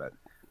think about it.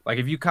 Like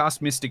if you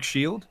cast Mystic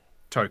Shield,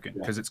 token,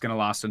 because it's going to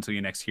last until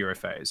your next hero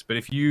phase. But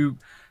if you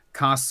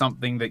cast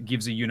something that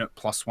gives a unit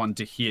 +1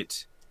 to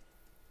hit,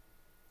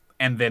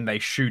 and then they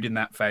shoot in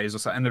that phase, or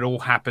so, and it all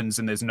happens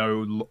and there's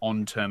no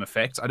on-term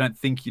effects, I don't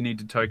think you need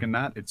to token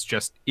that. It's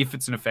just if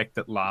it's an effect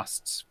that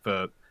lasts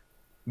for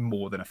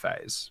more than a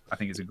phase, I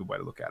think is a good way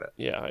to look at it.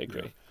 Yeah, I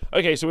agree.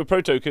 Okay, so with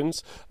pro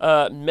tokens,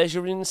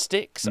 measuring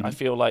sticks, I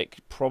feel like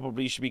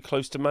probably should be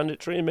close to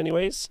mandatory in many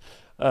ways.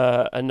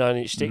 A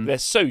 9-inch stick, they're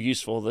so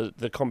useful,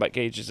 the combat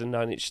gauges and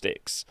 9-inch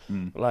sticks.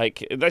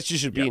 Like, that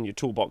should be in your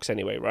toolbox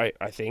anyway, right?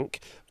 I think.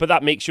 But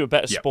that makes you a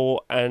better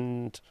sport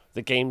and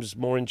the game's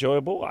more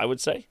enjoyable, I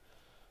would say.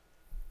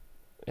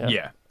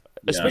 Yeah.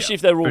 Especially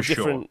if they're all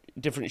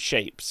different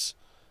shapes.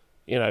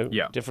 You know,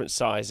 different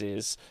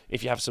sizes.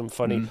 If you have some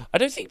funny... I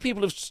don't think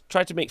people have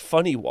tried to make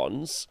funny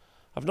ones.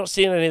 I've not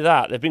seen any of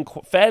that. They've been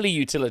fairly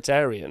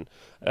utilitarian,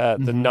 the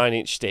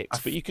 9-inch sticks.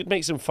 But you could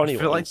make some funny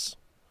ones. Like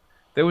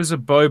there was a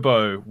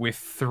Bobo with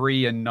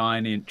 3 and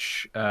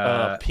 9-inch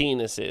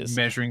penises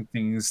measuring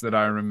things that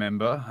I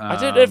remember. I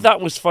don't know if that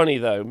was funny,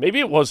 though. Maybe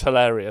it was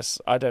hilarious.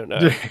 I don't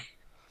know.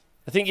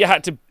 I think you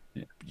have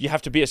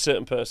to be a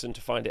certain person to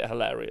find it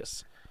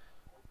hilarious.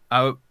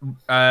 Shout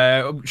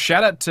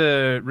out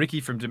to Ricky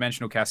from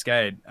Dimensional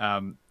Cascade.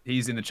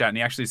 He's in the chat and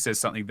he actually says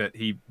something that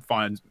he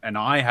finds, and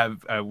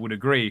I would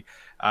agree.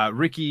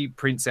 Ricky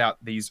prints out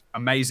these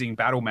amazing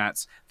battle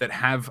mats that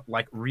have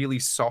like really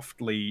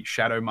softly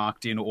shadow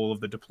marked in all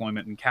of the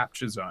deployment and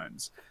capture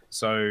zones.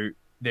 So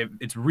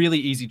it's really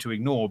easy to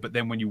ignore, but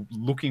then when you're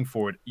looking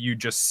for it, you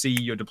just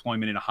see your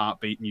deployment in a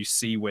heartbeat and you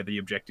see where the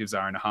objectives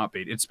are in a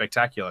heartbeat. It's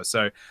spectacular.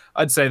 So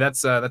I'd say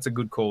that's a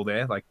good call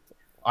there. Like,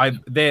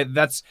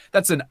 that's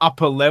an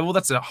upper level.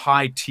 That's a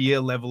high tier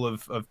level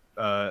of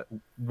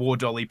War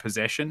Dolly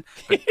possession.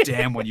 But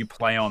damn, when you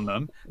play on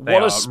them, they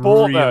what a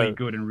sport, really though.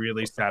 Good and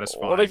really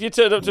satisfying. What if you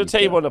turned up to a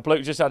table and a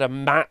bloke just had a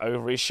mat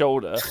over his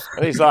shoulder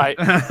and he's like,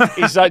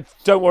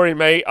 "Don't worry,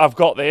 mate, I've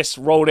got this."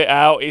 Rolled it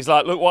out. He's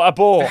like, "Look what I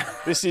bought.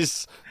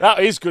 That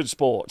is good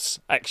sports,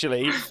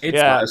 actually."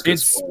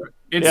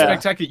 It's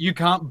spectacular. You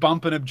can't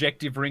bump an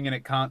objective ring and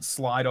it can't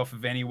slide off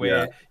of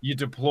anywhere. You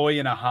deploy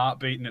in a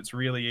heartbeat and it's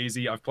really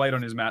easy. I've played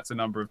on his mats a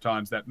number of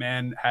times. That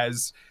man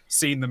has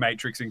seen the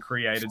Matrix and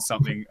created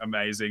something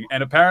amazing.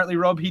 And apparently,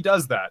 Rob, he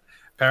does that.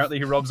 Apparently,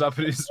 he rocks up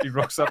and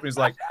he's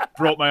like,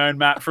 "Brought my own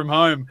mat from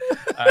home."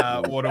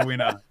 What a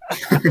winner.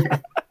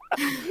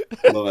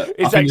 Love it.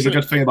 I think the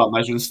good thing about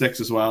measuring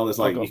sticks as well is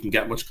like you can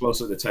get much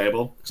closer to the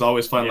table. Because I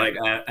always find like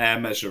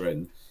air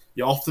measuring,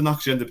 you often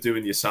actually end up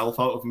doing yourself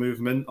out of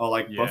movement or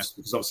like buffs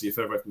because obviously you're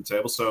further away from the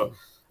table. So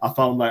I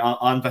found like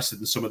I invested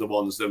in some of the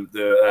ones,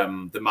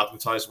 the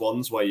magnetized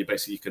ones where you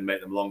can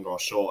make them longer or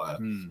shorter.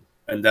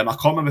 And I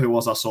can't remember who it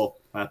was I saw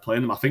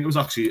playing them. I think it was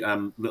actually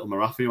Little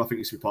Marathi, who I think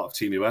used to be part of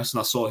Team US, and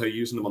I saw her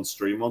using them on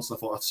stream once, and I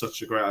thought that's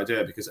such a great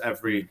idea because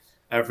every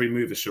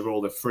move she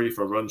rolled, if free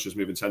for a run, she was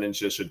moving 10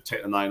 inches, she'd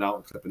take the 9 out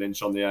and clip an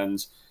inch on the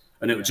end,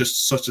 and it was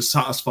just such a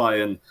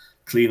satisfying,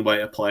 clean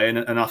way of playing.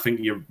 And I think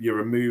you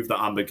remove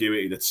that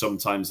ambiguity that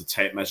sometimes the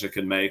tape measure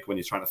can make when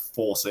you're trying to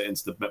force it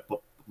into the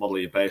model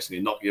of your base and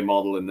you knock your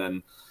model and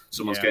then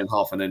someone's getting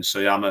half an inch. So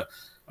yeah, I'm a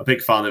a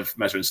big fan of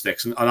measuring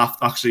sticks. And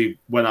actually,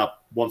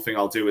 one thing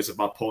I'll do is if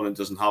my opponent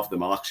doesn't have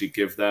them, I'll actually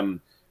give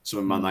them some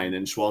of my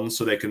 9-inch ones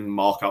so they can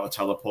mark out a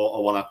teleport.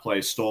 Or when I play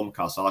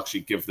Stormcast, I'll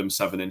actually give them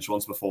 7-inch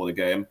ones before the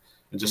game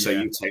and just say,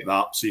 you take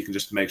that. So you can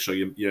just make sure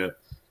you're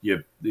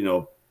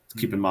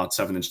keeping my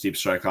 7-inch deep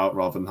strike out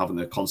rather than having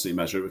to constantly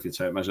measure it with your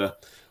tape measure.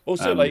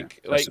 Also,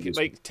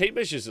 tape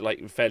measures are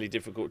like fairly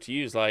difficult to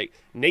use. Like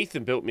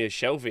Nathan built me a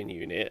shelving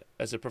unit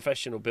as a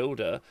professional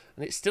builder,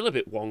 and it's still a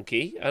bit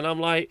wonky. And I'm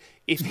like,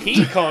 if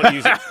he can't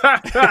use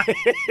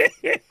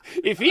it,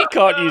 if he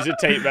can't use a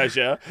tape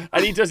measure,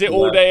 and he does it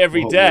all day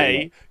every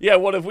day,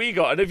 what have we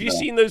got? And have you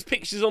seen those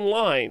pictures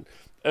online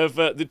of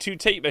the two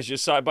tape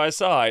measures side by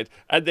side,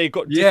 and they've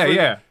got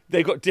different,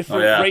 they've got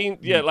different range.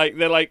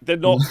 They're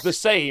not the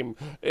same.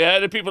 Yeah,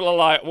 and people are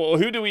like, well,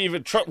 who do we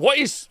even trust? What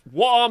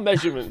are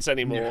measurements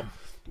anymore?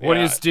 What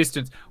is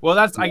distance? Well,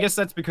 I guess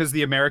that's because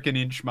the American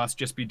inch must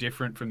just be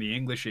different from the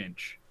English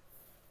inch.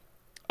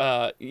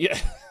 Yeah,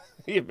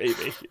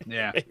 maybe.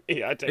 Yeah,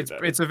 I take that.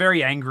 It's a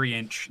very angry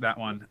inch, that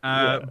one.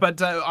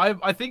 But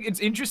I think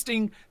it's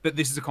interesting that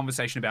this is a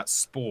conversation about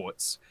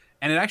sports.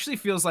 And it actually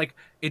feels like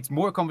it's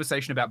more a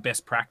conversation about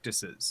best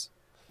practices,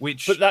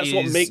 but that's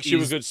what makes you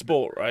a good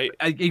sport, right?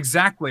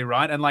 Exactly,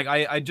 right. And like,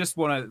 I just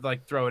want to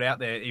like throw it out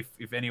there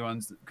if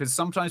anyone's, because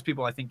sometimes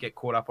people I think get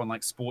caught up on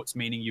like sports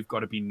meaning you've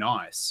got to be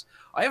nice.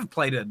 I have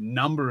played a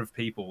number of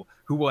people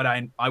who what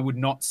I would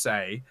not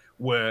say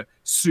were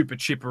super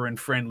chipper and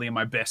friendly and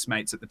my best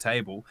mates at the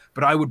table,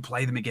 but I would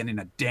play them again in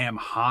a damn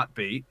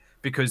heartbeat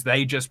because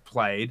they just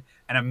played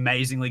an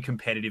amazingly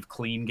competitive,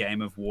 clean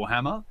game of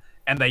Warhammer.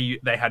 And they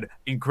had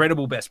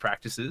incredible best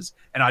practices,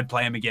 and I'd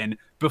play them again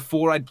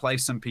before I'd play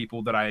some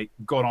people that I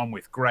got on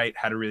with great,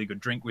 had a really good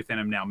drink with, and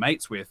am now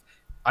mates with.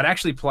 I'd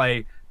actually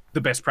play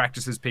the best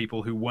practices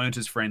people who weren't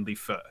as friendly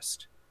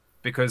first,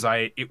 because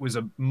it was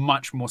a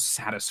much more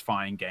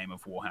satisfying game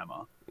of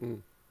Warhammer.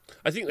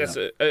 I think that's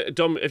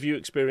Dom. Have you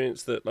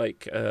experienced that?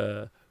 Like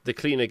the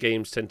cleaner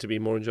games tend to be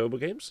more enjoyable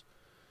games.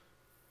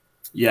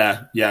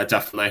 Yeah,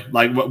 definitely.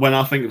 Like when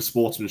I think of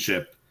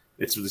sportsmanship,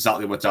 it's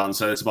exactly what Dan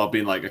said. It's about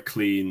being like a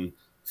clean,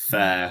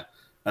 fair,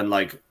 and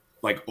like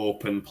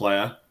open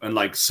player, and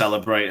like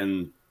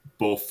celebrating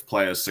both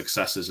players'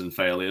 successes and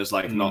failures.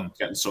 Like not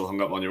getting so hung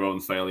up on your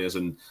own failures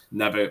and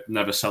never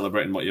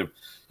celebrating what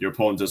your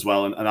opponent does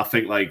well. And I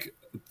think like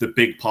the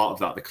big part of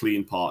that, the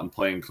clean part and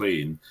playing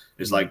clean,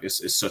 is like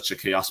is such a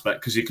key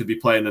aspect, because you could be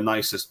playing the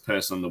nicest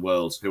person in the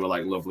world who are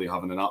like lovely,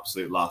 having an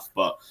absolute laugh,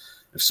 but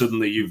if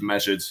suddenly you've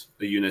measured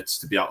the units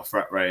to be out of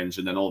threat range,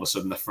 and then all of a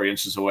sudden they're 3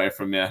 inches away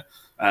from you,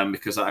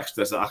 because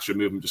there's that extra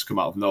movement just come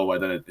out of nowhere,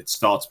 then it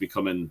starts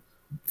becoming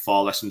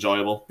far less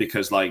enjoyable,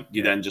 because like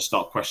you then just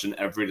start questioning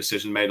every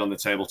decision made on the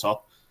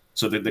tabletop.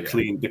 So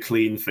the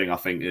clean thing, I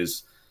think,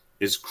 is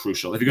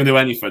crucial. If you're going to do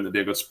anything to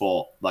be a good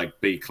sport, like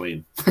be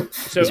clean.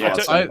 So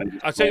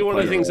I'll tell you one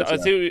of the things. I'll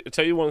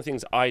tell you one of the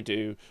things I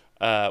do.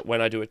 When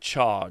I do a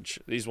charge,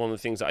 these are one of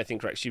the things that I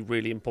think are actually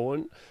really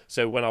important.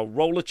 So when I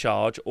roll a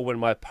charge, or when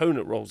my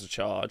opponent rolls a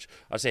charge,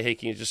 I say, hey,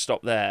 can you just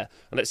stop there?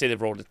 And let's say they've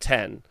rolled a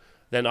 10.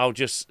 Then I'll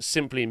just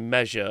simply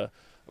measure,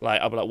 like,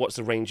 I'll be like, what's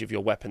the range of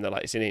your weapon? They're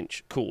like, it's an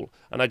inch. Cool.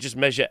 And I just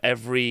measure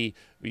every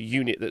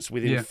unit that's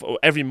within,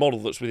 every model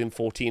that's within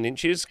 14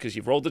 inches, because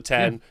you've rolled the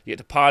 10, you get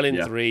to pile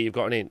in 3, you've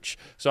got an inch.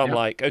 So I'm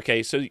like,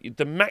 okay, so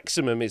the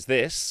maximum is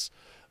this.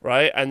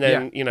 Right, and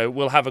then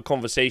we'll have a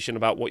conversation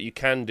about what you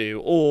can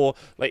do, or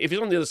like if it's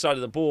on the other side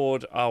of the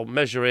board, I'll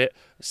measure it.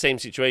 Same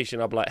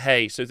situation, I'll be like,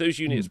 hey, so those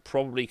units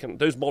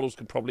those models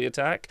can probably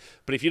attack,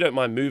 but if you don't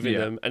mind moving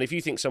them, and if you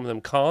think some of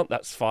them can't,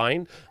 that's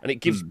fine, and it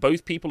gives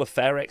both people a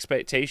fair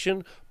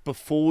expectation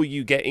before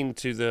you get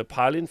into the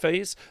piling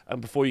phase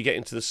and before you get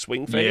into the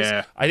swing phase.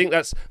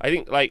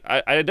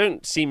 I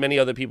don't see many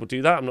other people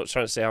do that. I'm not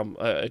trying to say I'm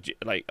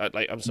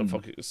I'm some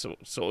fucking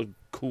sort of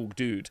cool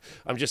dude.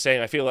 I'm just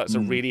saying I feel that's a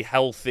really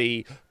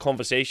healthy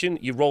conversation.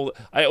 You roll.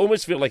 I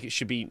almost feel like it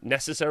should be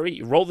necessary.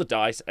 You roll the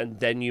dice and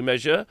then you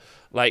measure,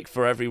 like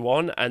for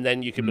everyone, and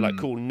then you can be like,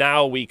 cool.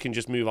 Now we can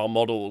just move our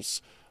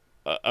models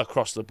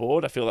across the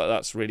board. I feel like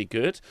that's really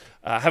good.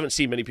 I haven't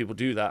seen many people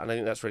do that, and I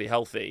think that's really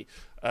healthy.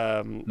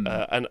 And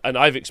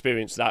I've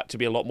experienced that to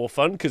be a lot more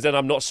fun, because then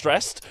I'm not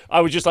stressed.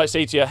 I would just like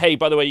say to you, hey,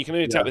 by the way, you can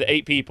only attack with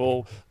 8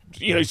 people.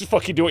 Just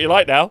fucking do what you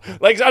like now.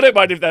 Like, I don't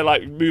mind if they're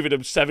like moving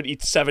them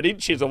 77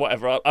 inches or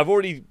whatever.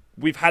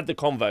 We've had the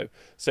convo,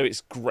 so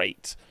it's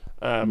great.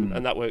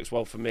 And that works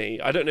well for me.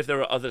 I don't know if there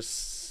are other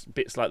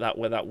bits like that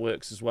where that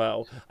works as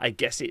well. I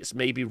guess it's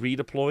maybe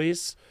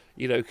redeploys,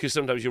 because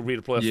sometimes you'll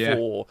redeploy a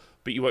 4,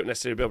 but you won't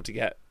necessarily be able to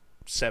get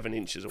 7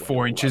 inches away.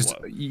 4 inches.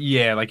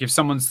 Like if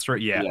someone's through,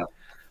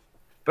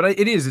 But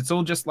it's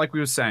all just like we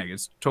were saying.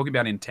 It's talking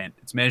about intent.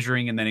 It's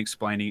measuring and then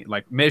explaining,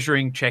 like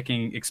measuring,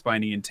 checking,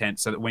 explaining intent,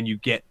 so that when you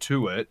get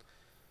to it,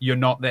 you're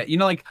not there.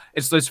 Like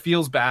it's those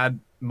feels bad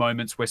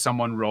moments where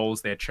someone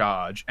rolls their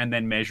charge and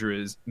then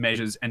measures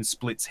and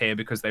splits hair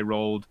because they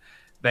rolled,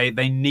 they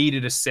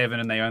needed a 7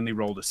 and they only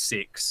rolled a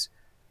 6.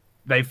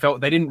 They felt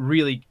they didn't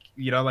really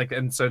you know, like,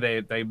 and so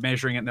they're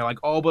measuring it and they're like,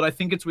 oh, but I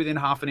think it's within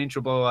half an inch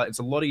or blah, blah, blah. It's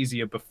a lot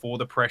easier before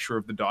the pressure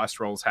of the dice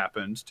rolls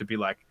happened to be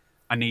like,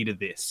 I needed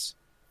this.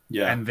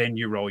 Yeah. And then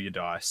you roll your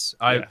dice.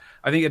 I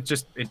think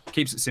it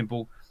keeps it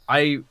simple.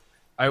 I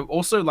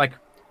also like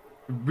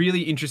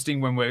really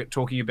interesting when we're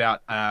talking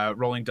about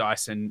rolling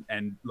dice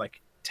and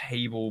like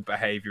table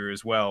behavior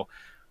as well.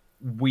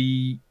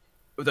 When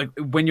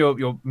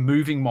you're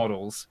moving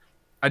models,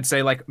 I'd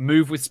say like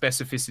move with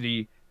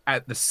specificity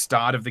at the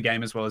start of the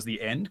game as well as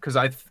the end, because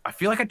I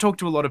feel like I talk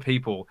to a lot of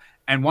people,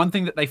 and one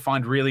thing that they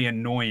find really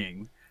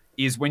annoying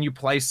is when you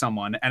play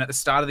someone and at the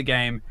start of the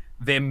game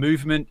their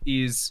movement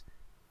is,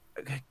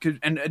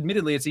 and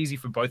admittedly it's easy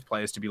for both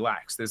players to be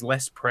lax, there's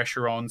less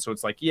pressure on, so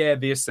it's like, yeah,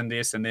 this and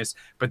this and this,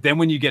 but then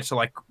when you get to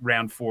like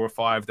round 4 or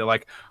 5, they're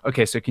like,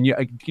 okay, so can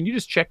you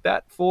just check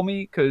that for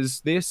me,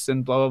 because this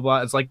and blah blah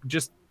blah. It's like,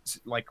 just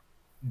like,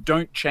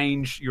 don't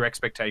change your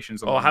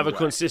expectations. Or have a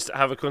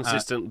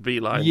consistent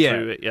beeline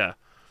through it,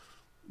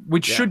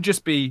 which should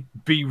just be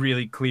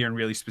really clear and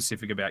really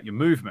specific about your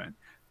movement.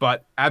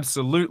 But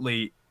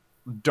absolutely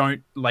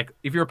don't, like,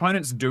 if your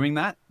opponent's doing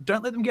that,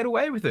 don't let them get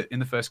away with it in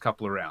the first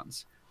couple of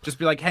rounds. Just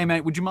be like, hey,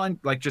 mate, would you mind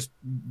like just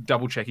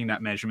double checking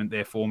that measurement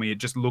there for me? It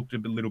just looked a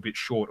little bit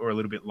short or a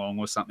little bit long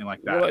or something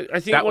like that. Well,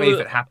 I think that way, if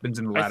it happens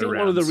in the latter rounds,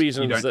 one of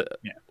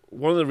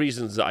the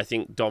reasons that I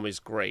think Dom is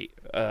great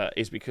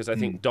is because I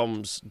think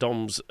Dom's,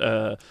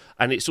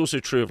 and it's also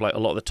true of like a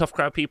lot of the tough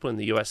crowd people in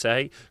the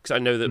USA, because I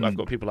know that I've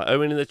got people like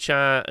Owen in the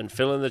chat and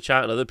Phil in the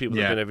chat and other people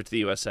that have been over to the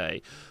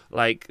USA.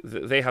 Like,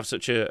 they have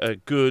such a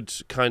good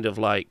kind of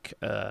like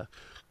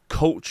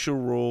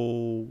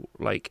cultural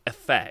like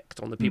effect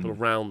on the people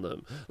around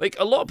them. Like,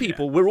 a lot of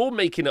people, we're all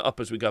making it up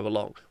as we go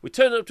along. We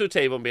turn up to a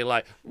table and be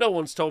like, no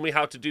one's told me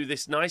how to do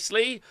this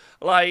nicely.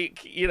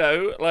 Like, you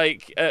know,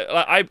 like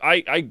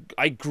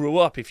I grew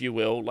up, if you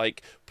will,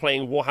 like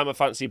playing Warhammer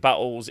Fantasy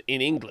Battles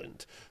in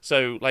England.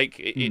 So like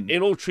in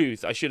all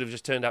truth, I should have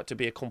just turned out to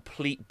be a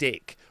complete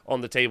dick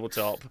on the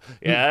tabletop.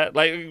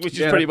 Like, which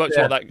is pretty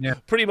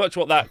much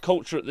what that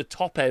culture at the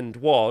top end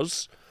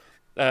was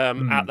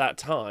at that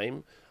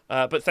time.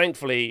 But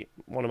thankfully,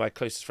 one of my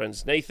closest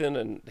friends, Nathan,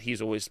 and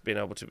he's always been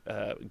able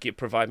to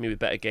provide me with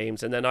better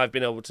games, and then I've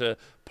been able to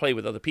play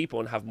with other people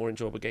and have more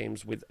enjoyable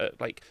games with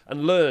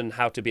and learn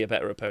how to be a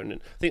better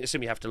opponent. I think that's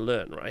something you have to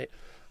learn, right?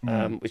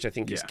 Which I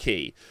think is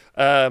key.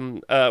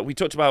 We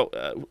talked about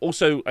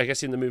also, I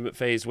guess, in the movement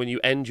phase, when you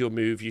end your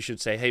move, you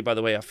should say, hey, by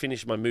the way, I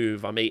finished my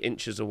move. I'm 8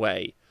 inches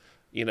away.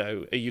 You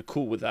know, are you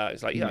cool with that?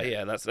 It's like,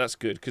 yeah, that's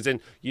good, because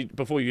then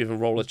before you even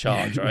roll a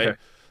charge, right?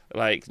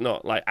 Like,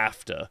 not like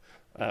after.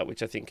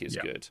 Which I think is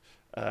good.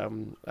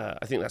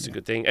 I think that's a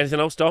good thing. Anything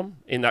else, Dom,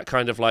 in that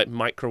kind of like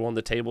micro on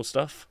the table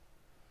stuff?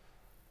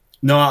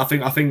 No, I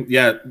think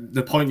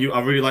the point I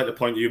really like the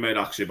point you made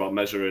actually about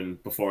measuring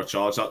before a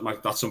charge.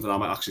 That's something I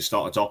might actually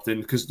start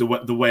adopting, because the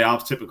way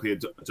I've typically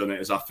done it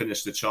is I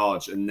finish the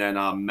charge and then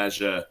I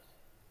measure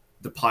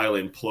the pile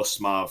in plus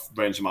my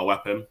range of my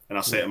weapon, and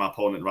I say to my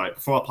opponent, right,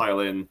 before I pile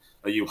in,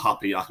 are you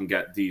happy I can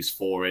get these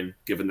 4 in,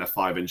 given they're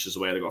 5 inches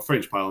away? They've got a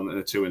 3-inch pile and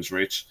a 2-inch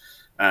reach.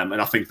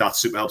 And I think that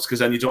super helps, because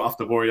then you don't have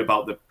to worry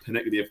about the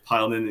pernickety of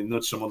piling in and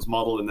nudge someone's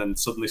model and then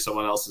suddenly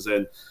someone else is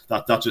in.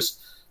 That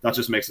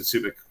just makes it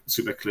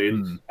super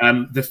clean.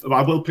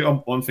 I will pick on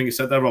one thing you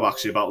said there, Rob,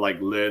 actually, about like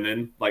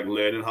learning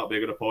how to be a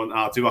good opponent.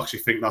 I do actually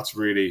think that's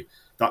really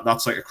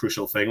that's like a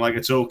crucial thing. Like,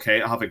 it's okay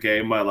to have a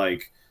game where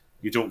like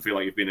you don't feel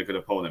like you've been a good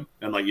opponent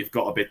and like you've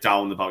got a bit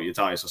down about your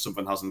dice or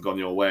something hasn't gone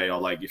your way, or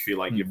like you feel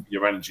like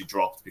your energy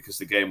dropped because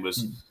the game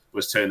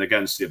was turned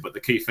against you. But the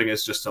key thing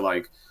is just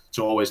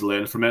to always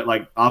learn from it.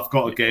 Like, I've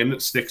got a game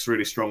that sticks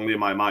really strongly in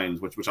my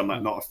mind, which I'm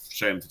not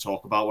ashamed to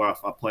talk about, where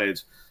I played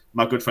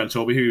my good friend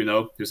Toby, who you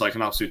know, who's like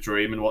an absolute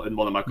dream and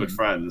one of my good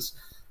friends.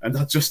 And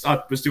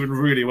I was doing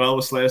really well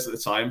with Slayers at the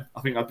time.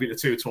 I think I'd been to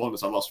 2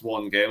 tournaments. I lost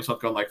 1 game, so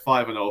I'd gone like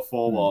 5-0,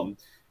 4-1.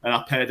 And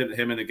I paired into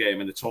him in a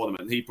game in the tournament,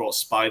 and he brought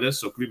spiders,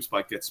 so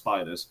Gloomspike gets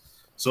spiders.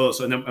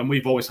 And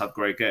we've always had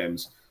great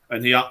games.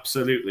 And he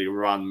absolutely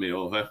ran me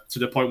over to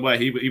the point where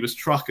he was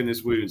tracking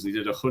his wounds. And he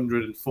did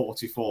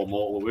 144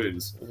 mortal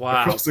wounds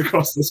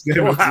across this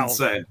game. Wow. It was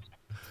insane.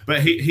 But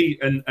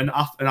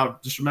I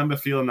just remember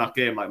feeling that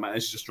game like my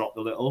edge just dropped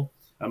a little,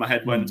 and my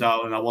head went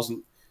down, and I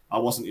wasn't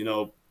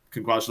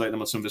congratulating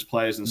him on some of his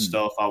players and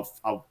stuff.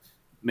 I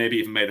maybe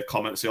even made a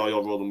comment, say, "Oh,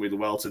 you're rolling really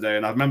well today."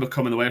 And I remember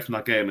coming away from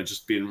that game and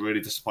just being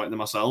really disappointed in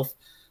myself,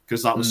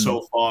 because that was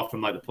so far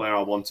from like the player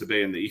I want to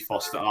be and the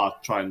ethos that I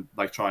try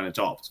and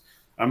adopt.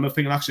 I remember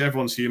thinking, actually,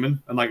 everyone's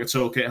human, and like it's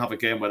okay to have a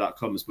game where that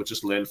comes, but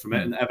just learn from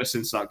it. And ever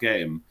since that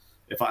game,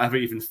 if I ever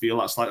even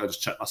feel that slightly, I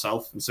just check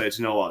myself and say, do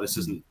you know what, this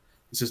isn't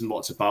what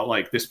it's about.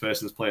 Like, this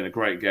person's playing a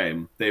great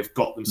game. They've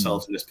got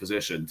themselves in this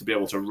position to be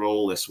able to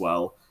roll this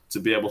well, to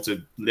be able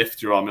to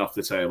lift your army off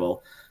the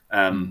table,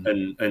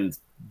 and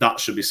that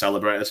should be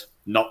celebrated.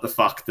 Not the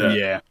fact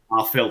that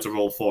I failed to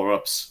roll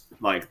 4-ups.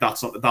 Like,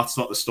 that's not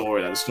the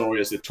story. The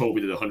story is that Toby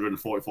did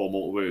 144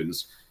 mortal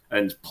wounds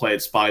and played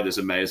spiders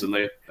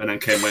amazingly, and then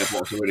came away with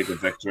what was a really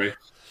good victory.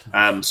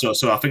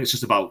 So I think it's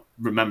just about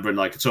remembering,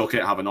 like, it's okay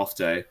to have an off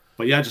day,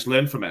 But yeah, just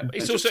learn from it.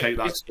 It's and also just take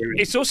that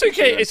experience. it's also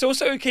okay. It's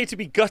also okay to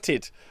be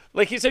gutted.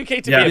 Like it's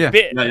okay to be a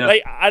bit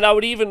like, and I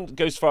would even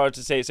go as far as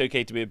to say it's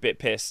okay to be a bit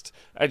pissed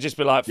and just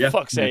be like, for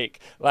fuck's sake,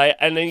 like,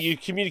 and then you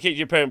communicate to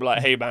your parent, be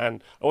like, hey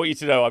man, I want you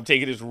to know I'm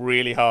taking this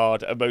really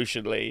hard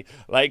emotionally,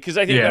 like, because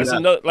I think that's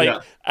another,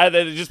 like, and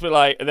then just be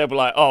like, and they'll be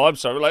like, oh, I'm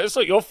sorry, like it's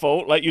not your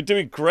fault, like you're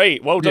doing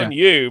great, well done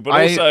you, but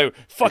also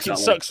fucking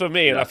sucks for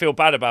me, and I feel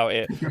bad about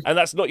it, and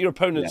that's not your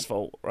opponent's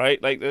fault, right?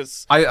 Like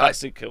that's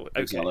cool. Okay.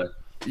 Exactly.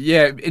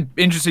 Yeah,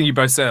 interesting you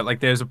both said it. Like,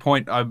 there's a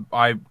point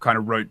I kind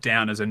of wrote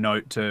down as a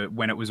note to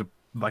when it was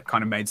like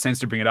kind of made sense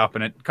to bring it up,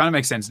 and it kind of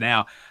makes sense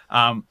now.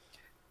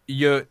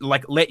 You're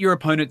like, let your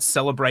opponent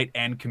celebrate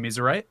and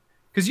commiserate,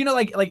 because you know,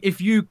 like if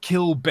you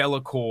kill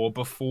Be'lakor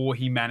before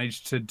he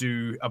managed to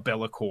do a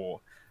Be'lakor,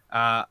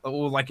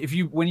 or like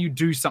when you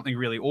do something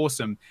really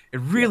awesome, it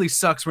really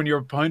sucks when your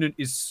opponent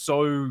is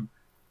so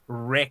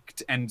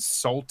wrecked and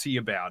salty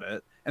about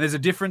it. And there's a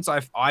difference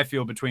I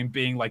feel between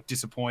being like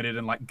disappointed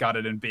and like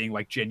gutted and being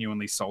like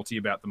genuinely salty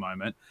about the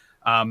moment.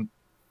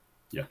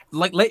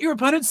 Like, let your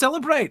opponent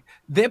celebrate.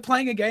 They're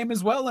playing a game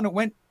as well,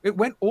 and it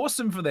went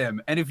awesome for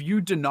them. And if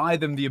you deny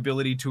them the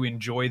ability to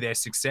enjoy their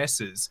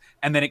successes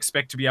and then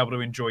expect to be able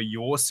to enjoy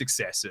your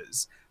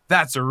successes,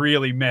 that's a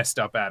really messed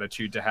up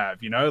attitude to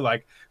have, you know?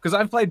 Like, because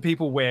I've played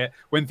people where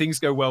when things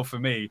go well for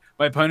me,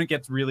 my opponent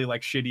gets really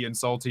like shitty and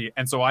salty,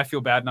 and so I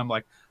feel bad, and I'm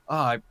like, oh,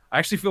 I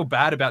actually feel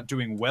bad about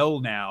doing well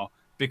now,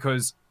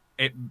 because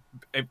it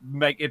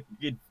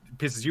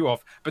pisses you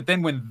off. But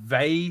then when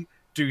they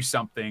do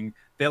something,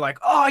 they're like,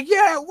 oh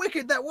yeah,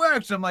 wicked, that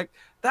worked. And I'm like,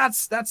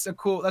 that's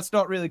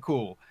not really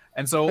cool.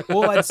 And so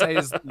all I'd say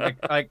is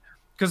like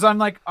because I'm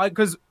like,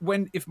 because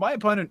if my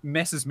opponent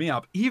messes me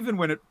up, even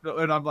when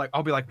I'm like,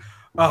 I'll be like,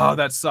 oh,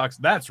 that sucks.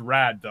 That's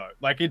rad though.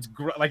 Like, it's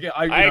like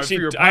I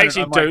actually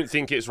don't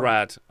think it's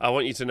rad. I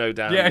want you to know,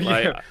 Dan.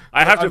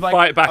 I have to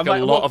fight back a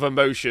lot of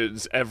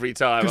emotions every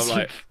time. I'm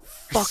like,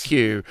 fuck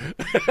you.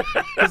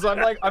 Because I'm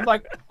like,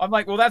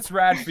 well, that's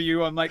rad for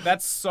you. I'm like,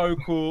 that's so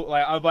cool.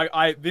 Like, I'm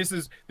like,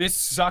 this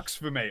sucks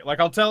for me. Like,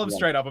 I'll tell them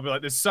straight up. I'll be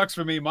like, this sucks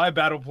for me. My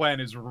battle plan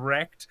is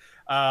wrecked.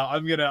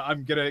 I'm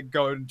gonna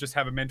go and just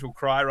have a mental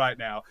cry right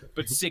now.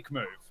 But sick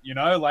move, you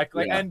know, like,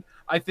 and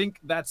I think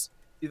that's,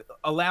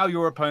 allow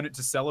your opponent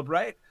to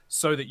celebrate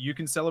so that you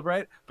can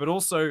celebrate, but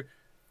also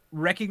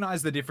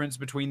recognize the difference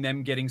between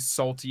them getting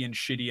salty and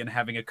shitty and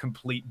having a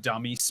complete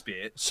dummy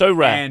spit. So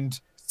rare. And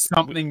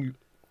something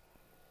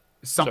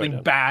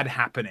bad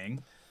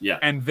happening. Yeah.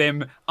 And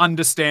them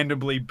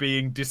understandably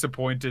being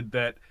disappointed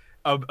that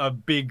a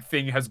big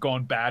thing has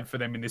gone bad for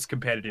them in this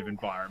competitive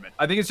environment.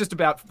 I think it's just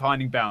about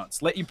finding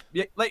balance. Let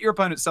your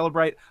opponent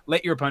celebrate,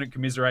 let your opponent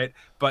commiserate,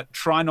 but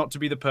try not to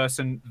be the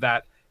person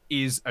that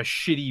is a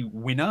shitty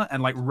winner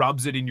and like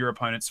rubs it in your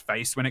opponent's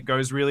face when it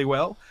goes really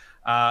well.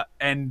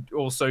 And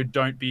also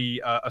don't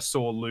be a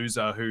sore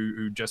loser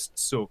who just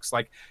sucks.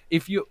 Like,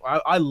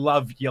 I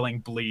love yelling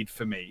bleed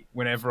for me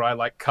whenever I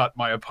like cut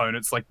my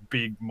opponent's like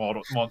big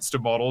monster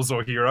models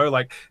or hero.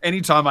 Like,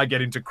 anytime I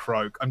get into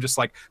Croak, I'm just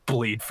like,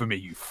 bleed for me,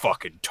 you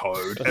fucking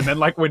toad. And then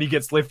like when he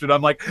gets lifted,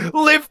 I'm like,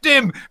 lift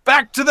him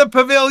back to the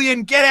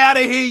pavilion, get out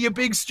of here, you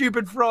big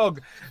stupid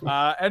frog.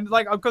 And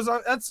like, because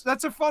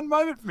that's a fun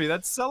moment for me.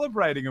 That's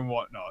celebrating and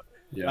whatnot.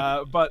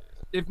 Yeah. But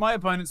if my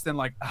opponent's then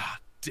like,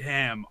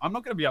 damn, I'm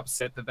not going to be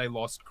upset that they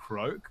lost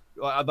Croak.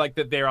 I'd like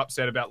that they're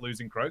upset about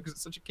losing Croak because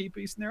it's such a key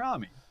piece in their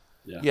army.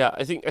 Yeah,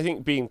 I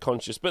think being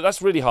conscious, but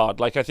that's really hard.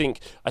 Like, I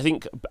think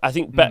the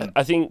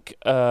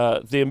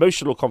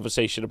emotional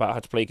conversation about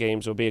how to play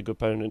games or be a good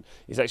opponent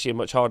is actually a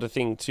much harder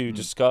thing to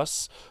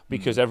discuss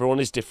because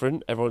everyone is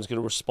different. Everyone's going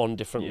to respond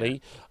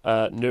differently.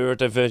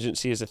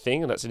 Neurodivergency is a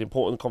thing, and that's an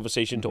important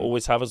conversation to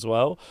always have as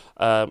well.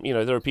 You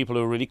know, there are people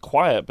who are really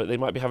quiet, but they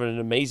might be having an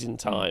amazing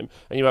time,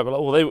 and you might be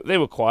like, well, they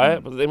were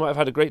quiet, but they might have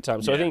had a great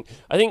time. So I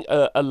think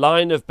a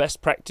line of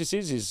best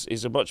practices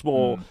is a much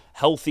more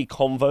healthy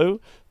convo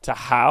to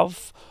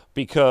have,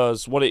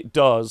 because what it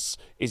does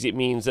is it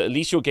means that at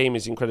least your game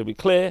is incredibly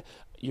clear,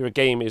 your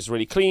game is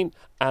really clean,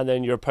 and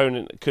then your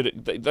opponent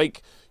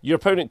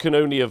can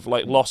only have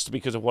like lost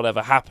because of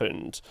whatever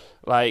happened,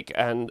 like,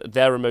 and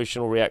their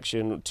emotional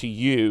reaction to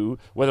you,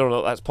 whether or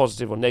not that's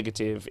positive or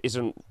negative,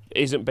 isn't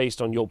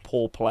based on your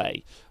poor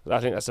play.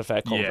 I think that's a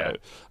fair convo.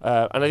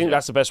 And I think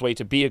that's the best way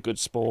to be a good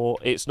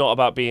sport. It's not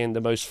about being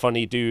the most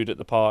funny dude at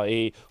the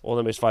party or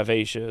the most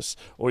vivacious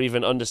or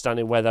even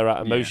understanding where they're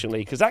at emotionally,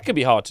 because that can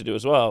be hard to do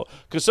as well,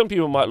 because some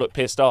people might look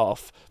pissed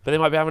off, but they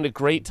might be having a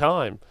great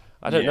time.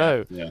 I don't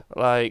know.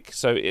 Like,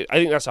 so I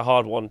think that's a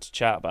hard one to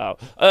chat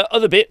about.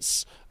 Other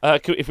bits,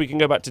 if we can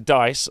go back to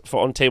dice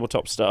for on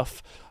tabletop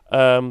stuff,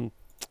 like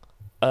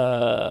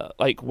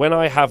when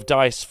I have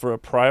dice for a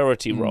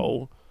priority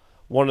roll,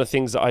 one of the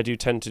things that I do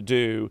tend to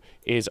do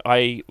is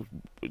I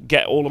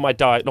get all of my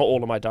dice, not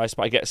all of my dice,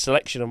 but I get a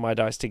selection of my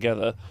dice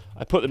together.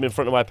 I put them in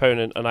front of my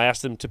opponent and I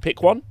ask them to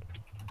pick one.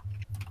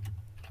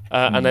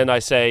 And then I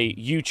say,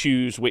 you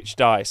choose which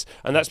dice.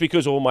 And that's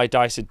because all my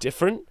dice are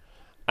different.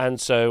 And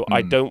so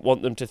I don't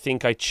want them to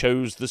think I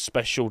chose the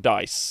special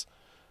dice.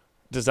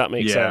 Does that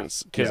make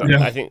sense? Because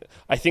I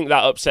think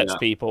that upsets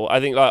people. I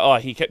think like, oh,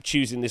 he kept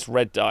choosing this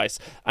red dice,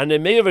 and they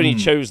may have only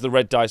chose the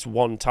red dice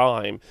one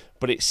time,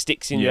 but it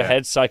sticks in your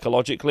head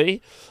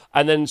psychologically.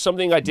 And then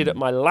something I did at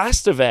my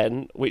last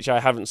event, which I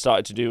haven't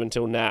started to do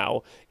until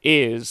now,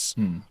 is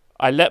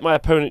I let my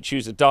opponent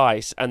choose a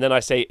dice, and then I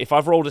say, if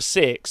I've rolled a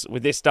 6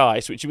 with this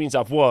dice, which means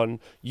I've won,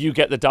 you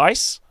get the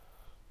dice.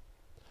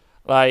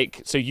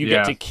 Like, so you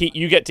get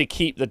to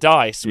keep the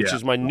dice, which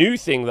is my new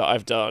thing that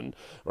I've done,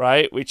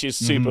 right? Which is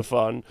super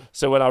fun.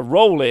 So when I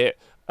roll it,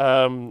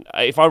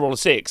 if I roll a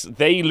 6,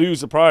 they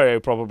lose the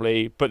prio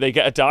probably, but they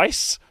get a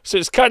dice. So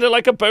it's kind of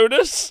like a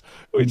bonus,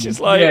 which is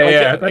like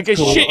a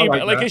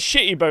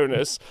shitty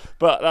bonus.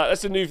 But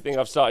that's a new thing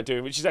I've started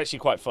doing, which is actually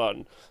quite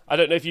fun. I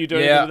don't know if you do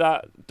anything with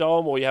that,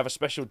 Dom, or you have a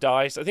special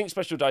dice. I think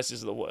special dice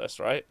is the worst,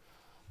 right?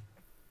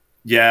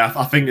 Yeah,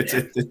 I think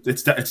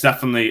it's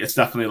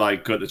definitely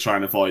like good to try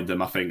and avoid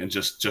them. I think, and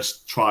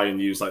just try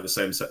and use like the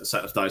same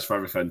set of dice for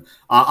everything.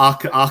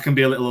 I can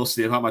be a little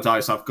OCD about my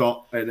dice. I've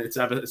got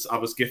I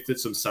was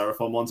gifted some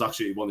Seraphon ones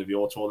actually at one of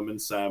your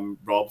tournaments,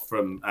 Rob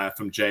from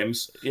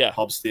James. Yeah,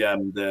 Hobbs the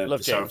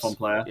Seraphon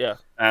player. Yeah.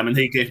 And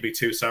he gave me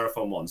 2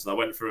 Seraphon ones, and I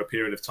went through a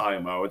period of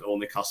time where I would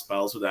only cast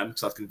spells with them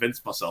because I'd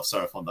convinced myself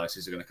Seraphon dice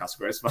are going to cast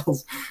great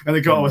spells. And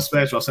it got to a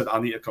stage where I said,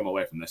 I need to come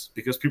away from this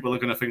because people are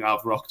going to think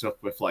I've rocked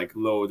up with like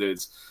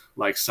loaded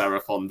like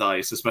Seraphon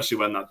dice, especially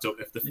when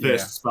if the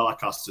first spell I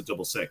cast is a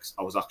double 6,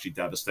 I was actually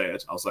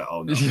devastated. I was like,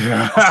 oh no,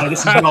 I was like, this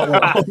is not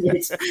what I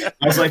wanted.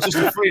 I was like, just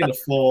a 3 and a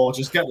 4,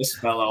 just get the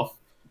spell off.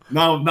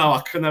 No,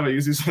 I could never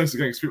use these dice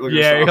against people.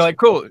 You're like,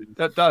 cool,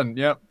 that's done.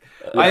 Yep.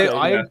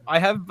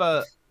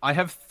 I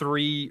have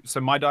 3,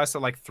 so my dice are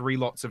like 3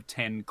 lots of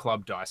 10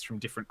 club dice from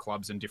different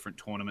clubs and different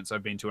tournaments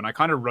I've been to, and I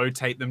kind of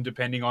rotate them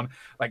depending on,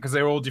 like, because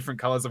they're all different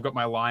colors. I've got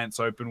my Alliance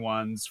Open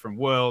ones from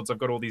Worlds, I've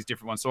got all these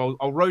different ones, so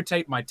I'll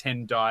rotate my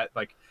 10 die,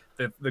 like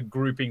the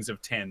groupings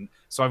of 10,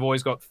 so I've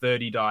always got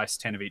 30 dice,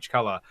 10 of each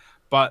color.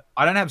 But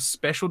I don't have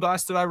special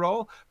dice that I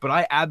roll, but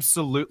I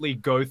absolutely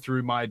go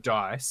through my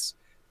dice.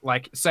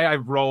 Like, say I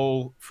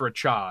roll for a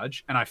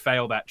charge and I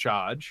fail that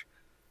charge,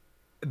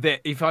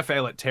 that if I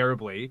fail it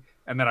terribly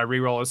and then I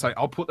re-roll, it's like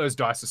I'll put those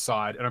dice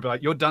aside and I'll be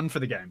like, "You're done for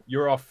the game.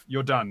 You're off.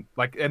 You're done."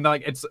 Like, and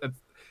like it's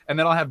and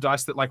then I'll have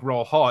dice that like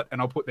roll hot and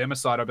I'll put them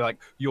aside. I'll be like,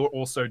 "You're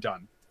also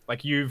done.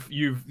 Like you've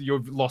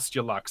lost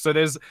your luck." So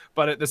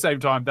but at the same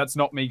time, that's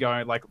not me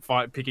going like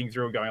picking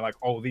through and going like,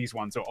 "Oh, these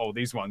ones or oh,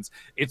 these ones."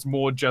 It's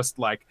more just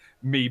like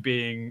me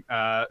being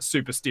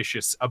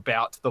superstitious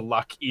about the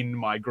luck in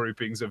my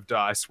groupings of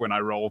dice when I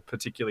roll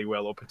particularly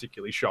well or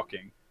particularly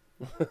shocking.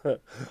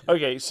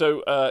 Okay,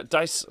 so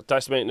dice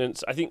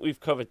maintenance, I think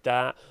we've covered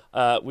that.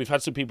 We've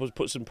had some people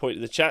put some point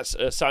in the chats.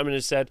 Simon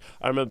has said,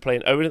 I remember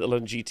playing Owen at the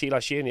London GT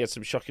last year and he had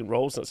some shocking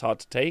rolls that's hard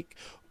to take,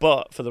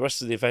 but for the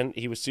rest of the event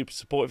he was super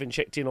supportive and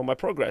checked in on my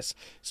progress.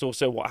 It's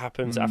also what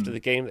happens after the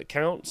game that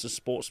counts, the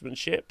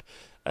sportsmanship.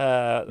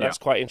 That's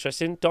quite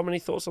interesting. Dom, any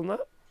thoughts on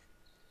that?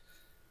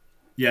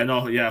 Yeah,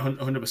 no, yeah,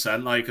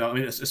 100%. Like, I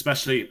mean,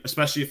 especially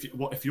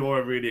if you're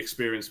a really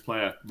experienced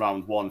player,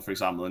 round 1, for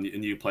example, and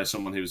you play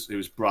someone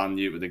who's brand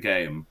new to the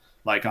game.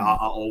 Like, I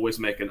always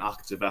make an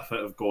active effort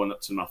of going up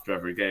to them after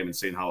every game and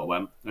seeing how it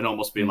went, and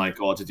almost being like,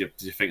 "Oh, did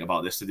you think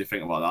about this? Did you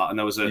think about that?" And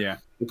there was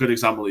a good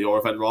example at your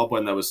event, Rob,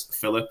 when there was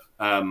Philip.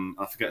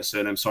 I forget his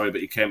surname, sorry,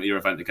 but he came to your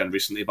event again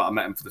recently. But I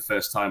met him for the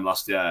first time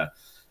last year.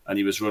 And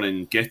he was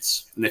running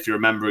Gits, and if you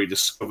remember, he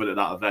discovered at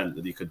that event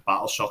that he could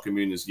battle shock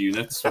immune his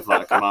units with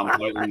like a command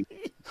point. And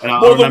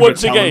more than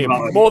once a game.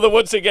 More than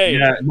once a game.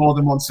 Yeah, more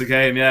than once a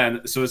game. Yeah,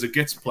 and so as a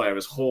Gits player,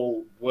 his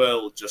whole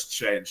world just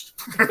changed,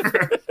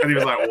 and he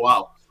was like,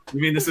 "Wow,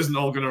 you mean this isn't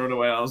all going to run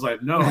away?" And I was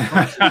like, "No."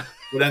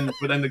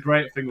 But then the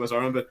great thing was, I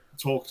remember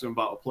talking to him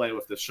about a play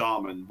with the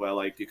shaman, where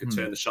like you could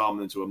turn the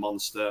shaman into a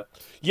monster.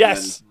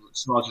 Yes. And then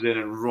charge it in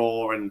and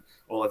roar and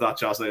all of that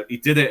jazz. And he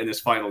did it in his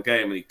final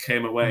game, and he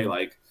came away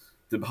like.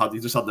 He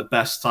just had the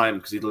best time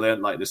because he'd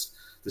learned like this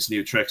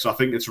new trick. So I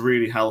think it's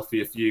really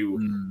healthy if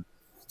you,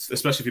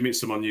 especially if you meet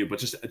someone new, but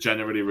just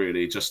generally,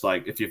 really, just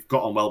like if you've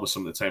got on well with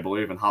someone at the table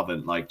or even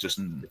haven't, like just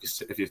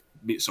if you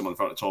meet someone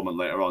throughout the tournament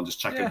later on, just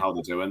check in how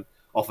they're doing,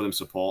 offer them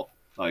support.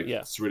 Like,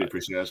 it's really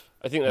appreciated.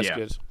 I think that's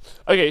good.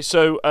 Okay,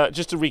 so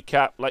just to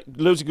recap, like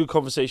loads of good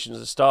conversations at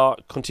the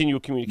start,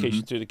 continual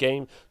communication through the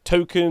game,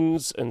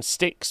 tokens and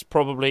sticks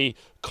probably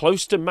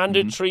close to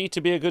mandatory to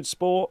be a good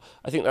sport.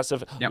 I think that's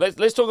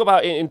let's talk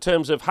about it in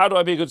terms of how do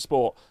I be a good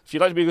sport. If you'd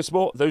like to be a good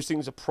sport, those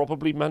things are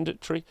probably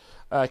mandatory.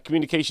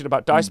 Communication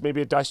about dice,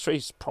 maybe a dice tray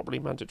is probably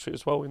mandatory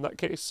as well in that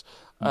case.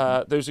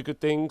 Those are good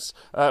things.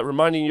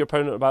 Reminding your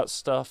opponent about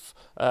stuff,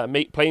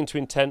 playing to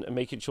intent and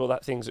making sure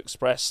that thing's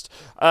expressed.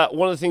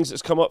 One of the things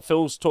that's come up,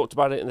 Phil's talked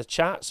about it in the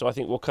chat, so I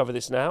think we'll cover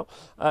this now.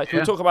 Can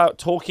we talk about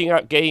talking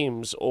out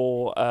games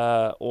or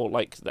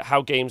like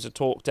how games are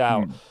talked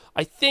out?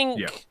 I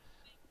think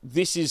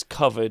this is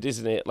covered,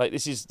 isn't it? Like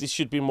this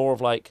should be more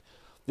of like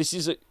this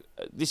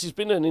has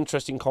been an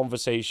interesting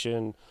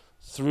conversation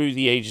through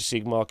the Age of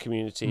Sigmar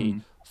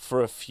community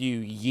for a few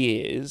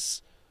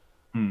years.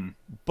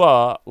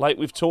 But like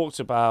we've talked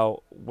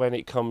about when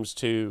it comes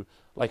to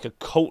like a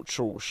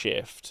cultural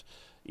shift.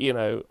 You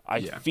know,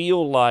 I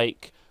feel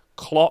like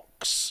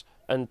clocks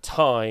and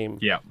time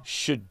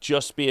should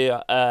just be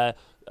a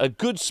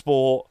good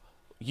sport,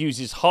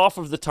 uses half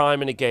of the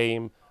time in a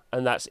game,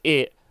 and that's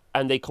it,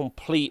 and they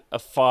complete a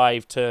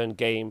 5-turn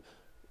game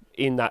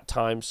in that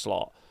time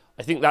slot.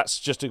 I think that's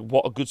just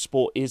what a good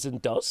sport is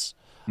and does.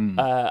 And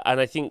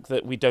I think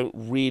that we don't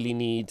really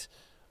need...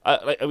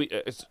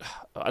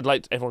 I'd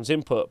like everyone's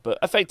input, but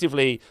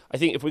effectively, I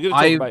think if we're going to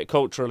talk about it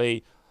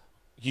culturally,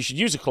 you should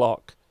use a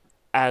clock,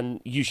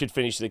 and you should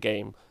finish the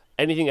game.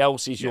 Anything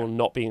else is you're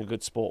not being a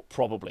good sport,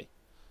 probably.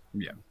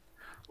 Yeah.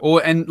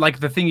 And like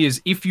the thing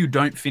is, if you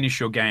don't finish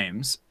your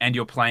games and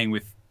you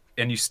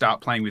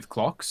start playing with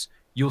clocks,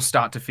 you'll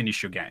start to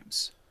finish your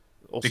games.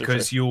 Also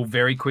because you'll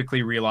very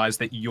quickly realize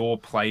that your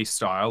play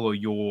style or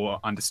your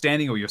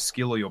understanding or your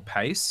skill or your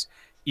pace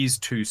is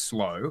too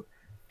slow.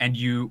 And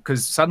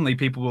because suddenly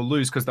people will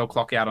lose because they'll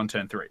clock out on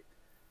turn 3.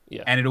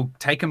 Yeah. And it'll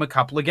take them a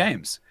couple of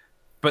games.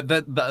 But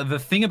the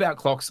thing about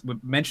clocks, we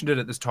mentioned it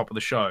at the top of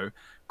the show,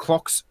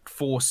 clocks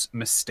force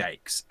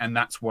mistakes. And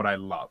that's what I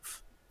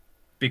love.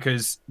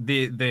 Because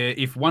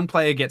if one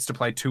player gets to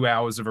play 2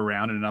 hours of a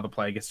round and another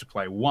player gets to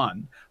play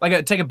 1,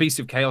 like take a Beast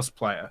of Chaos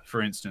player,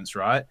 for instance,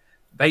 right?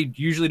 They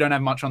usually don't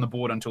have much on the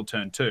board until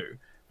turn 2,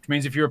 which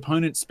means if your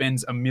opponent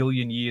spends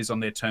 1,000,000 years on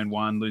their turn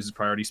 1, loses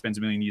priority, spends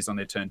 1,000,000 years on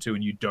their turn 2,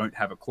 and you don't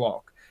have a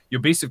clock,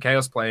 your Beast of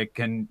Chaos player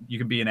can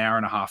be an hour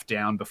and a half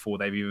down before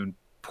they've even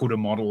put a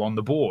model on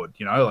the board,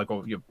 you know, like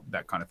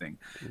that kind of thing.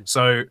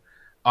 So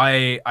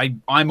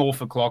I'm all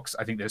for clocks.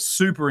 I think they're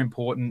super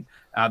important.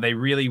 They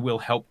really will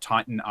help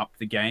tighten up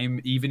the game,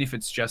 even if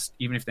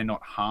they're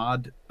not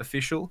hard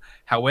official.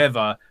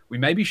 However, we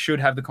maybe should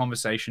have the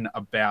conversation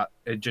about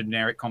a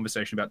generic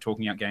conversation about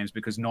talking out games,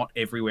 because not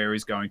everywhere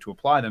is going to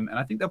apply them. And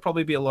I think there'll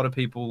probably be a lot of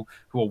people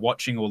who are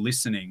watching or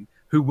listening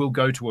who will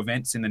go to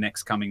events in the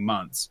next coming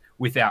months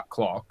without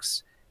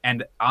clocks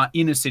and are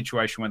in a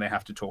situation where they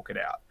have to talk it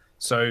out.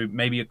 So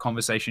maybe a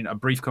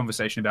brief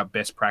conversation about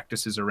best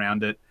practices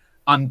around it,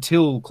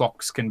 until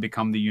clocks can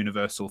become the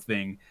universal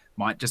thing,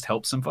 might just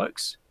help some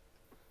folks.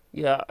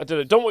 Yeah, I don't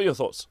know. Don, what are your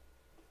thoughts?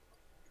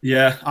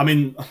 Yeah, I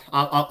mean,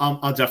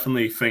 I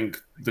definitely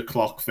think the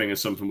clock thing is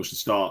something we should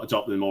start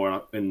adopting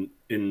more in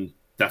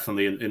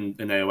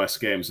AOS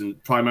games,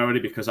 and primarily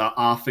because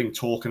I think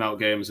talking out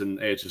games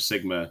in Age of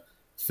Sigmar,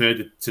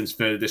 since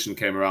 3rd edition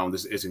came around,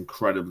 is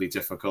incredibly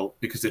difficult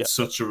because it's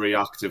such a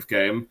reactive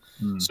game.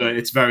 So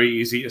it's very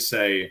easy to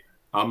say,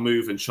 I'll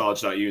move and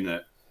charge that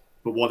unit.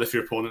 But what if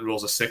your opponent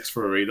rolls a 6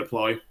 for a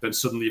redeploy? Then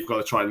suddenly you've got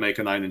to try and make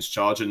a 9-inch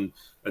charge. And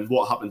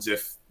what happens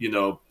if,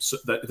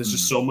 there's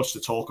just so much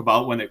to talk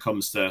about when it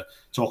comes to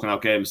talking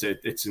out games.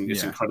 It's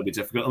incredibly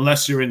difficult.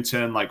 Unless you're in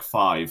turn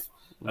 5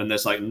 and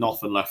there's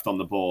nothing left on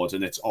the board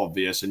and it's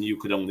obvious and you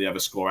could only ever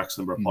score X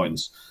number of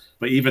points.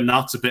 But even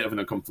that's a bit of an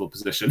uncomfortable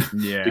position.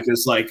 Yeah.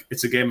 Because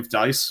it's a game of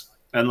dice.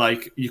 And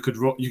you could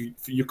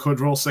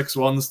roll 6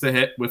 ones to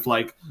hit with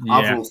I've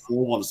rolled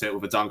 4 ones to hit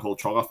with a Dan called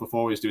Trogoff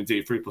before. He was doing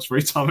D3 plus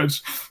 3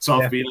 damage. So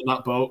I've been in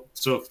that boat.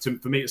 So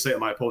for me to say to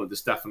my opponent,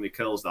 this definitely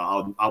kills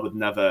that. I would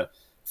never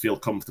feel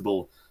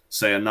comfortable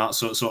saying that.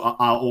 So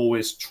I'll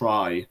always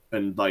try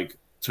and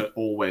to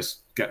always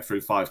get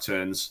through 5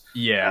 turns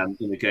in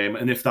the game.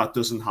 And if that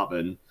doesn't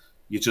happen,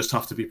 you just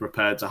have to be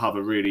prepared to have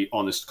a really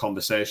honest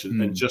conversation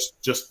and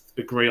just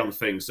agree on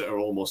things that are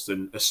almost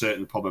in a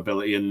certain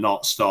probability, and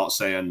not start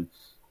saying,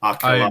 I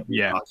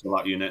kill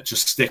that unit.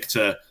 Just stick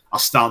to, I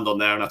stand on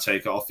there and I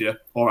take it off you,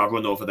 or I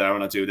run over there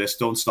and I do this.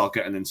 Don't start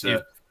getting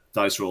into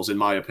dice rolls, in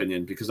my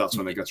opinion, because that's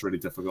when it gets really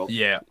difficult.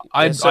 Yeah,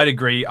 I'd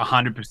agree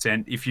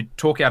 100%. If you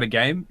talk out a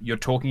game, you're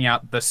talking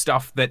out the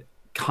stuff that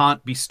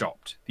can't be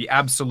stopped, the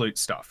absolute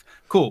stuff.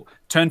 Cool.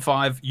 Turn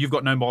 5, you've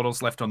got no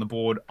models left on the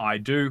board. I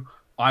do.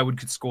 I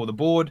could score the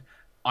board.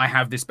 I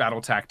have this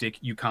battle tactic.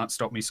 You can't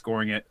stop me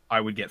scoring it.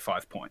 I would get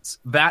 5 points.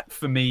 That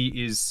for me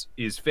is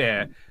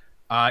fair.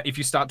 If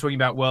you start talking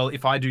about, well,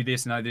 if I do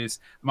this and I do this,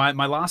 my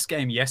last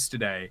game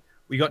yesterday,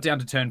 we got down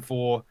to turn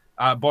 4,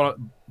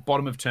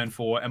 bottom of turn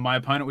 4, and my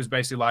opponent was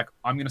basically like,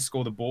 I'm going to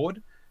score the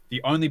board.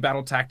 The only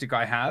battle tactic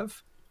I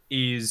have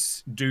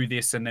is do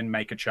this and then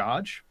make a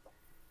charge.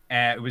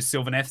 It was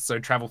Sylvaneth, so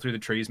travel through the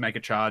trees, make a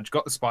charge,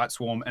 got the Spite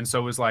Swarm, and so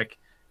it was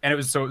it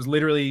was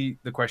literally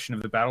the question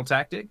of the battle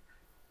tactic,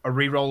 a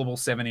rerollable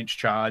 7-inch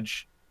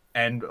charge,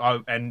 and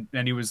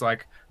he was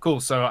like, cool,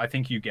 so I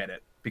think you get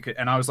it.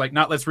 And I was like,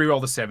 no, let's reroll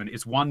the 7.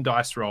 It's 1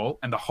 dice roll,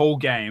 and the whole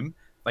game,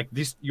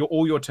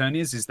 all your turn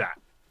is that.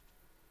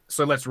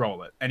 So let's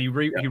roll it. And he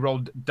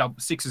rolled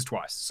 6s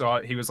twice.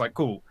 So he was like,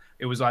 cool.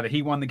 It was either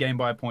he won the game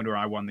by a point or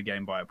I won the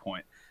game by a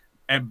point.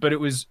 But it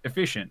was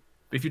efficient.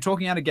 But if you're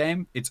talking out a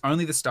game, it's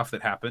only the stuff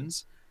that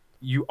happens.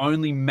 You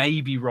only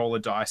maybe roll a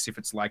dice if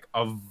it's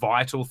a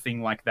vital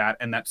thing like that,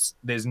 and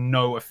there's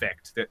no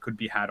effect that could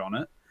be had on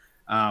it.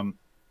 And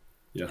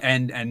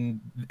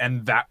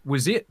that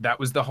was it. That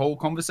was the whole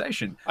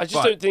conversation. I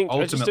just don't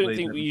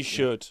think you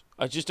should.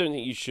 I just don't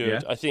think you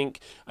should. Yeah. I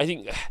think I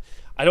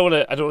don't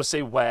want to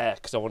say where,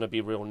 because I want to be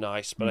real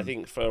nice, but I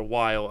think for a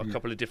while a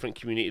couple of different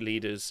community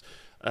leaders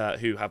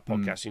who have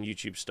podcasts and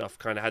YouTube stuff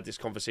kind of had this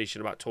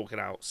conversation about talking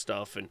out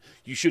stuff, and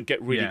you should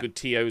get really good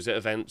TOs at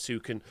events who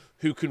can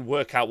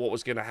work out what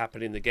was going to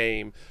happen in the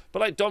game. But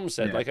like Dom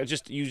said, like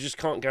you just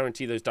can't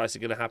guarantee those dice are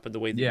going to happen the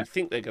way that you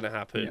think they're going to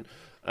happen.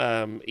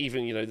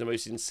 Even the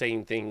most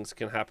insane things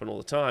can happen all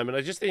the time, and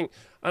I think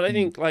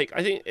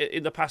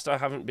in the past I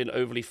haven't been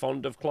overly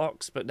fond of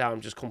clocks, but now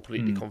I'm just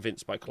completely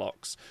convinced by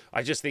clocks.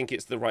 I just think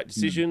it's the right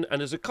decision,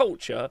 and as a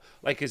culture,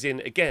 like as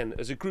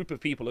a group of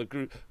people, a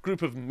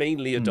group of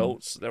mainly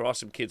adults, there are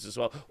some kids as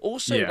well.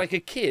 Also, like a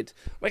kid,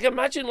 like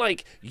imagine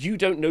like you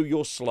don't know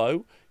you're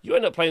slow. You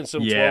end up playing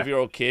some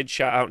 12-year-old kid,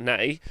 shout out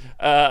Natty,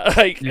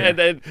 and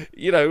then,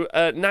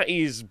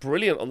 Natty's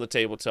brilliant on the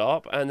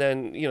tabletop, and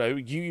then,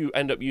 you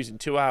end up using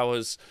 2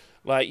 hours.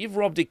 Like, you've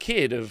robbed a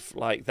kid of,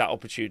 like, that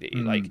opportunity.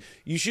 Like,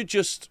 you should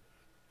just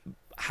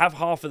have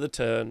half of the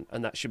turn,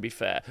 and that should be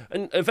fair.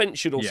 And events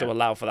should also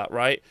allow for that,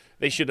 right?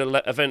 They should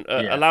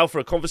allow for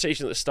a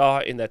conversation at the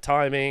start in their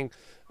timing,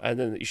 and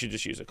then you should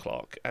just use a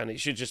clock, and it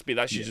should just be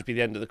just be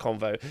the end of the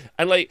convo.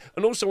 And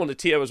also on the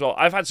TO as well,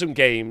 I've had some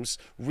games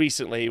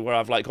recently where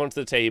I've like gone to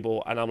the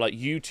table and I'm like,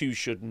 you two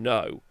should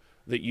know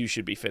that you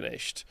should be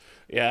finished.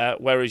 Yeah.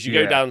 Whereas you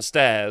go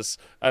downstairs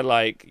and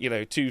like,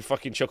 two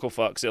fucking chuckle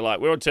fucks are like,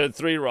 we're on turn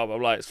 3, Rob.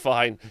 I'm like, it's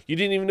fine. You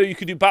didn't even know you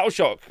could do Battle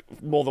Shock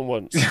more than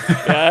once.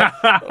 Yeah.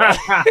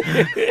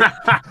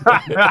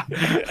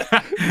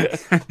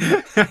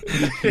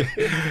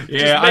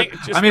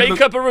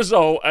 Make up a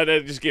result and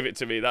then just give it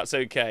to me. That's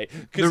okay.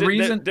 Because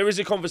there is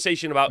a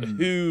conversation about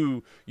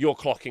who you're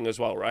clocking as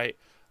well, right?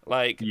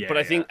 But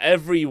I think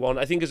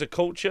I think as a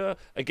culture,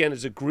 again,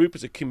 as a group,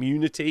 as a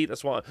community,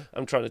 that's what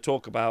I'm trying to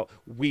talk about.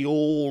 We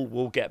all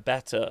will get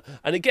better.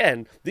 And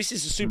again, this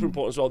is super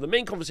important as well. The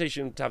main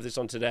conversation to have this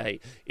on today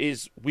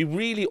is we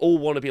really all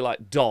want to be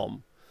like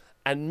Dom.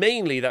 And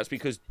mainly that's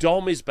because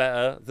Dom is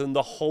better than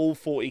the whole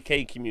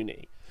 40k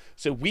community.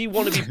 So we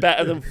want to be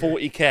better than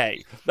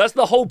 40k. That's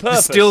the whole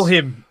purpose. Distill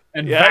him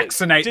and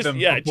vaccinate them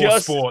before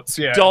sports.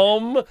 Yeah.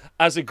 Dom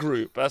as a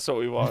group. That's what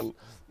we want.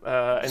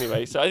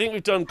 Anyway, so I think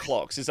we've done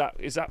clocks. Is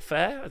that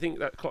fair? I think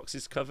that clocks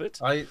is covered.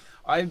 I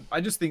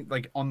just think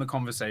like on the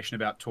conversation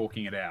about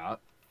talking it out,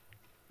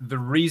 the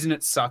reason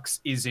it sucks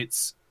is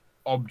it's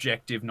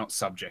objective, not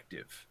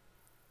subjective.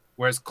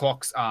 Whereas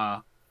clocks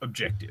are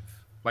objective.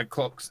 Like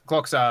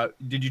clocks are,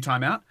 did you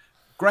time out?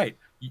 Great.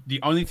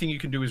 The only thing you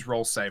can do is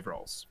roll save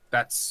rolls.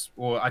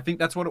 I think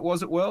that's what it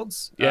was at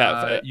Worlds.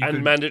 Yeah,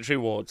 mandatory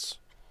wards.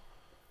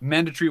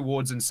 Mandatory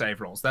wards and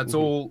save rolls. That's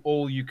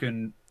all you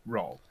can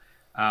roll.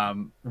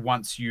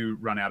 Once you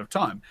run out of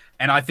time.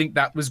 And I think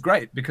that was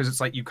great because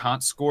it's like you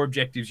can't score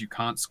objectives, you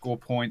can't score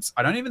points.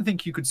 I don't even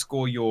think you could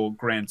score your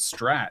grand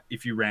strat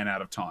if you ran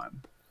out of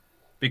time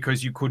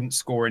because you couldn't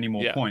score any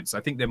more points. I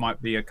think there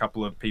might be a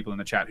couple of people in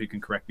the chat who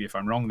can correct me if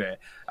I'm wrong there.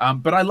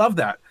 But I love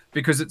that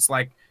because it's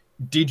like,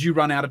 did you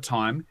run out of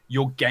time?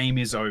 Your game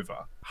is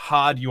over.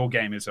 Your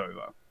game is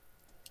over.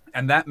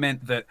 And that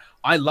meant that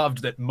I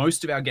loved that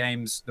most of our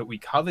games that we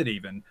covered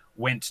even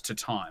went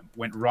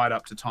right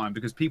up to time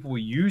because people were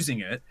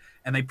using it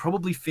and they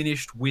probably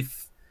finished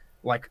with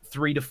like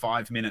 3 to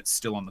 5 minutes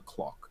still on the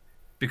clock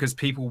because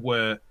people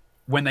were,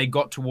 when they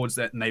got towards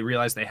that and they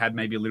realized they had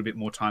maybe a little bit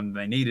more time than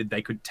they needed,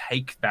 they could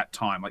take that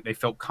time. Like they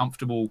felt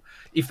comfortable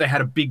if they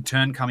had a big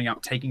turn coming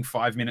up, taking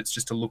 5 minutes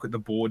just to look at the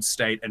board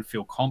state and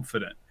feel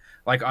confident.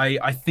 Like,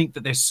 I think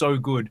that they're so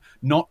good,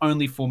 not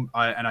only for,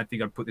 and I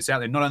think I'd put this out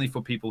there, not only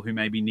for people who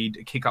maybe need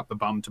to kick up the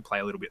bum to play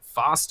a little bit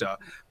faster,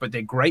 but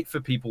they're great for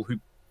people who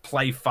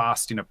play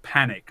fast in a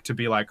panic to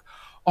be like,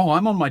 oh,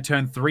 I'm on my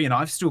turn 3 and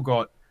I've still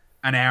got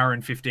an hour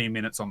and 15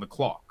 minutes on the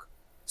clock.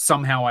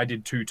 Somehow I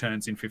did 2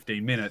 turns in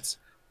 15 minutes.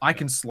 I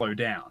can slow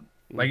down.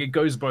 Like, it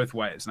goes both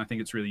ways, and I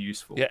think it's really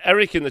useful. Yeah,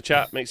 Eric in the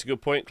chat makes a good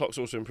point. Clocks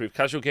also improve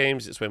casual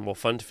games. It's way more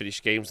fun to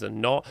finish games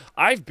than not.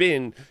 I've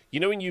been,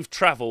 when you've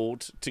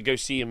travelled to go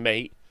see a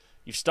mate,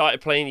 you've started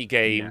playing your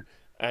game,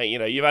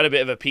 you've had a bit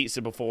of a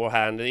pizza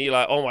beforehand, and you're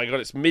like, oh my God,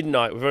 it's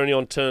midnight. We're only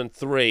on turn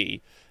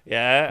 3.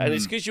 Yeah, and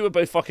it's because you were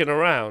both fucking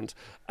around.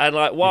 And,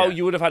 like, while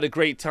you would have had a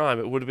great time,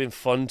 it would have been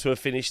fun to have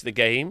finished the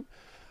game.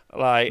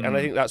 Like, and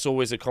I think that's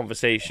always a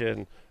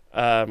conversation.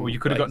 Well, you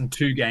could have gotten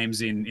 2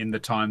 games in the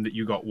time that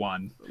you got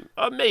 1.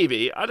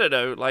 Maybe. I don't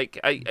know. Like,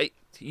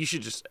 you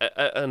should just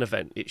an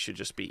event. It should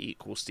just be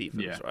equal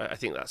Stevens, right? I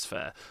think that's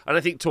fair, and I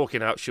think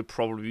talking out should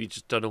probably be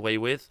just done away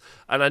with.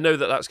 And I know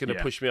that that's going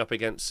to push me up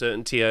against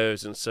certain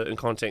TOs and certain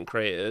content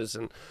creators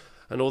and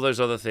all those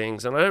other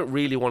things. And I don't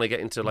really want to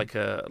get into like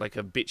a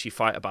bitchy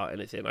fight about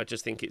anything. I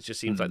just think it just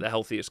seems like the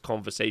healthiest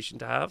conversation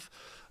to have.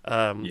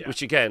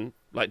 Which again,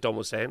 like Dom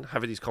was saying,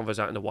 having these convos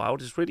out in the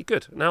wild is really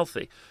good and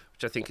healthy,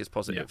 which I think is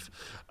positive.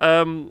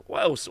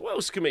 What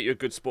else can make you a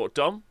good sport,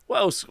 Dom?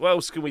 What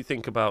else can we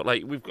think about?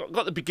 Like, we've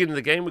got the beginning of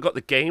the game, we've got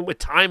the game, we're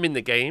timing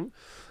the game.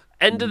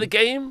 End of the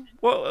game,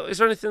 is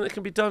there anything that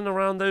can be done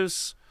around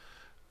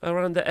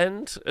the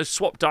end?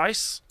 Swap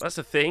dice, that's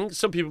a thing.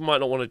 Some people might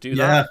not want to do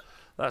that.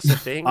 That's the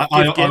thing. I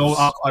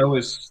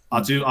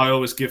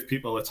always give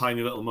people a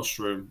tiny little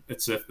mushroom.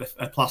 It's a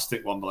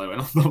plastic one, by the way.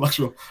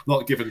 I'm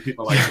not giving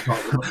people like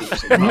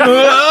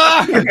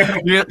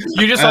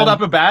you just hold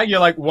up a bag. You're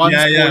like, one's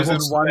poison,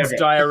 one's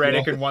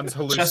diuretic, and one's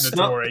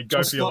hallucinatory.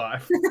 Go for your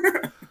life.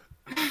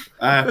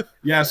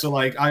 So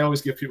like I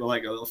always give people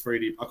like a little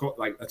 3D. I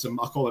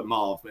call it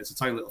Marv, but it's a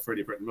tiny little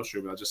 3D printed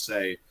mushroom. And I just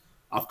say,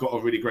 I've got a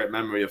really great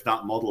memory of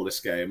that model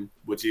this game.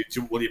 Will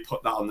you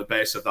put that on the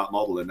base of that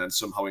model and then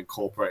somehow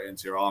incorporate it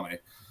into your army?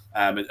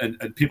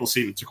 And people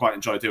seem to quite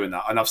enjoy doing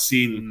that. And I've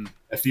seen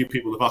a few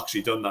people have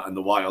actually done that in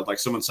the wild. Like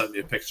someone sent me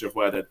a picture of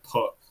where they'd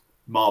put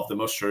Marv the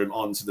mushroom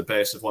onto the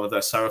base of one of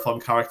their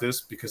Seraphon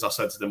characters, because I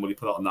said to them, will you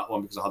put it on that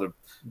one? Because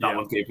that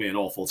one gave me an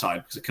awful time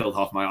because it killed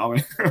half my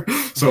army.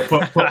 So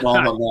put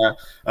Marv on there,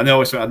 and they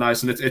always fit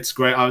nice, and it's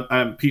great.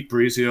 Pete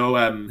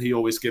Brizio, he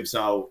always gives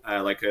out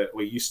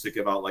we used to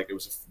give out like it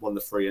was one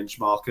of the 3-inch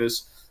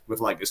markers with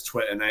like his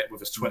Twitter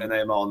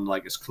name on,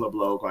 like his club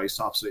logo. I used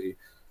to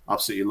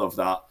absolutely love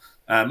that.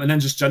 And then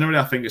just generally,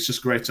 I think it's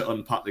just great to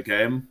unpack the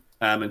game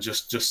and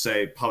just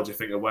say, how do you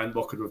think it went?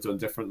 What could we have done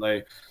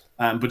differently?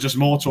 But just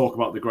more talk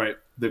about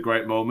the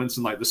great moments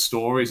and like the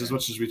stories, as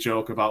much as we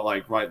joke about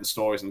like writing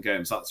stories and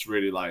games. That's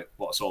really like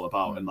what it's all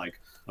about, and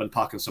like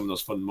unpacking some of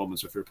those fun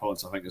moments with your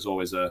opponents. I think is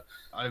always a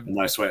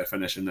nice way to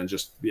finish, and then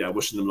just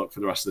wishing them luck for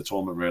the rest of the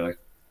tournament. Really,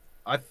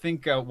 I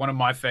think one of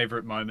my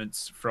favorite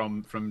moments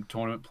from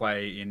tournament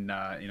play in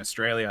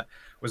Australia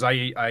was I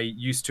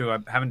used to, I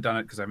haven't done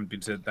it because I haven't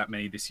been to that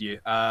many this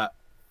year.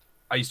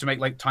 I used to make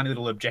like tiny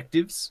little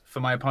objectives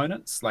for my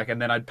opponents,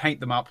 and then I'd paint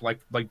them up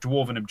like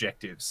dwarven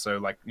objectives. So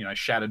like,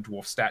 shattered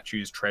dwarf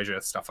statues, treasure,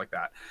 stuff like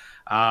that.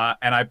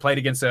 And I played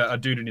against a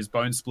dude in his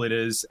bone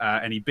splitters,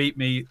 and he beat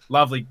me.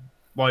 Lovely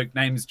bloke,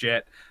 name's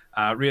Jet.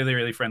 Really,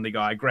 really friendly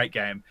guy, great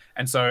game.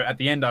 And so at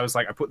the end, I was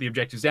like, I put the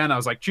objectives down. I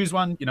was like, choose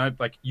one,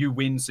 like you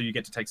win, so you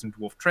get to take some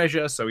dwarf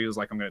treasure. So he was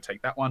like, I'm going to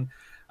take that one.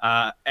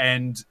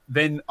 And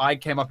then I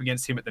came up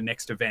against him at the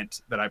next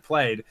event that I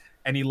played,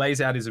 and he lays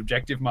out his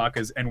objective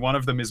markers, and one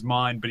of them is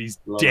mine, but he's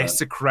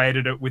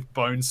desecrated it with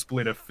bone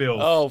splitter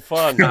filth. Oh,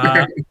 fun.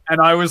 And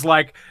I was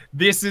like,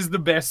 this is the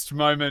best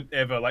moment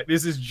ever. Like,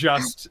 this is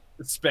just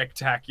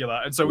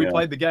spectacular. And so we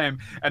played the game,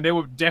 and there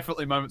were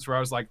definitely moments where I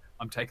was like,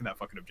 I'm taking that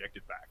fucking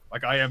objective back.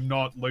 Like, I am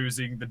not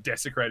losing the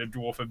desecrated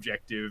dwarf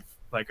objective,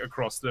 like,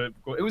 across the...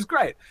 It was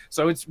great.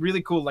 So it's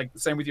really cool. Like,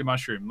 same with your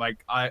mushroom.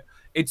 Like,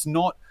 it's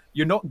not...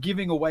 You're not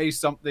giving away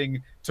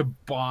something to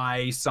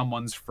buy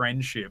someone's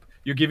friendship.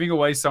 You're giving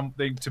away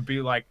something to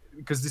be like,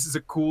 because this is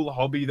a cool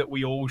hobby that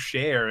we all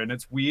share. And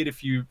it's weird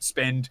if you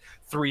spend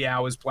 3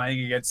 hours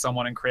playing against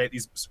someone and create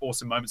these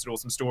awesome moments and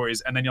awesome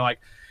stories, and then you're like,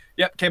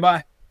 yep, okay,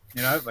 bye.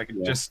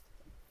 Just...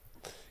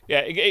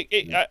 Yeah,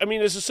 I mean,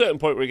 there's a certain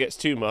point where it gets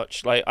too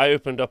much. Like, I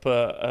opened up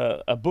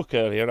a book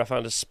earlier, and I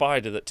found a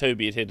spider that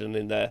Toby had hidden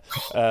in there.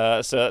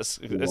 So that's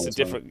a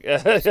different...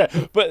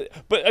 But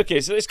okay,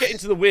 so let's get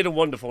into the weird and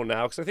wonderful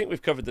now, because I think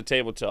we've covered the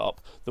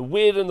tabletop. The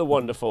weird and the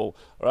wonderful,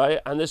 right?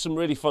 And there's some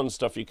really fun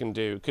stuff you can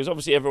do, because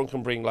obviously everyone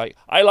can bring, like...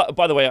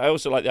 By the way, I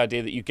also like the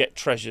idea that you get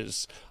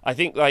treasures. I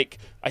think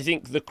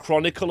the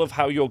chronicle of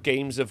how your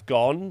games have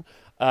gone...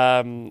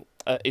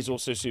 is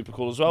also super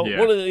cool as well. Yeah.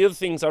 One of the other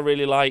things I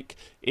really like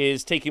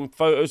is taking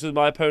photos of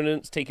my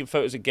opponents, taking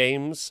photos of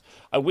games.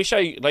 I wish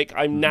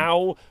I'm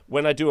now,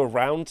 when I do a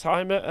round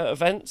time at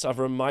events, I've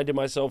reminded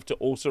myself to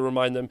also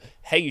remind them,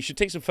 hey, you should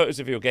take some photos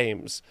of your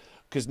games,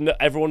 because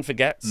everyone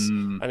forgets,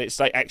 and it's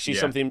like actually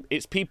something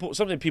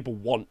people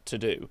want to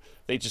do.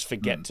 They just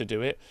forget to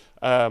do it.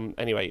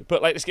 Anyway,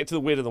 but like, let's get to the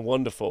weird and the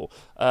wonderful.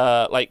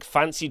 Like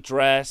fancy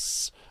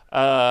dress,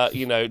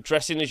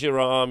 dressing as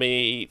your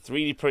army,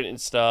 3D printing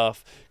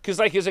stuff. Because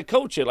like as a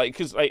culture,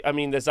 I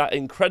mean, there's that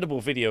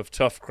incredible video of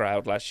Tough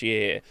Crowd last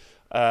year,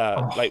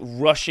 like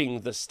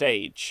rushing the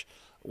stage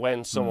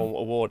when someone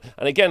award.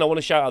 And again, I want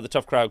to shout out the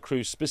Tough Crowd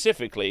crew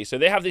specifically. So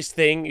they have this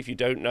thing, if you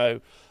don't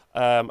know,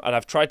 and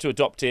I've tried to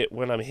adopt it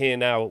when I'm here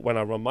now, when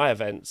I run my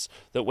events,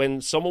 that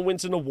when someone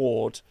wins an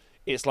award,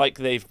 it's like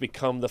they've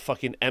become the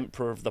fucking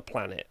emperor of the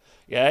planet.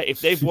 Yeah,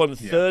 if they've won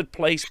third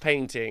place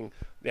painting,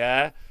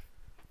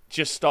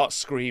 just start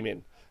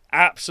screaming,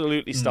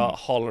 absolutely start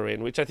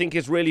hollering, which I think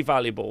is really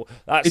valuable.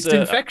 It's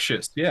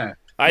infectious.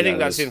 I think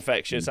that's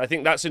infectious. I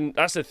think that's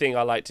the thing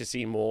I like to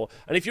see more.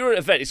 And if you're at an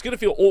event, it's going to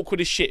feel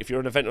awkward as shit if you're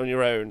at an event on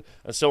your own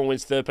and someone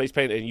wins third place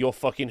painting and you're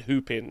fucking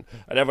hooping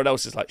and everyone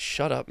else is like,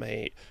 shut up,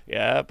 mate.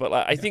 Yeah, but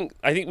like, I think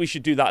we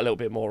should do that a little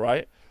bit more,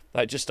 right?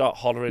 Like, just start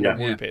hollering and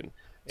whooping.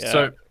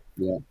 Yeah.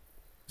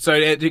 So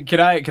can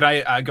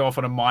I go off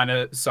on a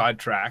minor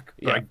sidetrack?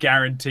 But I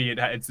guarantee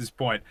it's this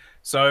point.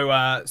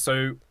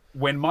 So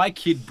when my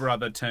kid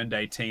brother turned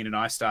 18 and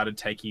I started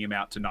taking him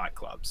out to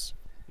nightclubs,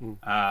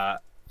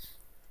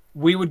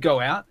 we would go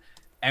out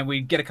and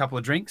we'd get a couple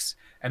of drinks,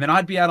 and then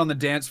I'd be out on the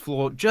dance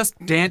floor just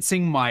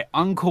dancing my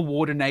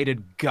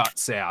uncoordinated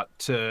guts out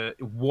to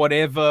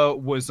whatever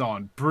was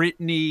on.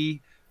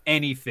 Britney,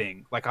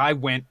 anything. Like, I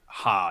went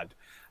hard.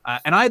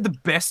 And I had the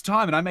best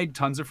time, and I made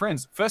tons of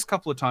friends. First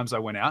couple of times I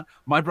went out,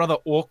 my brother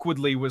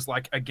awkwardly was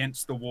like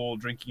against the wall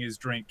drinking his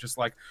drink, just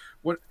like,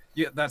 what?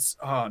 Yeah, that's,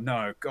 oh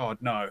no, God,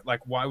 no.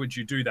 Like, why would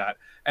you do that?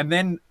 And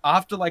then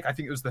after, like, I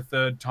think it was the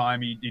third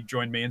time he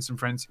joined me and some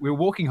friends, we were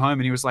walking home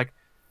and he was like,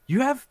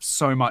 you have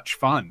so much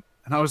fun.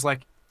 And I was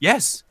like,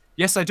 yes,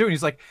 I do. And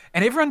he's like,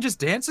 and everyone just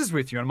dances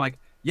with you. And I'm like,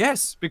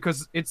 yes,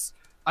 because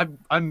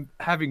I'm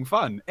having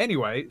fun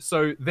anyway.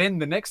 So then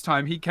the next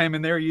time he came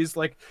in there, he is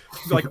like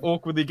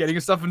awkwardly getting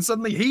his stuff, and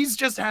suddenly he's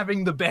just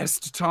having the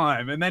best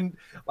time. And then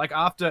like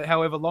after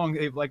however long,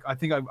 I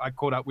think I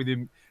caught up with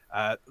him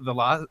the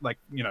last, like,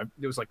 you know,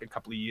 it was like a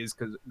couple of years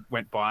because it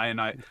went by,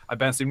 and I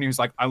bounced him and he was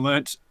like, I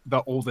learnt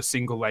all the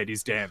single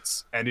ladies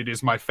dance, and it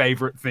is my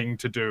favorite thing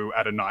to do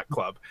at a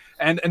nightclub.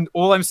 And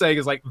all I'm saying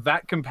is like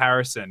that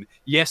comparison,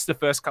 yes, the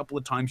first couple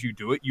of times you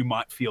do it, you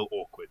might feel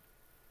awkward,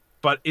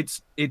 but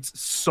it's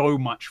so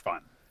much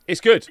fun. It's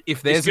good.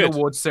 If there's an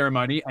awards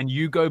ceremony and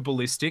you go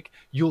ballistic,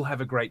 you'll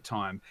have a great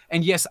time.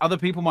 And yes, other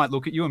people might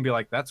look at you and be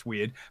like, that's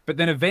weird. But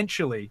then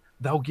eventually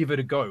they'll give it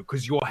a go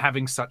because you're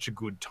having such a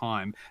good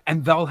time,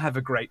 and they'll have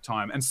a great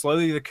time. And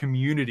slowly the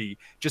community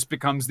just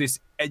becomes this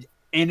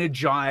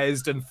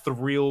energized and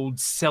thrilled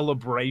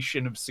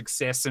celebration of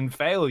success and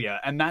failure.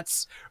 And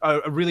that's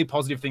a really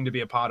positive thing to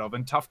be a part of.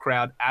 And Tough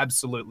Crowd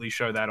absolutely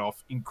show that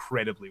off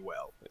incredibly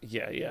well.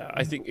 Yeah.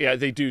 I think,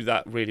 they do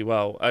that really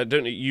well. I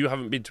don't know, you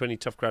haven't been to any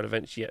Tough Crowd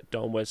events yet,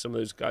 Don, where some of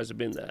those guys have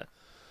been there.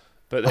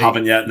 But I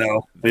haven't yet,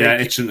 no. Yeah,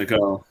 itching to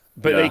go.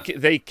 But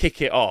they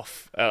kick it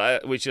off,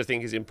 which I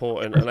think is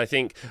important, and I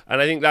think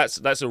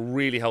that's a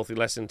really healthy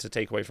lesson to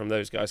take away from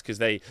those guys, because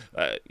they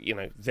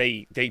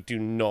do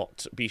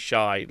not be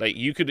shy. Like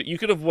you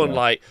could have won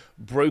like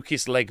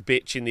brokest leg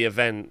bitch in the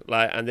event,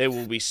 like, and they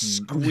will be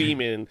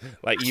screaming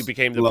like you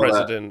became the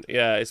president.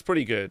 Yeah, it's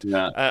pretty good.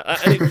 Yeah,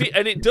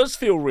 and it does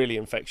feel really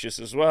infectious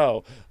as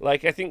well.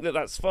 Like I think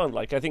that's fun.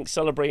 Like I think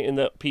celebrating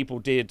that people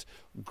did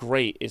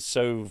great is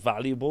so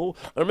valuable.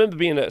 I remember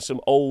being at some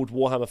old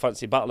Warhammer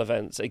Fantasy Battle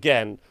events.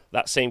 Again,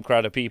 that same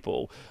crowd of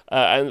people,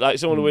 and like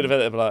someone would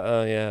have been like,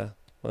 "Oh yeah,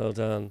 well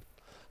done."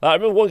 Like, I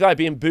remember one guy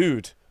being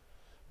booed.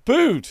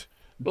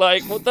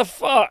 Like, what the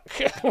fuck?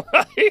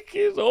 Like,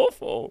 it's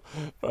awful,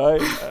 right?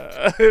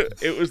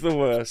 It was the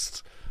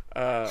worst.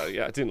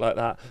 Yeah, I didn't like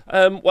that.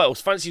 What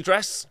else? Fancy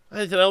dress?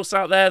 Anything else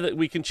out there that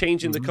we can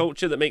change in the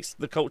culture that makes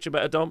the culture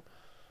better, Dom?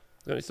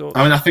 Any thoughts?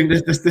 I mean, I think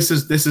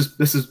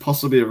this is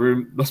possibly a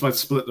room. This might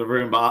split the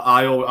room, but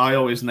I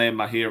always name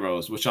my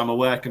heroes, which I'm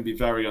aware can be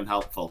very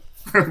unhelpful.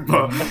 And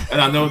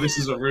I know this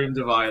is a room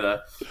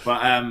divider,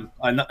 but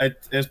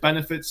there's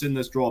benefits and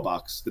there's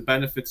drawbacks. The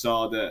benefits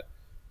are that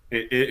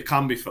it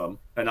can be fun,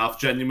 and I've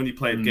genuinely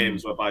played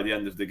games where by the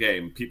end of the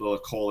game, people are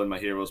calling my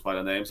heroes by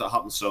their names. That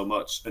happens so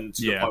much, and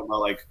to the point where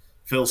like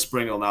Phil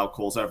Springle now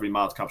calls every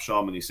Madcap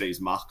Shaman he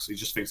sees Max. He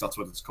just thinks that's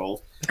what it's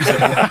called.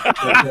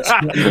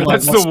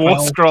 That's the war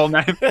scroll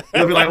name.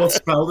 He'll be like, what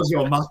spell does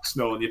your Max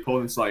know? And the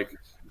opponent's like,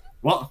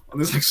 what?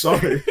 And it's like,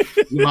 sorry,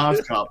 you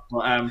Madcap.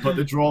 But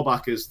the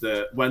drawback is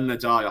that when they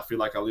die, I feel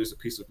like I lose a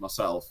piece of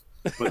myself.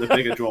 But the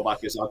bigger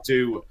drawback is I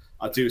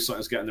do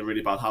sometimes get in the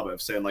really bad habit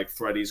of saying like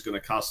Freddy's going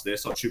to cast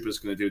this or Trooper's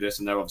going to do this,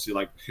 and they're obviously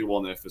like, who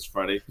on earth is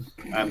Freddy?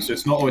 So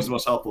it's not always the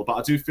most helpful, but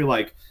I do feel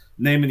like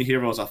naming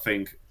heroes, I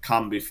think,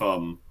 can be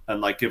fun, and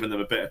like giving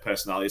them a bit of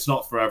personality. It's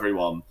not for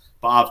everyone,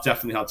 but I've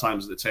definitely had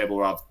times at the table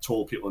where I've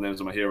told people the names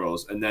of my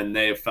heroes, and then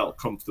they have felt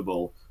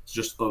comfortable to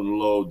just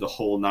unload the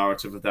whole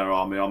narrative of their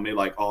army on me.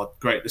 Like, oh,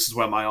 great, this is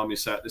where my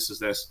army's set, this is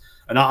this.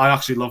 And I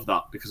actually love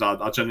that, because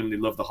I genuinely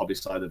love the hobby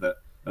side of it,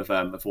 of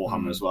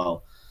Warhammer as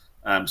well.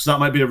 So that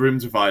might be a room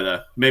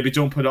divider. Maybe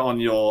don't put it on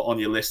your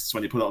lists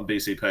when you put it on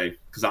BCP,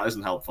 because that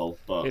isn't helpful.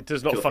 But it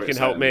does not fucking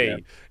help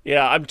me.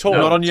 Yeah, I'm torn.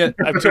 Not on your.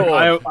 I'm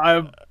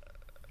torn.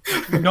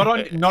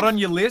 Not on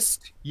your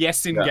list.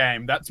 Yes, in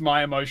game. That's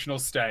my emotional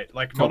state.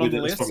 Like probably not on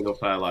the list. Probably the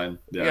fair line.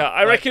 Yeah,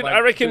 I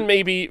reckon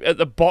maybe at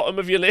the bottom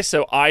of your list,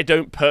 so I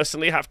don't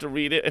personally have to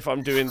read it if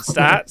I'm doing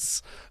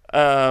stats.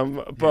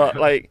 But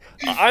like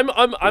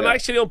I'm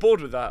actually on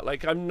board with that.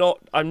 Like I'm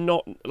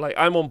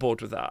on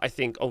board with that. I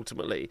think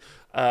ultimately,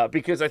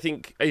 because I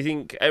think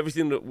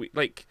everything that we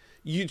like,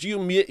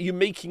 you're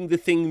making the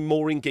thing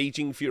more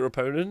engaging for your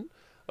opponent.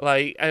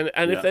 Like and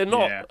if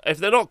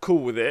they're not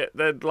cool with it,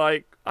 then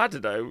like I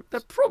don't know, they're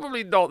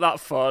probably not that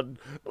fun.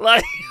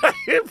 Like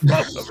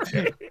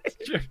probably.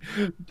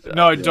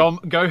 No, Dom,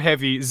 go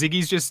heavy.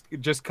 Ziggy's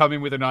just come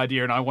in with an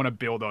idea, and I want to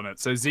build on it.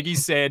 So Ziggy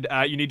said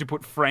you need to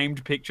put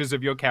framed pictures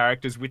of your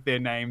characters with their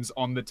names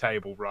on the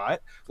table, right?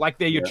 Like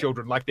they're your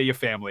children, like they're your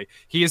family.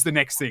 Here's the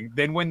next thing.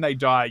 Then when they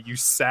die, you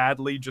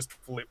sadly just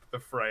flip the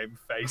frame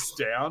face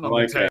down on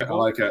the table. I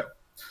like it.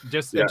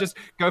 Just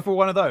go for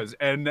one of those,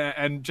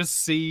 and just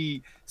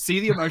see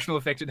the emotional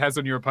effect it has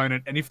on your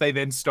opponent, and if they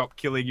then stop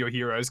killing your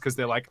heroes because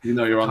they're like,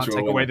 you're can't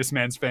take away this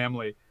man's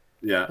family.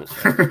 Yeah.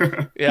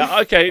 Yeah.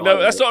 Okay. No,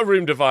 that's not a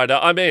room divider.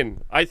 I'm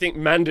in. I think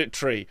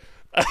mandatory.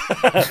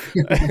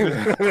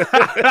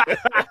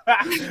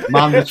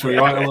 Mandatory,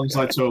 right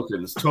alongside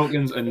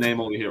tokens and name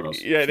all your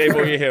heroes. Yeah, name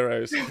all your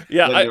heroes.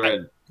 Yeah, you're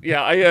in.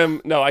 Yeah,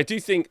 I do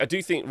think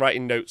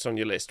writing notes on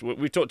your list.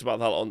 We talked about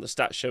that on the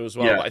stats show as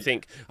well. Yeah. But I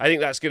think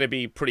that's going to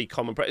be pretty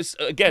commonplace.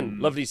 Again,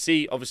 lovely to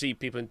see. Obviously,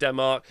 people in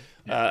Denmark.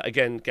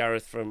 Again,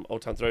 Gareth from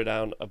Old Town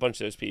Throwdown. A bunch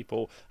of those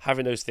people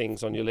having those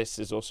things on your list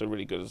is also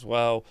really good as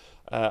well.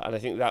 And I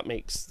think that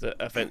makes the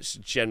events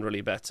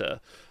generally better.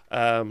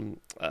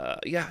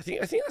 Yeah, I think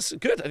that's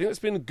good. I think that's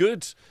been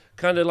good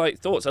kind of like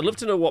thoughts. I'd love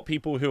to know what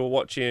people who are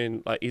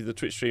watching like either the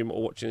Twitch stream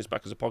or watching this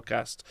back as a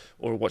podcast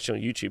or watching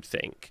on YouTube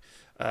think.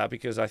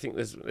 Because I think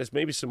there's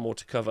maybe some more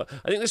to cover.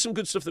 I think there's some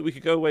good stuff that we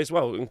could go away as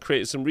well and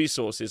create some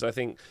resources. I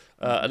think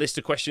a list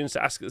of questions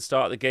to ask at the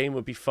start of the game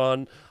would be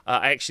fun.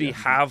 I actually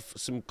have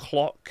some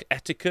clock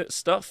etiquette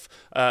stuff.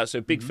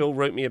 So Big Phil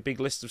wrote me a big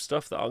list of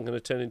stuff that I'm going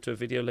to turn into a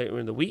video later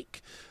in the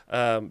week.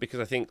 Because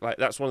I think like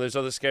that's one of those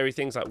other scary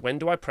things. Like, when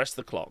do I press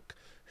the clock?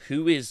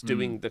 Who is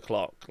doing the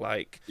clock?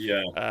 Like,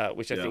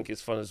 which I think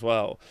is fun as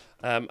well.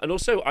 And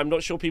also, I'm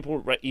not sure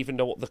people even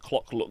know what the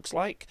clock looks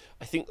like.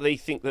 I think they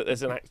think that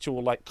there's an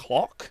actual like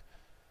clock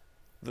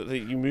that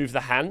you move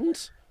the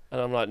hand,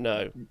 and I'm like,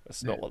 no,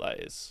 that's not what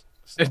that is.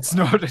 It's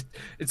not.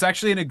 It's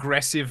actually an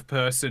aggressive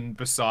person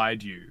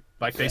beside you.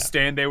 Like they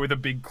stand there with a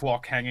big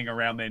clock hanging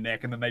around their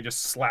neck, and then they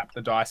just slap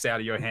the dice out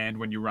of your hand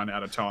when you run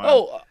out of time.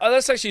 Oh,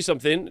 that's actually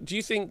something. Do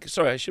you think?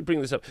 Sorry, I should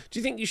bring this up. Do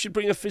you think you should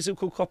bring a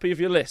physical copy of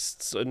your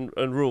lists and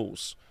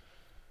rules?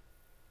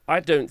 I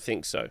don't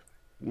think so,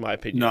 in my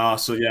opinion. No,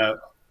 so yeah,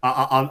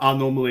 I'll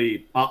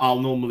normally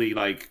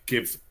like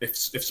give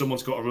if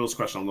someone's got a rules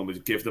question, I'll normally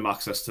give them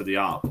access to the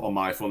app on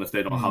my phone if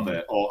they don't have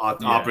it, or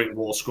I'll bring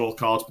war scroll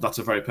cards, but that's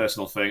a very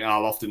personal thing.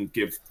 I'll often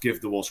give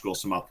the war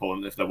scrolls to my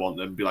opponent if they want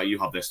them, be like, you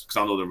have this because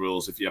I know the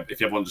rules. If you want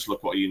to just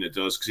look what a unit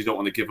does, because you don't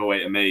want to give away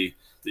to me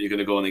that you're going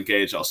to go and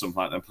engage it or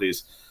something like that,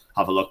 please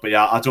have a look. But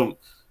yeah,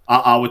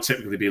 I would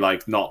typically be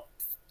like not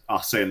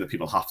saying that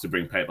people have to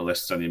bring paper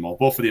lists anymore,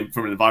 both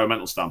from an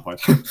environmental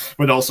standpoint,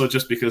 but also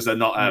just because they're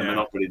not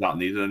really that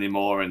needed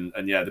anymore. And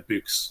yeah, the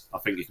books, I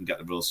think you can get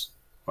the rules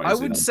quite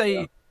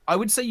easily. I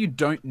would say you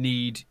don't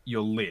need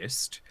your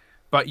list,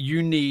 but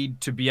you need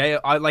to be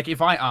like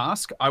if I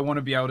ask, I want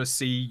to be able to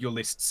see your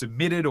list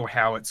submitted or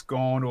how it's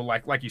gone, or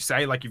like you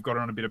say, like you've got it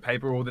on a bit of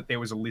paper, or that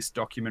there was a list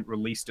document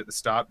released at the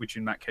start, which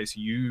in that case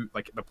you,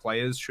 like the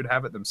players, should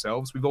have it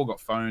themselves. We've all got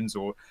phones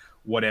or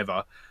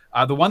whatever.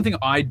 The one thing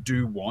I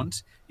do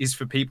want is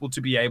for people to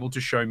be able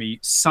to show me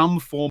some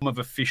form of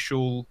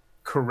official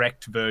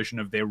correct version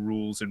of their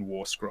rules and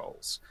war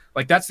scrolls.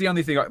 Like that's the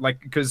only thing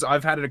because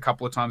I've had it a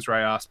couple of times where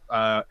I asked,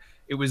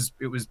 it was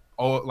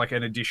like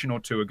an edition or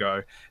two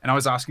ago, and I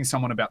was asking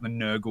someone about the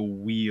Nurgle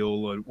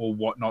wheel or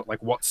whatnot,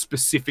 like what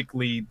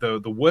specifically the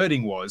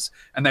wording was,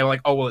 and they were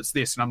like, oh well, it's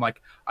this, and I'm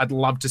like, I'd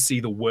love to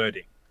see the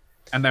wording,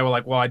 and they were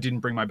like, well, I didn't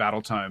bring my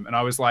battle tome, and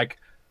I was like,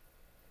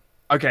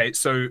 okay,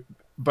 so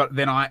but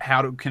then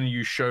can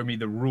you show me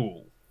the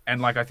rule?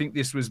 And like I think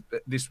this was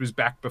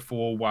back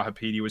before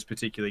Wahapedia was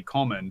particularly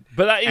common.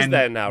 But that is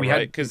there now,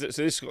 right? Because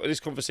this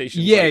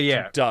conversation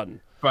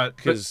done. But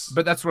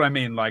that's what I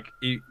mean. Like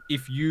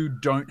if you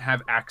don't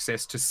have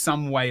access to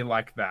some way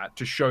like that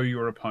to show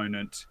your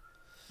opponent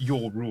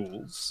your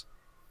rules,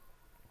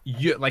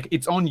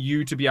 it's on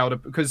you to be able to.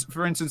 Because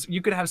for instance,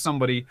 you could have some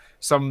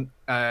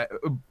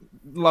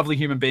lovely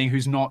human being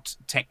who's not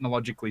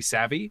technologically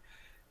savvy.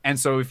 And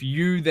so if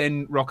you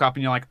then rock up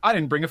and you're like, I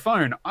didn't bring a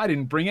phone, I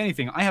didn't bring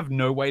anything, I have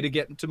no way to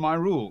get to my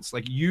rules.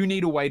 Like you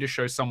need a way to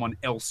show someone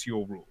else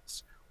your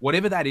rules.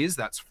 Whatever that is,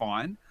 that's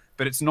fine.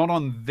 But it's not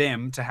on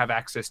them to have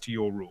access to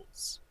your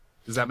rules.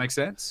 Does that make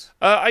sense?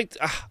 I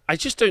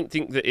just don't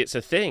think that it's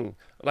a thing.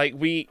 Like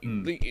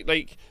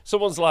like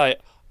someone's like,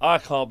 I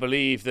can't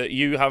believe that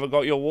you haven't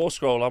got your war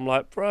scroll. I'm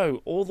like,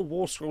 bro, all the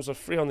war scrolls are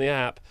free on the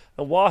app,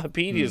 and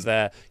Wahapedia's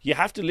there. You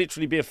have to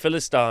literally be a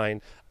Philistine.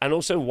 And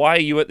also, why are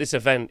you at this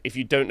event if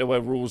you don't know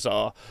where rules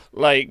are?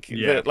 I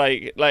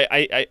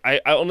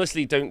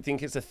honestly don't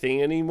think it's a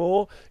thing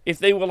anymore. If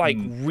they were like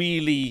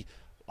really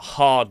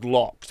hard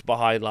locked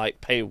behind like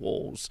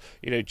paywalls,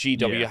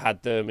 GW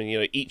had them,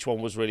 and each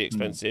one was really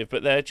expensive,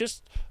 but they're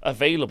just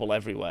available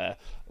everywhere.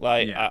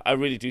 I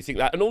really do think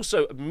that. And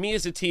also, me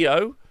as a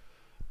TO,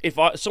 if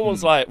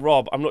someone's like,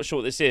 Rob, I'm not sure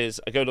what this is,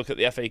 I go look at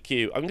the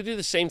FAQ, I'm going to do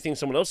the same thing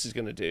someone else is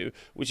going to do,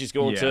 which is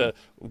go on to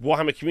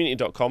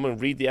warhammercommunity.com and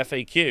read the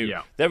FAQ.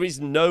 Yeah. There is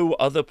no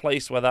other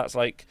place where that's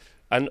like,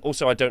 and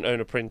also I don't own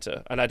a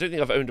printer, and I don't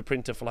think I've owned a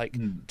printer for like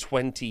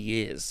 20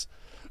 years.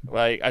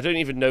 Like, I don't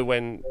even know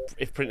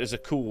if printers are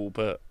cool,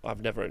 but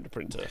I've never owned a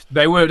printer.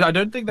 I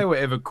don't think they were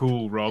ever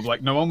cool, Rob.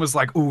 Like, no one was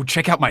like, "Ooh,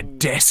 check out my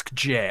desk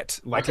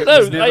jet." Like,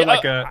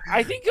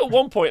 I think at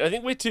one point, I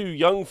think we're too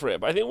young for it,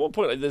 but I think at one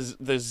point, like,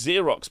 the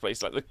Xerox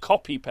place, like the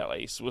copy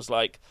place, was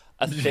like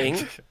a thing.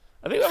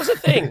 I think that was a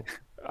thing.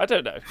 I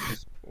don't know.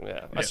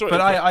 Yeah, I saw it. But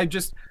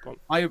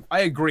I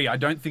agree. I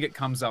don't think it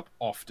comes up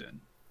often,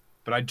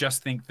 but I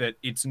just think that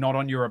it's not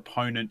on your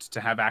opponent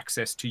to have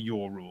access to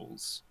your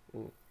rules.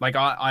 Like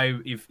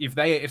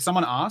if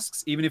someone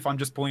asks, even if I'm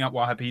just pulling up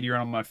Wahapedia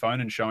on my phone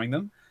and showing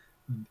them,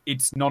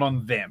 it's not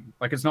on them.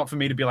 Like it's not for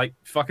me to be like,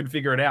 fucking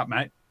figure it out,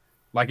 mate.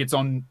 Like it's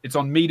on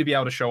me to be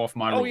able to show off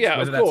my rules,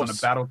 whether that's on a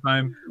battle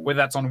tome, whether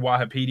that's on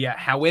Wahapedia,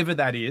 however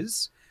that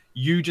is.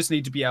 You just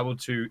need to be able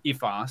to,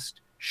 if asked,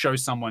 show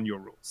someone your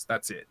rules.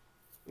 That's it.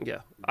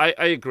 Yeah,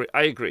 I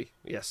agree.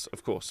 Yes,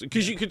 of course.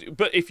 Because you could,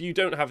 but if you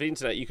don't have the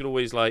internet, you could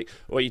always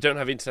or you don't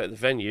have internet at the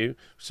venue,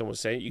 someone's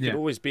saying, you could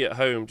always be at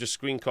home, just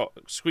screen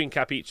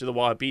cap each of the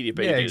Wikipedia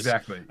pages. Yeah,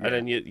 exactly. And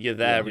then you're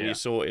there and you're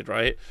sorted,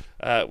 right?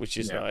 Which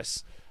is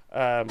nice.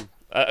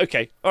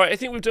 Okay, all right. I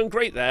think we've done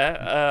great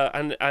there,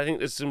 and I think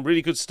there's some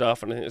really good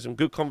stuff, and I think there's some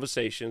good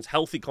conversations,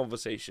 healthy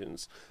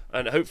conversations,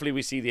 and hopefully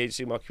we see the Age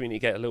of Sigmar community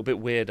get a little bit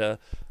weirder,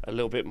 a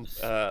little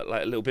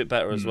bit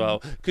better as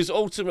well. Because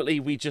ultimately,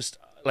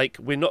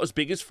 we're not as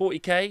big as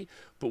 40k,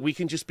 but we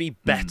can just be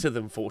better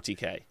than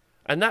 40k,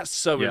 and that's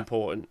so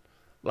important.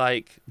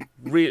 Like,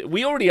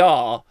 we already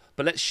are,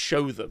 but let's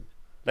show them.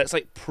 Let's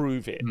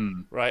prove it,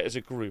 right? As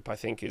a group, I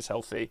think is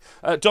healthy.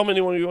 Dom,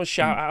 anyone you want to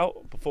shout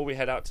out before we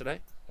head out today?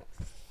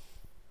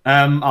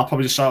 I'll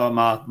probably just shout out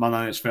my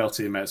 9-inch fail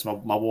teammates, my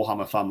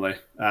Warhammer family.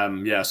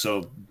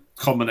 So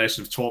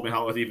combination have taught me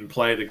how to even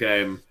play the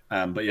game.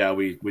 But yeah,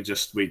 we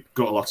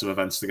got a lot of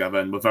events together,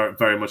 and we're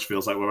very much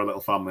feels like we're a little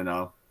family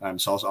now.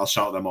 So I'll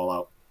shout them all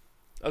out.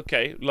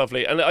 Okay,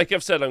 lovely. And like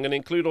I've said, I'm going to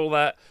include all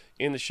that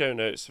in the show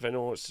notes. If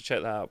anyone wants to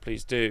check that out,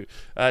 please do.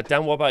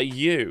 Dan, what about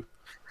you?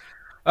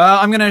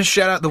 I'm going to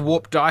shout out the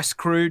Warp Dice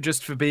crew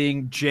just for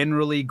being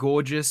generally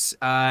gorgeous,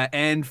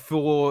 and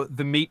for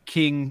the Meat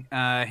King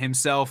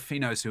himself. He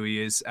knows who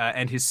he is,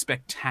 and his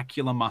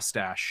spectacular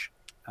mustache.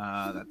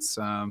 That's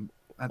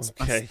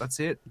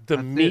it. The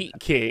Meat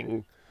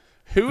King.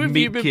 Who have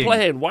you been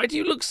playing? Why do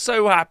you look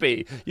so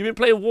happy? You've been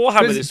playing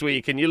Warhammer this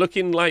week, and you're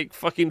looking like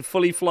fucking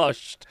fully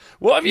flushed.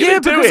 What have you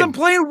been doing? Yeah, because I'm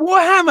playing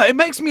Warhammer. It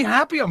makes me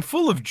happy. I'm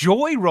full of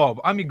joy, Rob.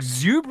 I'm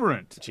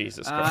exuberant.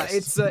 Jesus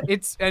Christ.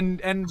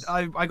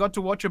 I got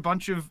to watch a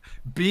bunch of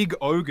big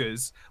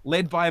ogres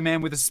led by a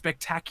man with a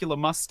spectacular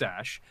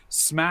mustache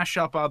smash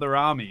up other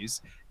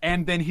armies.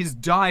 And then his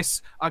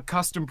dice are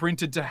custom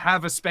printed to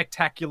have a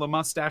spectacular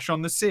mustache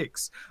on the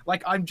 6.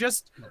 Like, I'm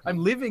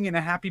living in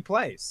a happy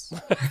place.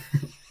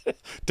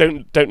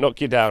 Don't knock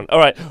you down. All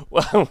right.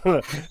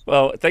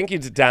 Well, thank you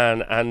to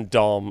Dan and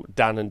Dom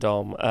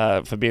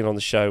for being on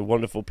the show.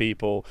 Wonderful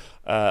people,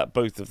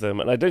 both of them.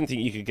 And I don't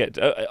think you could get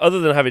other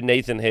than having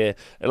Nathan here.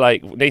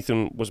 Like,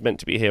 Nathan was meant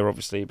to be here,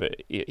 obviously, but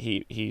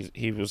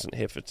he wasn't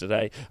here for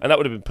today, and that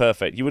would have been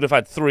perfect. You would have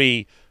had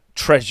 3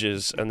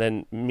 treasures and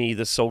then me,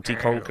 the salty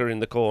conqueror, in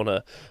the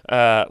corner,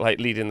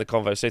 leading the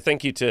convo. So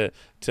thank you to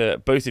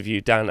both of you,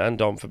 Dan and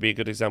Dom, for being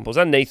good examples,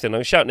 and Nathan.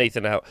 I'll shout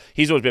Nathan out.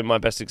 He's always been my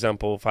best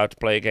example of how to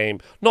play a game,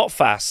 not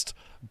fast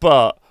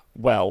but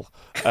well,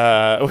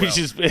 which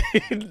is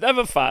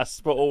never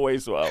fast but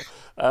always well.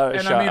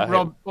 And I mean,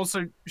 Rob,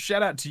 also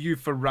shout out to you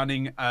for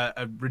running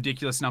a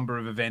ridiculous number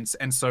of events,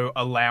 and so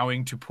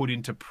allowing to put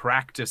into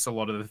practice a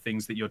lot of the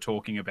things that you're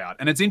talking about.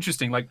 And it's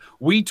interesting, like,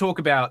 we talk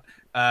about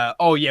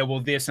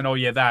this and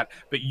that,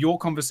 but your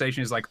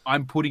conversation is like,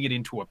 I'm putting it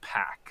into a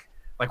pack.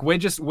 Like,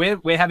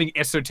 we're having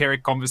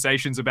esoteric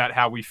conversations about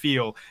how we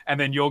feel, and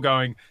then you're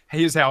going,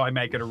 here's how I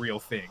make it a real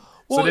thing.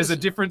 So there's a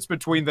difference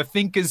between the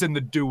thinkers and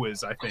the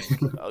doers, I think.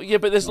 Yeah,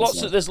 but there's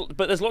lots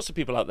of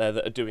people out there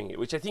that are doing it,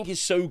 which I think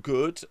is so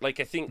good. Like,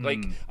 I think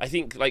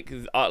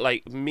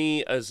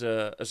me as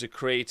a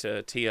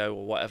creator, TO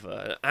or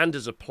whatever, and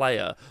as a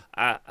player,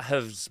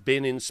 has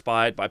been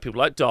inspired by people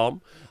like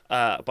Dom,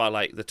 by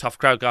like the Tough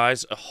Crowd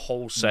guys,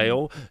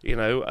 wholesale,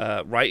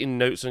 writing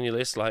notes on your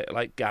list,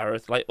 like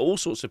Gareth, like all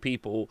sorts of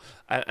people.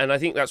 And I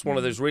think that's one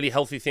of those really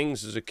healthy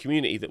things as a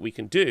community that we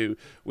can do,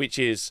 which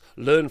is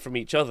learn from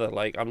each other.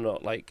 Like, I'm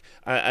not like,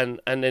 and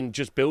then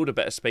just build a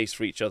better space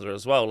for each other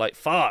as well. Like,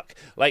 fuck,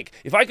 like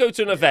if I go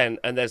to an event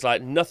and there's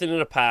like nothing in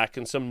a pack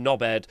and some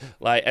knobhead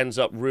like ends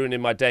up ruining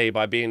my day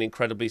by being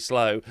incredibly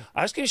slow,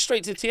 I just go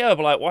straight to TO, but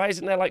like, why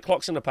isn't there like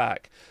clocks in a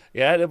pack?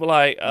 Yeah, they were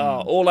like,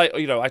 or like,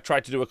 I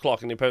tried to do a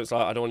clock and the opponent's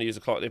like, I don't want to use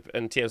a clock,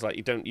 and TO's like,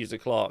 you don't use a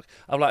clock.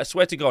 I'm like, I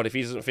swear to God, if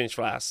he doesn't finish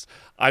last,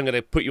 I'm going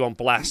to put you on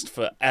blast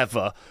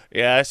forever.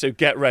 Yeah, so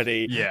get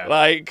ready. Yeah.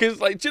 Like, because,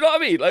 like, do you know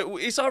what I mean? Like,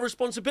 it's our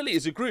responsibility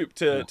as a group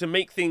to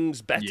make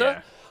things better.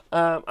 Yeah.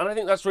 And I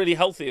think that's really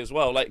healthy as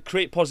well. Like,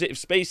 create positive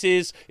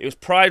spaces. It was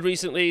Pride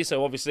recently,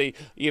 so obviously,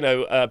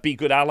 be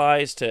good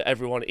allies to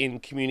everyone in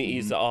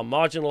communities that are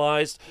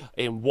marginalized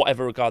in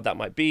whatever regard that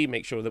might be.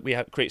 Make sure that we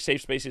create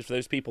safe spaces for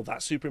those people.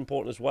 That's super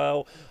important as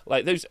well.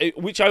 Like those,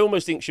 which I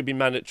almost think should be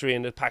mandatory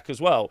in the pack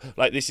as well.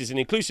 Like, this is an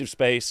inclusive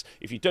space.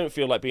 If you don't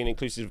feel like being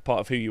inclusive is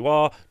part of who you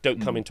are,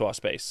 don't come into our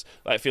space.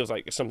 Like, it feels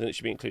like something that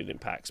should be included in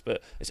packs,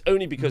 but it's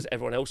only because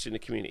everyone else in the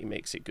community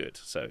makes it good.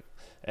 So.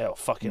 Oh,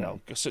 fucking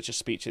hell. Such a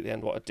speech at the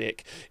end. What a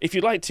dick. If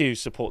you'd like to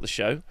support the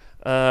show,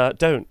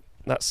 don't.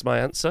 That's my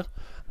answer.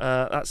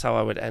 That's how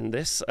I would end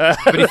this.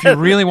 But if you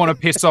really want to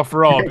piss off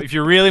Rob, if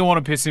you really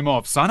want to piss him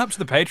off, sign up to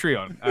the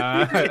Patreon.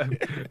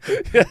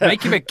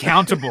 Make him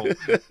accountable.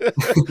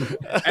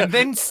 And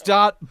then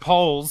start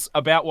polls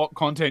about what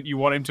content you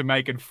want him to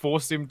make and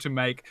force him to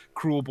make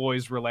Cruel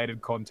Boys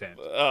related content.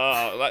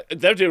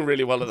 They're doing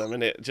really well at the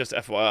minute, just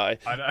FYI.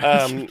 I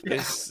know.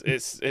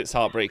 It's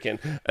heartbreaking.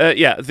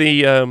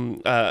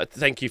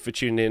 Thank you for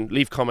tuning in.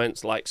 Leave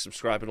comments, like,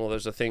 subscribe, and all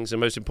those other things. And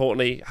most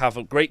importantly, have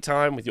a great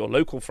time with your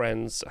local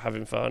friends,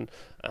 having fun,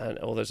 and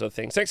all those other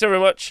things. Thanks very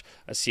much.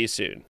 I'll see you soon.